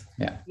 Yes.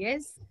 Yeah.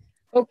 Yes.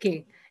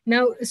 Okay.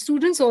 Now,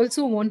 students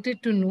also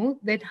wanted to know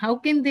that, how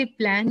can they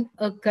plan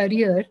a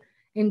career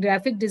in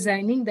graphic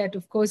designing? That,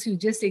 of course, you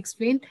just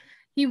explained.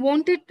 They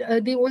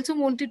also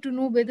wanted to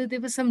know whether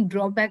there were some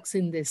drawbacks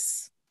in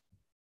this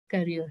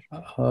career?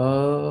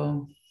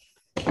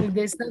 If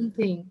there's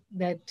something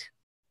that...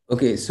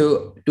 Okay,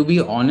 so to be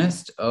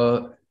honest,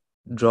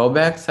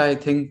 drawbacks I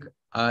think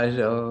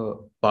are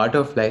part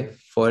of life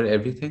for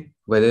everything.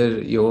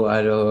 Whether you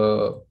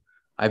are,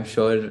 I'm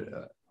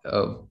sure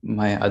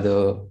my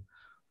other,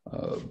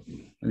 uh,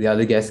 the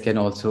other guests can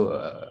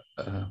also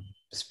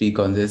speak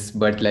on this,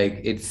 but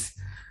like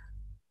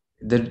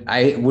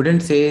I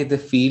wouldn't say the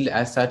field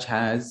as such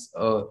has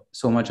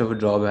so much of a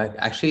drawback.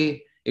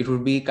 Actually, it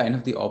would be kind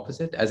of the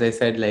opposite. As I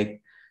said,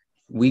 like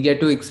we get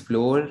to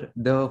explore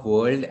the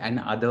world and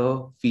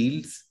other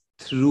fields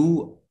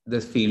through the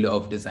field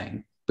of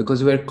design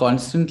because we're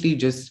constantly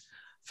just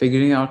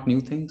figuring out new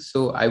things.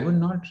 So I would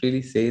not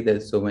really say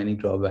there's so many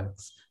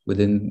drawbacks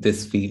within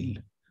this field.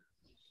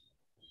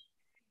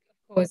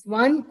 Of course,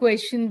 one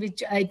question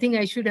which I think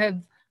I should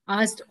have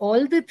asked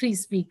all the three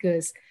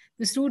speakers.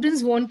 The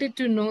students wanted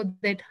to know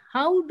that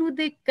how do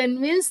they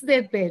convince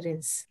their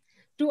parents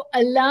to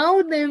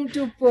allow them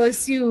to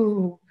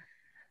pursue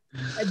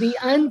the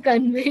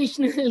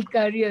unconventional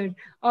career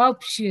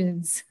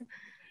options?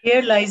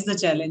 Here lies the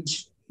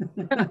challenge.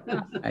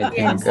 I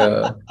think.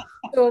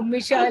 So,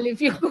 Mishal,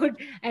 if you could,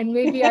 and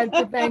maybe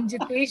Arpita and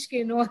Jitesh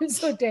can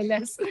also tell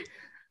us.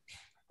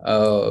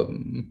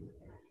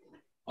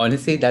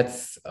 Honestly,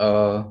 that's.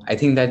 I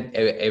think that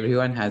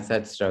everyone has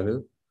that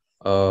struggle.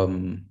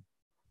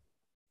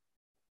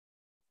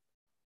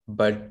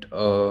 But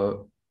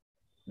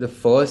the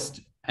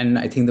first and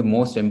I think the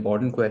most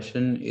important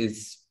question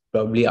is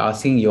probably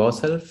asking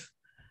yourself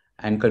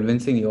and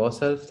convincing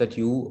yourself that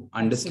you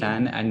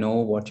understand and know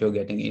what you're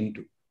getting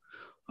into.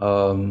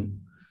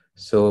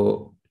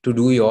 So to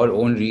do your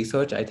own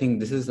research, I think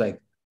this is like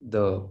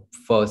the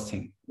first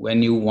thing.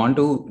 When you want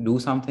to do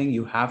something,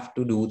 you have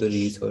to do the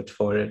research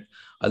for it.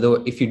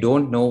 Although if you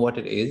don't know what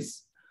it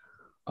is,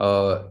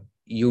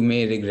 you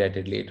may regret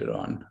it later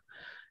on.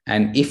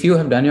 And if you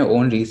have done your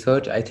own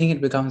research, I think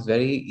it becomes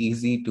very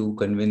easy to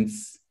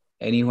convince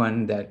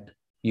anyone that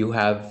you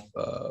have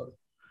the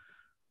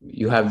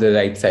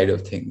right side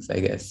of things, I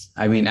guess.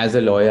 I mean, as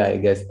a lawyer, I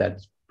guess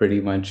that's pretty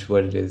much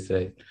what it is,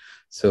 right?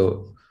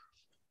 So,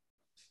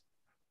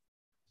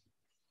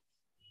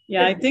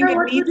 yeah, I think it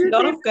needs a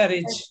lot of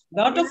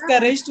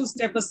courage to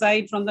step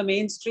aside from the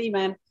mainstream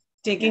and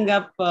taking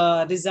up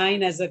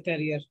design as a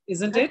career,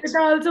 isn't it? Arpita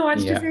also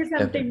wants to say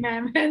something,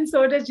 ma'am, and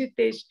so does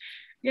Jitesh.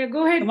 Yeah,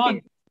 go ahead. Come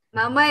on.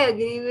 Ma'am, I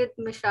agree with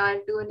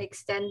Mishal to an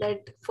extent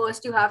that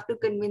first you have to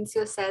convince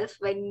yourself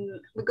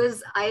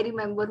because I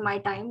remember my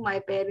time,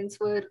 my parents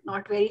were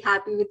not very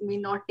happy with me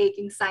not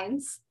taking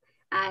science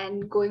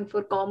and going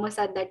for commerce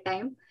at that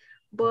time.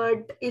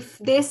 But if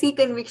they see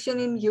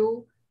conviction in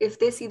you, if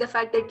they see the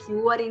fact that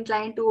you are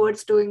inclined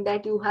towards doing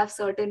that, you have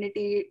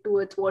certainty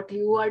towards what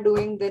you are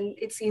doing, then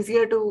it's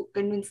easier to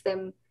convince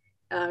them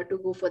to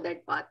go for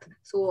that path.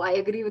 So I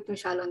agree with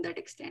Mishal on that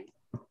extent.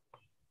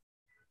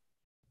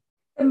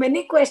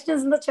 Many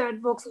questions in the chat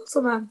box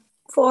also, ma'am,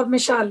 for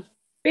Mishal.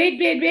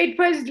 Wait.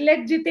 First,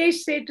 let Jitesh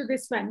say to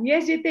this one.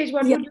 Yes, Jitesh,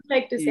 what would you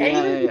like to say?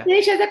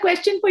 Jitesh has a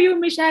question for you,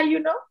 Mishal, you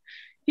know.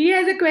 He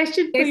has a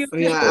question for you.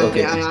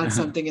 I asked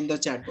something in the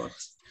chat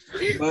box.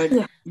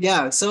 But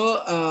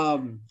so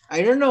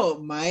I don't know.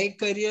 My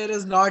career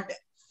is not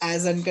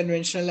as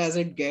unconventional as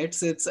it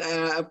gets. It's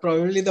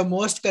probably the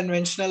most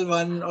conventional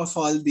one of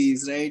all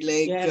these, right?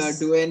 Like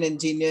do an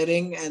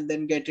engineering and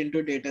then get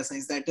into data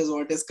science. That is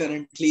what is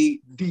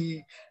currently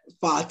the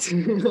path,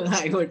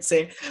 I would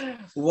say.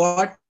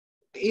 What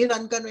is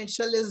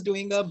unconventional is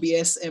doing a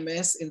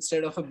BSMS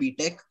instead of a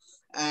BTech.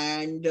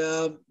 And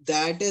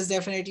that is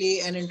definitely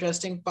an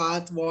interesting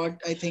path. What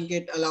I think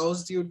it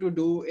allows you to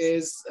do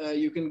is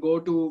you can go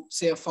to,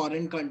 say, a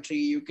foreign country.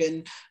 You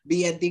can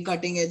be at the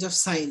cutting edge of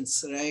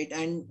science, right?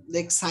 And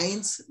like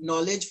science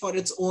knowledge for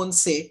its own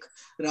sake,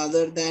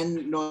 rather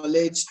than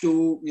knowledge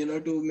to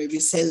to maybe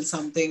sell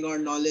something, or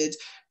knowledge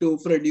to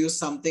produce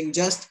something.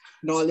 Just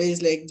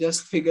knowledge, like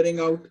just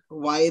figuring out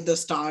why the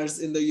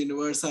stars in the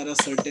universe are a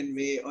certain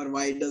way, or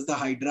why does the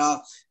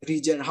hydra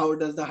how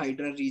does the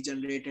hydra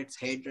regenerate its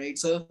head, right?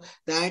 So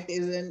that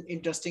is an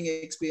interesting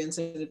experience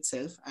in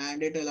itself,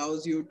 and it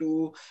allows you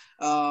to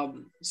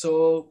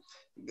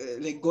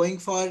like going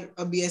for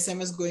a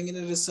BSMS, going in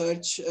a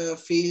research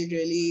field,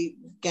 really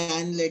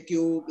can let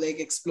you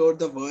like explore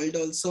the world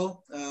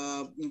also,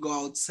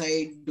 go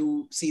outside,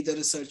 see the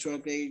research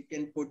work, right? It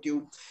can put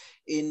you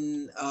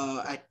in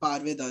at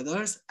par with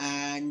others.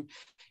 And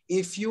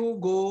if you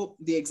go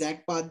the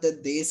exact path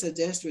that they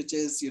suggest, which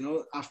is,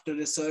 after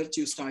research,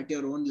 you start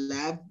your own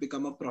lab,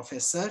 become a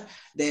professor,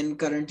 then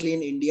currently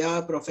in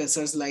India,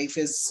 professor's life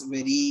is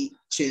very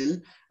chill.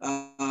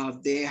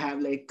 They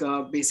have like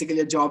basically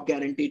a job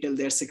guarantee till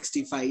they're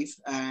 65.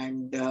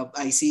 And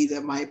I see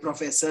that my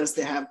professors,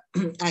 they have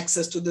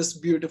access to this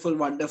beautiful,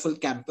 wonderful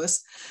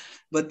campus.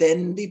 But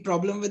then the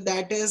problem with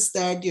that is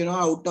that,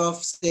 out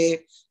of,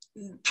 say,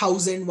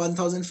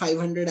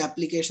 1,500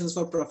 applications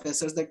for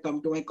professors that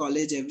come to my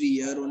college every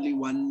year, only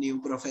one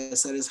new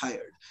professor is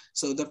hired.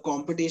 So the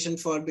competition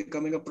for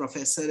becoming a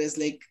professor is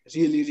like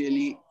really,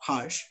 really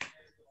harsh.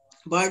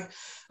 But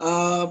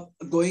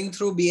going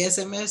through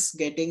BSMS,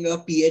 getting a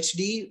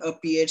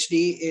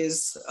PhD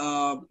is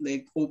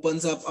like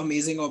opens up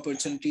amazing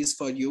opportunities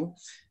for you,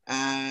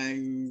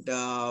 and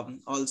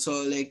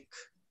also like,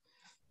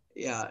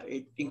 yeah,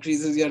 it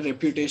increases your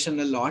reputation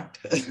a lot.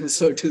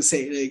 So to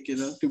say, like,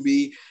 to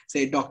be,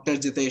 say, Dr.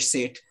 Jitesh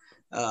Seth,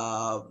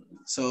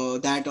 so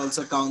that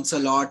also counts a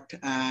lot,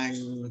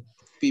 and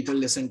people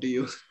listen to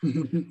you.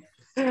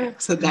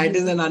 So that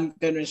is an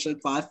unconventional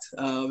path,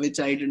 which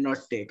I did not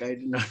take. I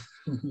did not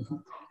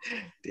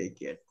take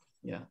yet.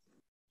 Yeah.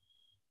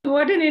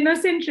 What an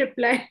innocent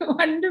reply.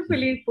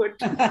 Wonderfully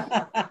put.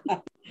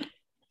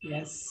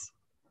 Yes.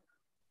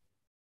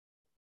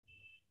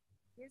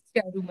 Yes,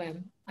 Charu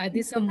ma'am. Are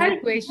there some more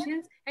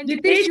questions? And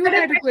Jitesh Jitesh, you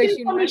had a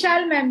question, for right?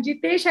 Mishal, ma'am.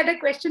 Jitesh had a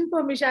question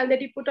for Mishal that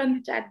he put on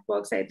the chat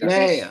box, I thought.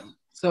 Yeah.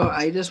 So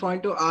I just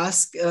want to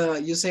ask,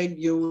 you said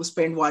you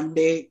spend one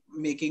day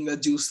making a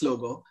juice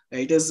logo,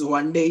 right? Is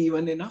one day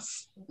even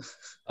enough?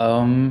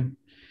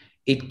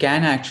 It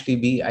can actually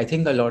be. I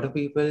think a lot of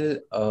people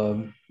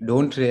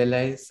don't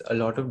realize a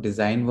lot of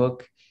design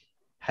work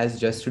has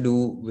just to do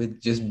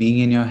with just being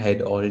in your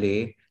head all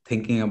day,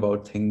 thinking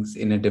about things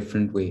in a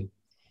different way.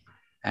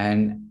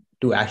 And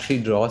to actually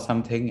draw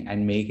something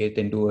and make it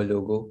into a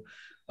logo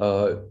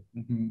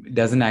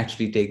doesn't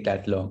actually take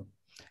that long.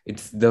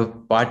 It's the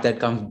part that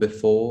comes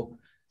before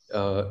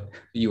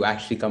you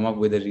actually come up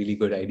with a really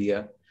good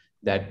idea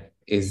that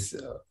is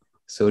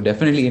so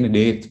definitely in a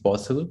day it's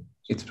possible.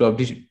 It's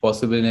probably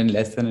possible in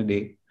less than a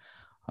day,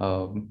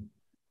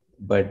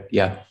 but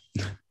yeah.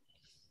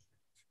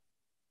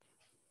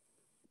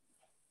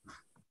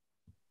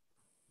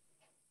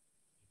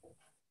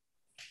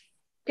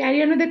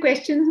 Carry on with the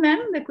questions,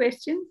 ma'am. The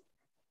questions.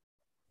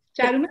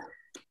 Charu ma'am?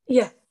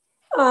 Yeah.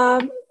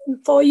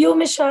 For you,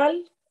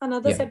 Mishal,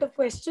 another Yeah. set of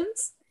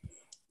questions.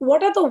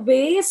 What are the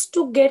ways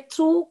to get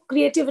through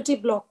creativity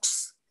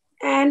blocks?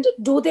 And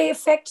do they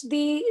affect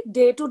the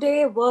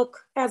day-to-day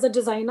work as a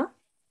designer?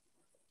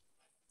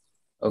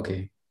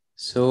 Okay.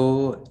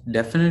 So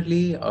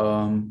definitely,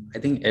 I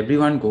think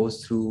everyone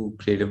goes through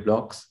creative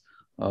blocks.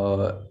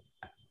 I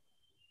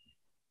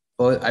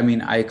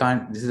mean, I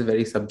can't, this is a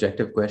very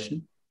subjective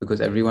question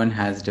because everyone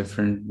has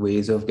different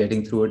ways of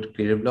getting through a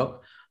creative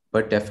block.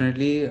 But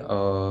definitely,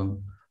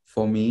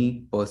 for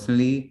me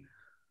personally,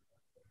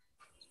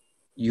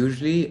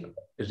 usually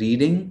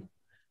reading,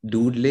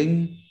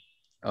 doodling,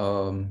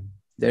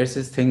 there's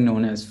this thing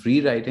known as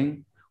free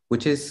writing,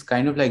 which is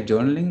kind of like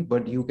journaling,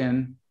 but you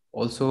can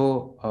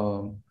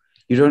also,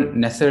 you don't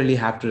necessarily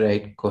have to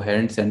write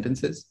coherent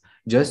sentences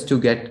just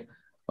to get,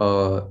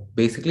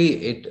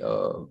 basically it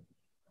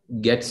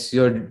gets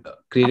your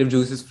creative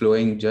juices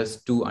flowing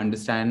just to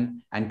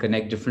understand and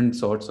connect different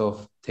sorts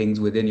of things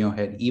within your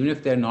head, even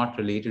if they're not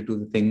related to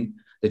the thing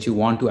that you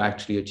want to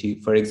actually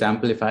achieve. For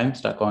example, if I'm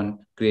stuck on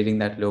creating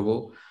that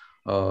logo,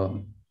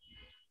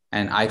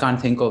 and I can't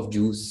think of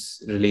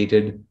juice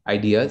related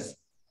ideas,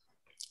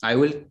 I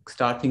will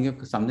start thinking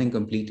of something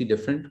completely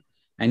different.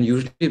 And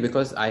usually,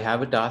 because I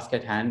have a task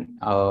at hand,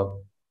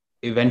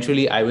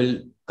 eventually I will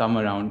come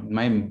around.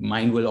 My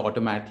mind will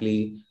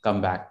automatically come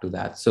back to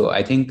that. So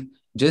I think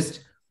just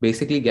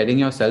basically getting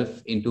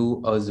yourself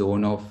into a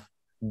zone of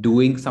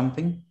doing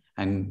something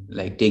and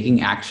like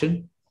taking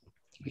action,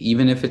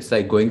 even if it's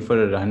like going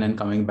for a run and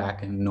coming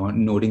back and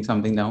noting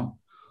something down.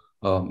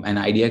 An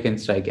idea can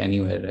strike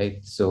anywhere,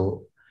 right?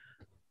 So,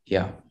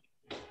 yeah.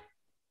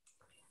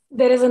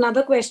 There is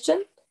another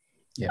question.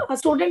 Yeah. A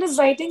student is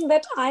writing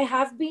that I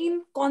have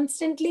been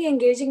constantly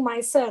engaging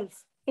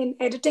myself in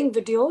editing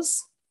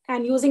videos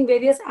and using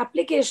various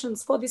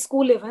applications for the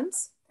school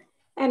events,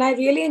 and I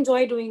really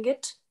enjoy doing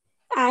it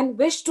and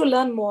wish to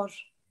learn more.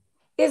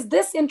 Is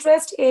this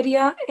interest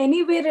area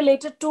any way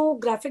related to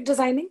graphic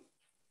designing?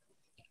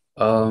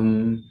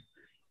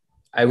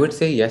 I would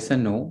say yes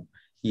and no.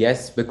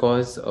 Yes,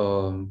 because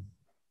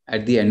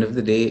at the end of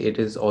the day, it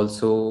is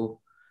also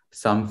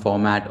some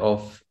format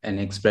of an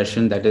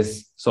expression that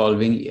is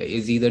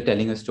is either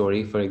telling a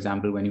story. For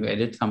example, when you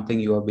edit something,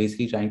 you are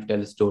basically trying to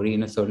tell a story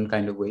in a certain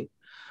kind of way.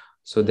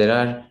 So there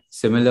are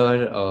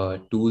similar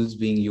tools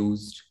being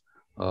used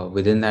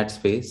within that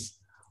space,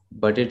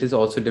 but it is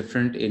also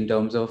different in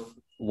terms of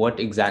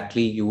what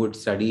exactly you would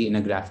study in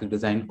a graphic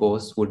design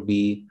course would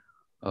be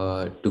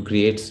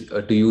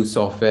to use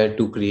software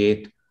to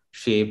create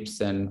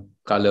shapes and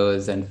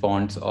colors and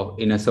fonts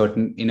in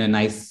a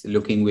nice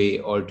looking way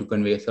or to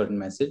convey a certain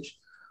message.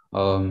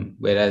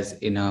 Whereas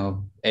in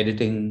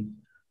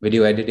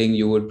video editing,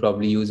 you would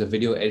probably use a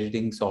video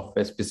editing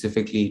software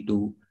specifically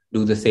to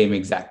do the same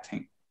exact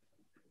thing.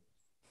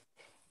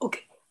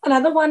 Okay.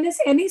 Another one is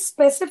any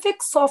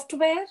specific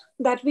software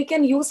that we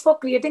can use for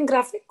creating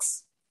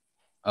graphics?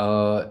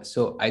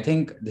 So I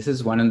think this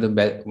is one of the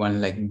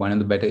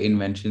better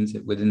inventions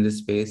within this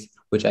space,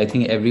 which I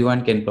think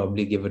everyone can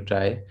probably give a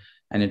try,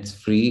 and it's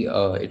free.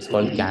 It's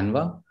called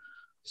Canva.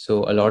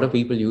 So a lot of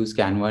people use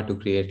Canva to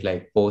create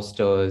like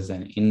posters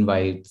and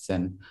invites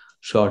and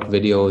short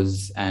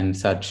videos and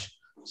such.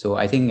 So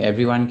I think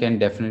everyone can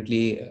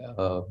definitely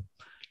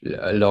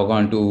log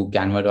on to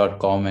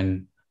canva.com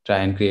and try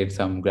and create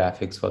some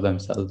graphics for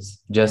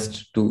themselves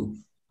just to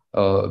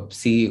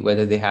see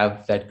whether they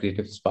have that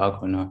creative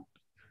spark or not.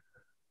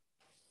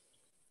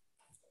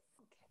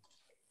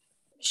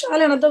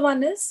 Vishal, another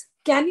one is,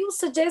 can you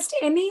suggest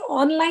any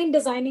online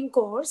designing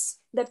course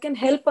that can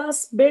help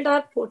us build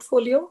our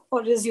portfolio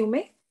or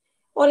resume,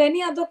 or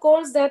any other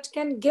course that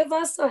can give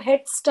us a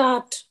head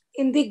start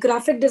in the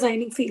graphic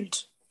designing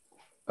field?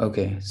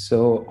 Okay,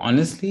 so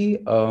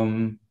honestly,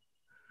 I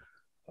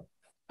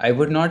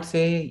would not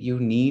say you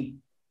need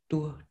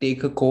to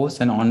take a course,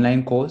 an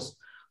online course,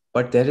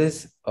 but there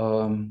is,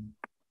 I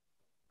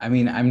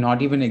mean, I'm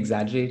not even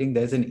exaggerating.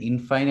 There's an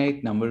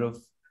infinite number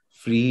of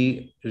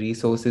free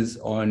resources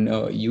on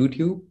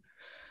YouTube.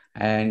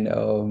 And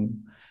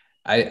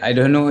I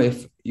don't know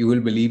if you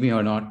will believe me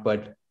or not,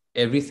 but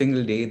every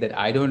single day that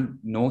I don't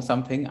know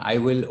something, I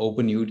will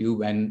open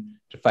YouTube and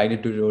find a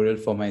tutorial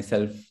for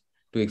myself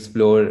to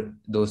explore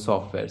those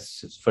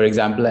softwares. For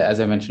example, as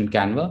I mentioned,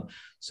 Canva.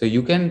 So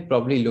you can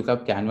probably look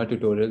up Canva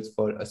tutorials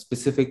for a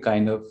specific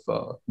kind of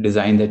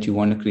design that you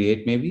want to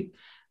create, maybe,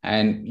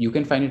 and you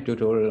can find a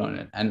tutorial on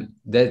it. And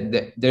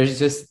there's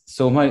just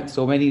so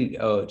many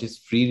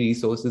just free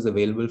resources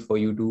available for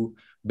you to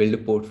build a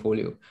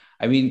portfolio.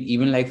 I mean,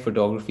 even like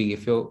photography,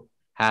 you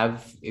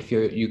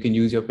can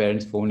use your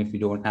parents' phone if you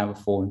don't have a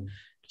phone,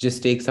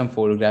 just take some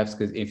photographs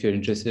because if you're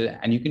interested,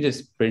 and you can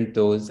just print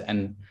those,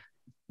 and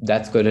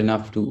that's good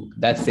enough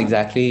that's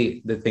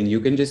exactly the thing.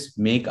 You can just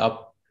make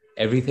up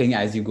everything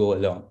as you go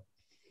along.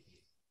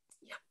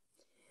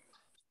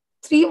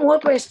 Three more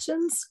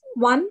questions.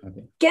 One,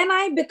 okay. Can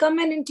I become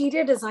an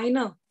interior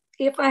designer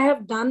if I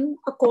have done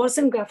a course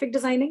in graphic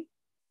designing?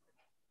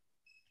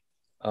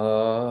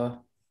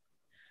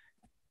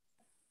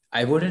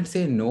 I wouldn't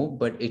say no,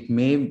 but it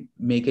may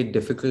make it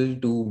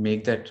difficult to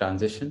make that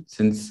transition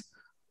since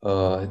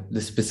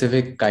the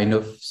specific kind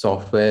of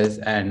softwares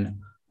and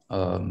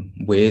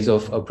ways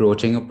of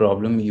approaching a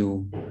problem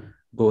you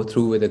go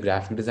through with a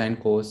graphic design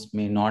course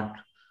may not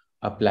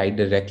apply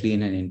directly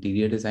in an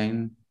interior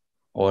design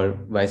or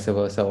vice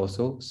versa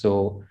also.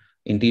 So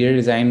interior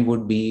design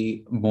would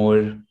be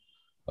more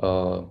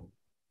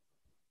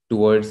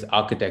towards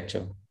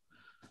architecture.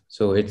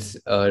 So it's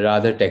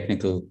rather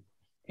technical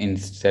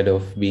instead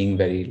of being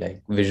very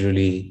like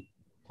visually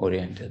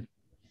oriented.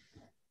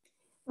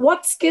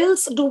 What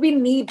skills do we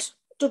need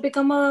to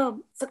become a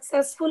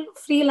successful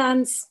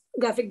freelance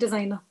graphic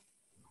designer?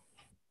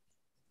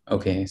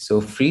 Okay,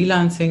 so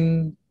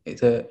freelancing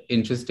is an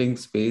interesting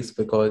space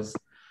because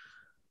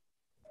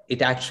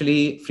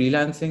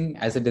freelancing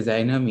as a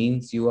designer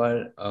means you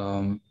are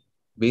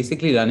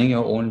basically running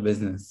your own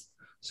business.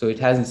 So it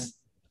has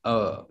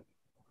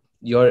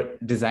your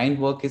design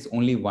work is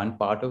only one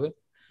part of it,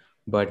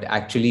 but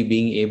actually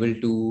being able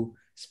to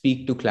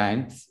speak to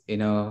clients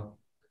in a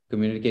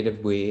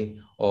communicative way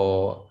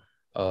or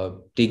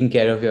taking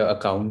care of your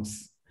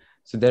accounts.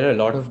 So there are a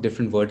lot of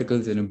different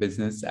verticals in a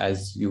business,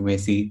 as you may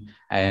see,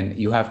 and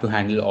you have to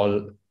handle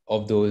all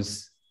of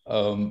those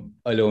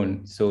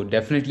alone. So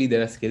definitely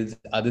there are skills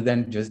other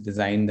than just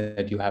design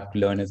that you have to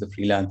learn as a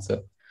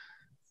freelancer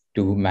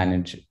to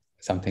manage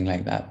something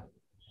like that.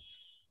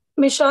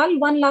 Mishal,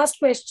 one last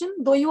question,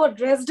 though you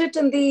addressed it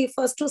in the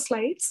first two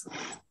slides.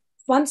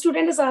 One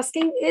student is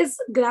asking, is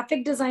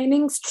graphic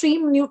designing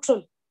stream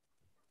neutral?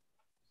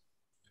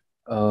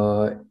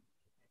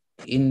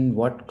 In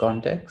what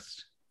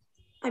context?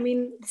 I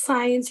mean,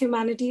 science,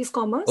 humanities,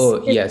 commerce.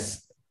 Oh,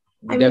 yes,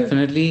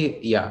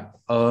 definitely. Yeah.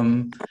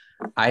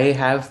 I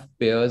have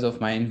peers of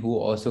mine who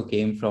also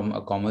came from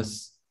a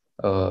commerce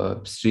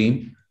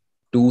stream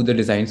to the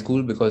design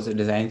school because the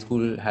design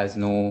school has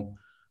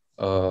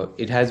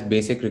it has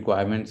basic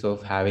requirements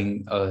of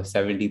having a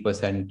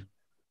 70%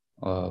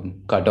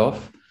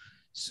 cutoff.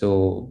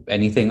 So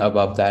anything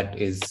above that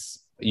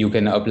you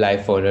can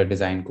apply for a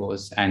design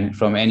course and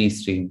from any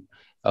stream.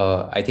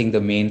 I think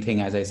the main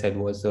thing, as I said,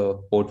 was the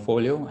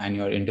portfolio and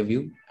your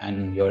interview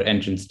and your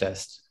entrance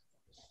test.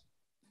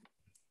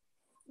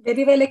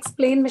 Very well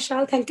explained,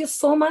 Michelle. Thank you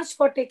so much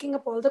for taking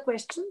up all the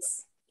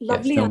questions.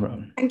 Lovely. Yes, no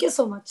problem. Thank you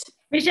so much.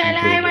 Michelle, I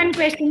have one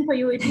question for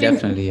you. It may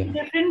Definitely, be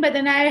different, but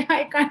then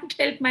I can't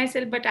help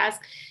myself but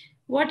ask.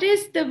 What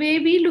is the way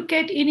we look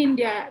at in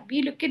India?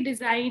 We look at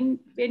design.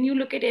 When you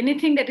look at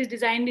anything that is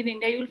designed in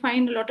India, you'll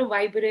find a lot of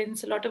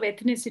vibrance, a lot of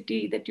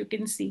ethnicity that you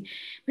can see.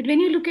 But when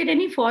you look at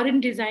any foreign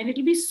design,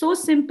 it'll be so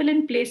simple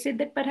and placid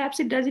that perhaps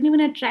it doesn't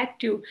even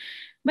attract you.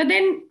 But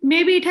then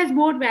maybe it has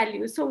more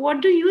value. So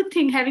what do you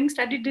think, having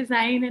studied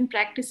design and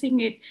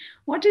practicing it,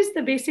 what is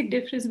the basic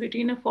difference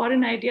between a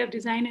foreign idea of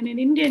design and an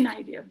Indian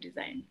idea of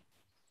design?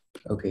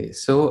 Okay,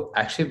 so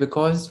actually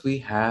because we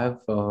have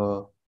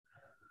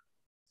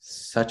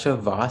such a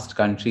vast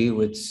country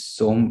with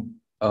so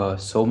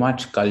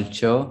much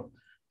culture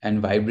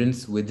and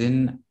vibrance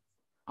within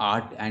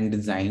art and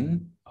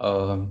design,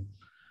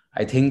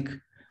 I think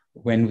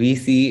when we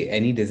see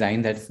any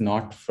design that's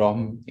not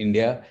from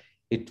India,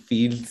 it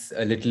feels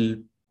a little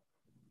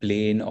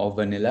plain or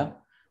vanilla.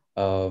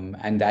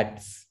 And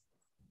it's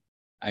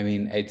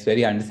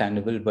very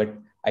understandable. But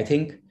I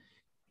think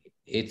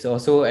it's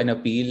also an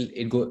appeal.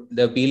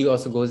 The appeal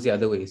also goes the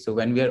other way. So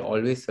when we are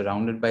always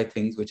surrounded by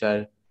things which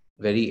are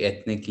very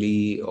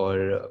ethnically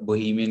or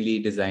bohemianly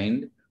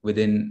designed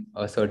within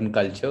a certain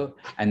culture,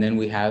 and then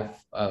we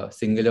have a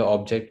singular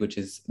object which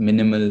is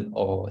minimal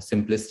or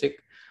simplistic,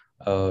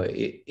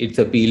 its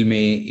appeal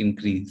may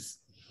increase.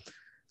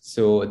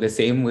 So the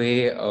same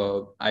way,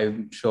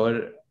 I'm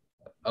sure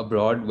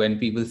abroad, when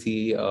people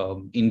see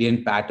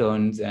Indian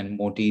patterns and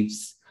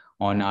motifs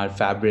on our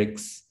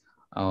fabrics,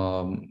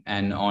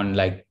 and on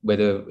like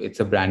whether it's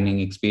a branding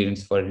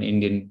experience for an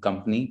Indian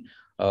company,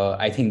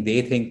 I think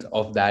they think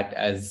of that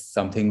as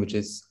something which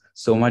is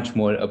so much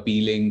more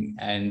appealing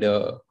and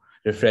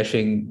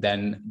refreshing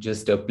than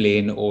just a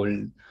plain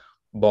old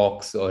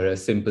box or a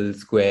simple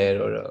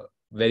square or a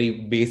very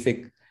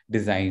basic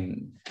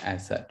design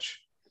as such.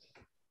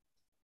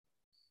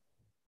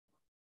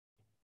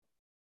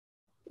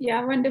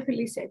 Yeah,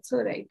 wonderfully said. So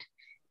right.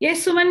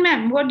 Yes, Suman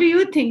ma'am, what do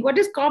you think? What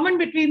is common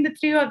between the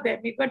three of them?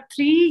 We've got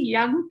three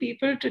young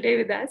people today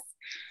with us.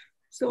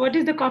 So what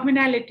is the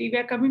commonality? We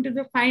are coming to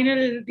the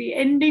final, the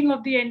ending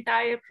of the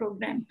entire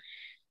program.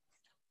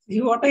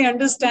 What I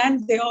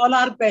understand, they all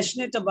are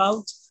passionate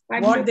about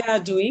what they are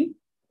doing.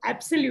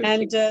 Absolutely.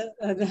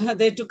 And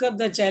they took up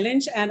the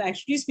challenge, and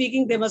actually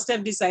speaking, they must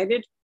have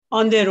decided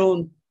on their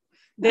own.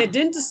 They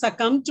didn't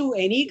succumb to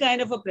any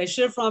kind of a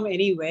pressure from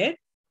anywhere.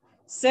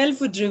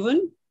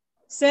 Self-driven,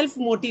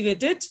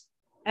 self-motivated,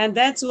 and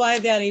that's why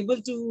they are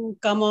able to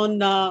come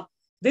on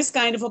this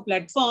kind of a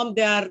platform.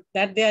 They are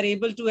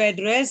able to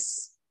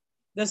address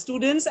the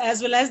students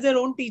as well as their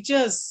own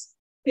teachers.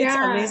 It's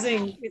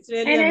amazing. It's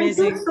really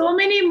amazing. And so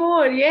many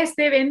more. Yes,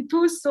 they've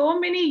enthused so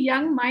many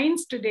young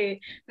minds today.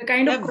 The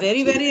kind They're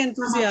very, very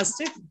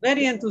enthusiastic.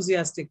 Very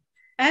enthusiastic.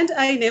 And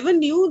I never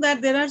knew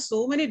that there are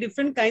so many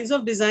different kinds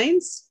of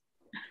designs.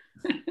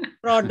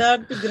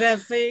 Product,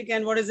 graphic,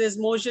 and what is this?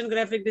 Motion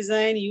graphic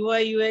design,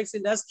 UI, UX,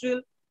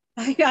 industrial.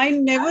 I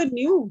never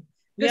knew.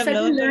 We have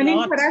learned learning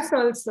a lot. For us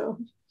also.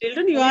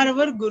 Children, you are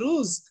our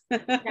gurus.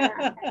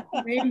 Yeah,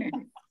 very nice.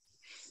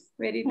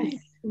 Very nice.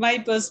 My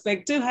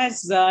perspective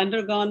has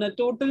undergone a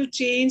total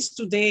change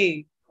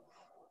today.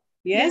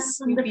 Yes,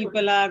 you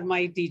people are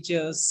my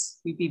teachers.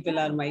 You people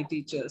are my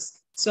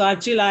teachers. So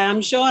Archil, I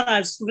am sure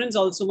our students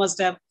also must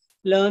have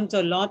learned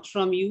a lot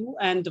from you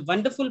and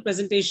wonderful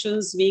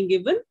presentations being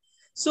given.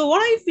 So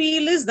what I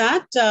feel is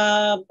that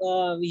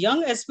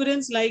young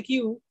aspirants like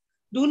you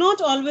do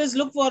not always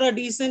look for a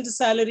decent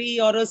salary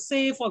or a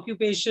safe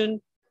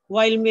occupation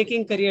while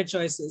making career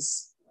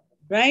choices,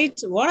 right?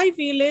 What I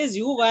feel is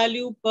you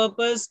value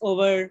purpose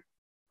over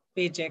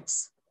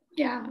paychecks.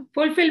 Yeah,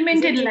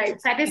 fulfillment in life,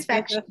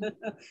 satisfaction.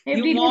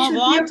 You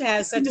want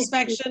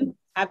satisfaction,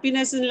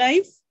 happiness in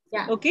life.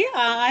 Yeah. Okay,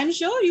 I'm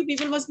sure you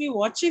people must be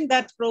watching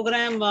that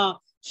program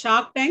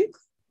Shark Tank.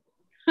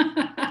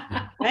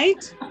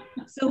 Right?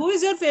 So who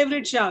is your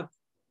favorite shark?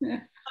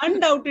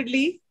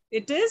 Undoubtedly,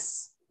 it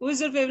is. Who is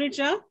your favorite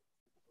shark?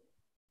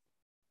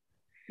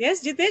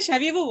 Yes, Jitesh,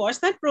 have you ever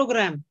watched that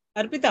program?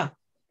 Arpita?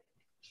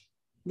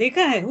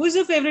 Dekha hai? Who is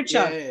your favorite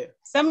shark? Yeah.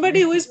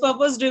 Somebody who is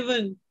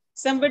purpose-driven.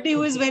 Somebody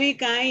who is very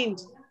kind.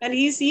 And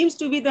he seems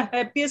to be the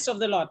happiest of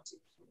the lot.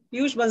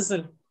 Piyush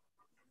Bansal.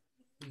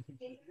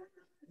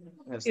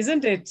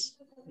 Isn't it?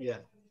 Yeah.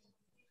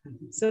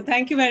 So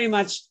thank you very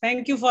much.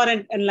 Thank you for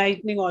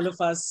enlightening all of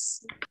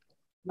us,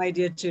 my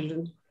dear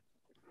children.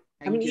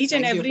 Each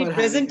and every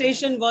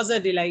presentation was a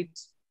delight.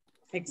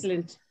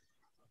 Excellent.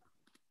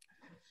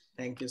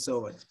 Thank you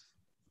so much.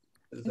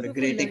 It was a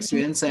great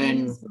experience,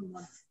 and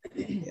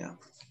yeah,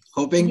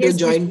 hoping to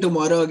join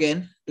tomorrow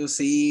again to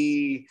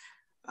see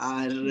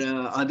our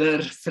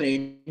other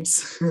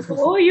friends.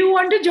 Oh, you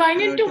want to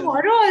join in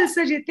tomorrow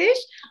also,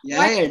 Jitesh?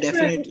 Yeah,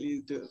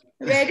 definitely.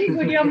 Very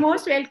good. You're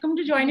most welcome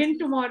to join in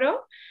tomorrow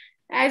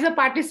as a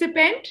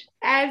participant,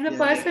 as a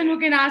person who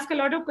can ask a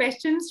lot of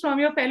questions from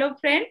your fellow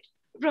friend,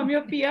 from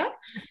your peer.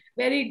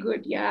 Very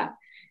good. Yeah.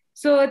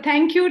 So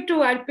thank you to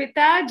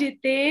Arpita,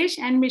 Jitesh,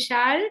 and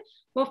Mishal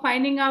for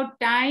finding out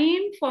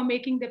time for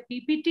making the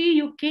PPT.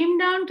 You came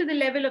down to the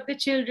level of the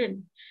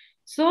children.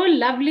 So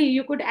lovely.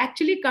 You could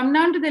actually come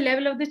down to the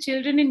level of the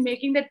children in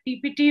making that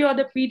PPT or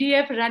the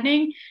PDF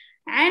running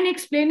and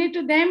explain it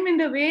to them in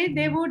the way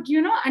they would,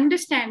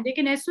 understand. They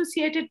can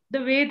associate it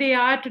the way they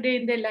are today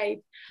in their life,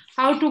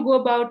 how to go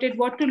about it,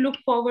 what to look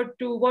forward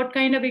to, what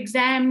kind of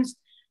exams,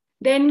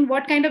 then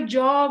what kind of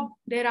job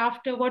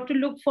thereafter, what to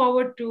look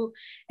forward to.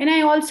 And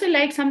I also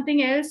like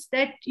something else,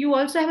 that you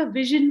also have a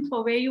vision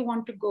for where you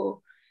want to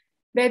go.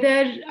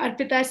 Whether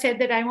Arpita said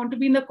that I want to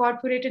be in the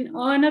corporate and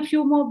earn a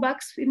few more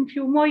bucks in a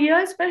few more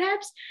years,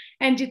 perhaps.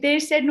 And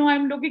Jitesh said, no,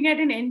 I'm looking at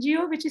an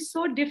NGO, which is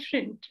so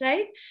different,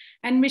 right?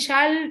 And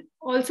Mishal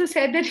also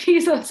said that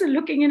he's also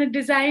looking in a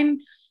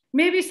design,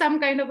 maybe some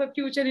kind of a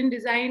future in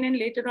design. And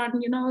later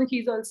on,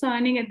 he's also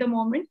earning at the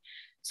moment.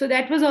 So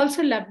that was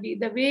also lovely.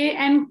 The way,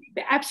 and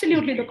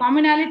absolutely, the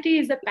commonality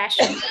is the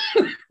passion.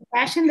 The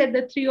passion that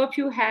the three of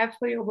you have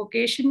for your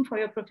vocation, for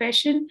your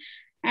profession.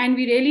 And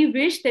we really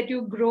wish that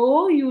you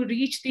grow, you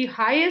reach the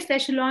highest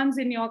echelons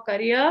in your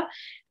career,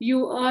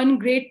 you earn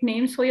great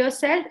names for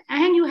yourself,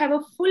 and you have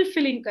a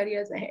fulfilling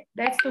careers ahead.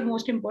 That's the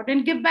most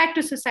important. Give back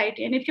to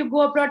society. And if you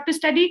go abroad to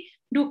study,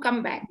 do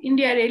come back.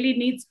 India really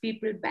needs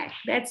people back.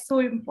 That's so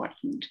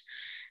important,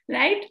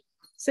 right?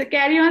 So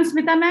carry on,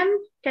 Smita ma'am.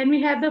 Can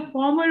we have the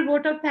formal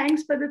vote of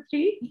thanks for the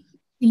three?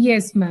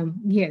 Yes, ma'am.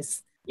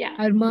 Yes. Yeah.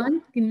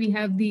 Arman, can we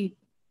have the...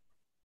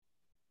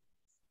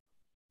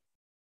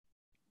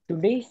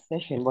 Today's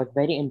session was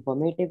very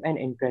informative and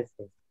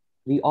interesting.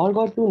 We all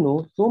got to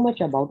know so much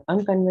about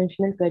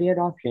unconventional career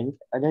options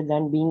other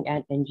than being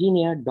an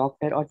engineer,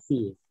 doctor, or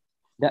CA.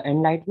 The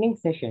enlightening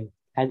session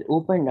has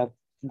opened up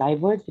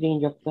diverse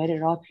range of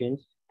career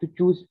options to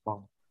choose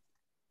from.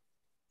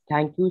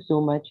 Thank you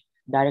so much,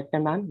 Director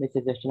Ma'am,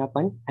 Mrs. Ashna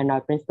Pant, and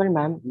our Principal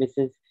Ma'am,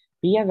 Mrs.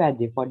 Priya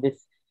Vadya, for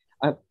this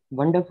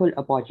wonderful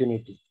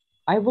opportunity.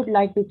 I would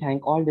like to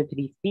thank all the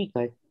three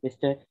speakers,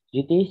 Mr.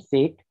 Jitesh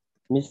Seth,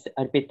 Ms.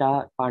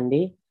 Arpita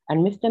Pandey,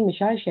 and Mr.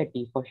 Mishal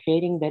Shetty, for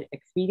sharing their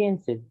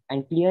experiences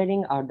and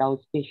clearing our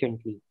doubts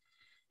patiently.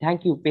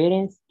 Thank you,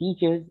 parents,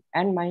 teachers,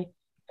 and my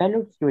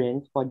fellow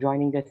students for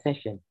joining the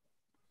session.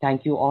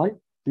 Thank you all.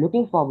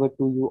 Looking forward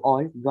to you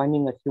all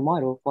joining us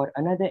tomorrow for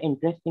another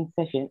interesting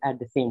session at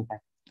the same time.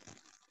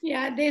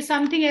 Yeah, there's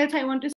something else I want to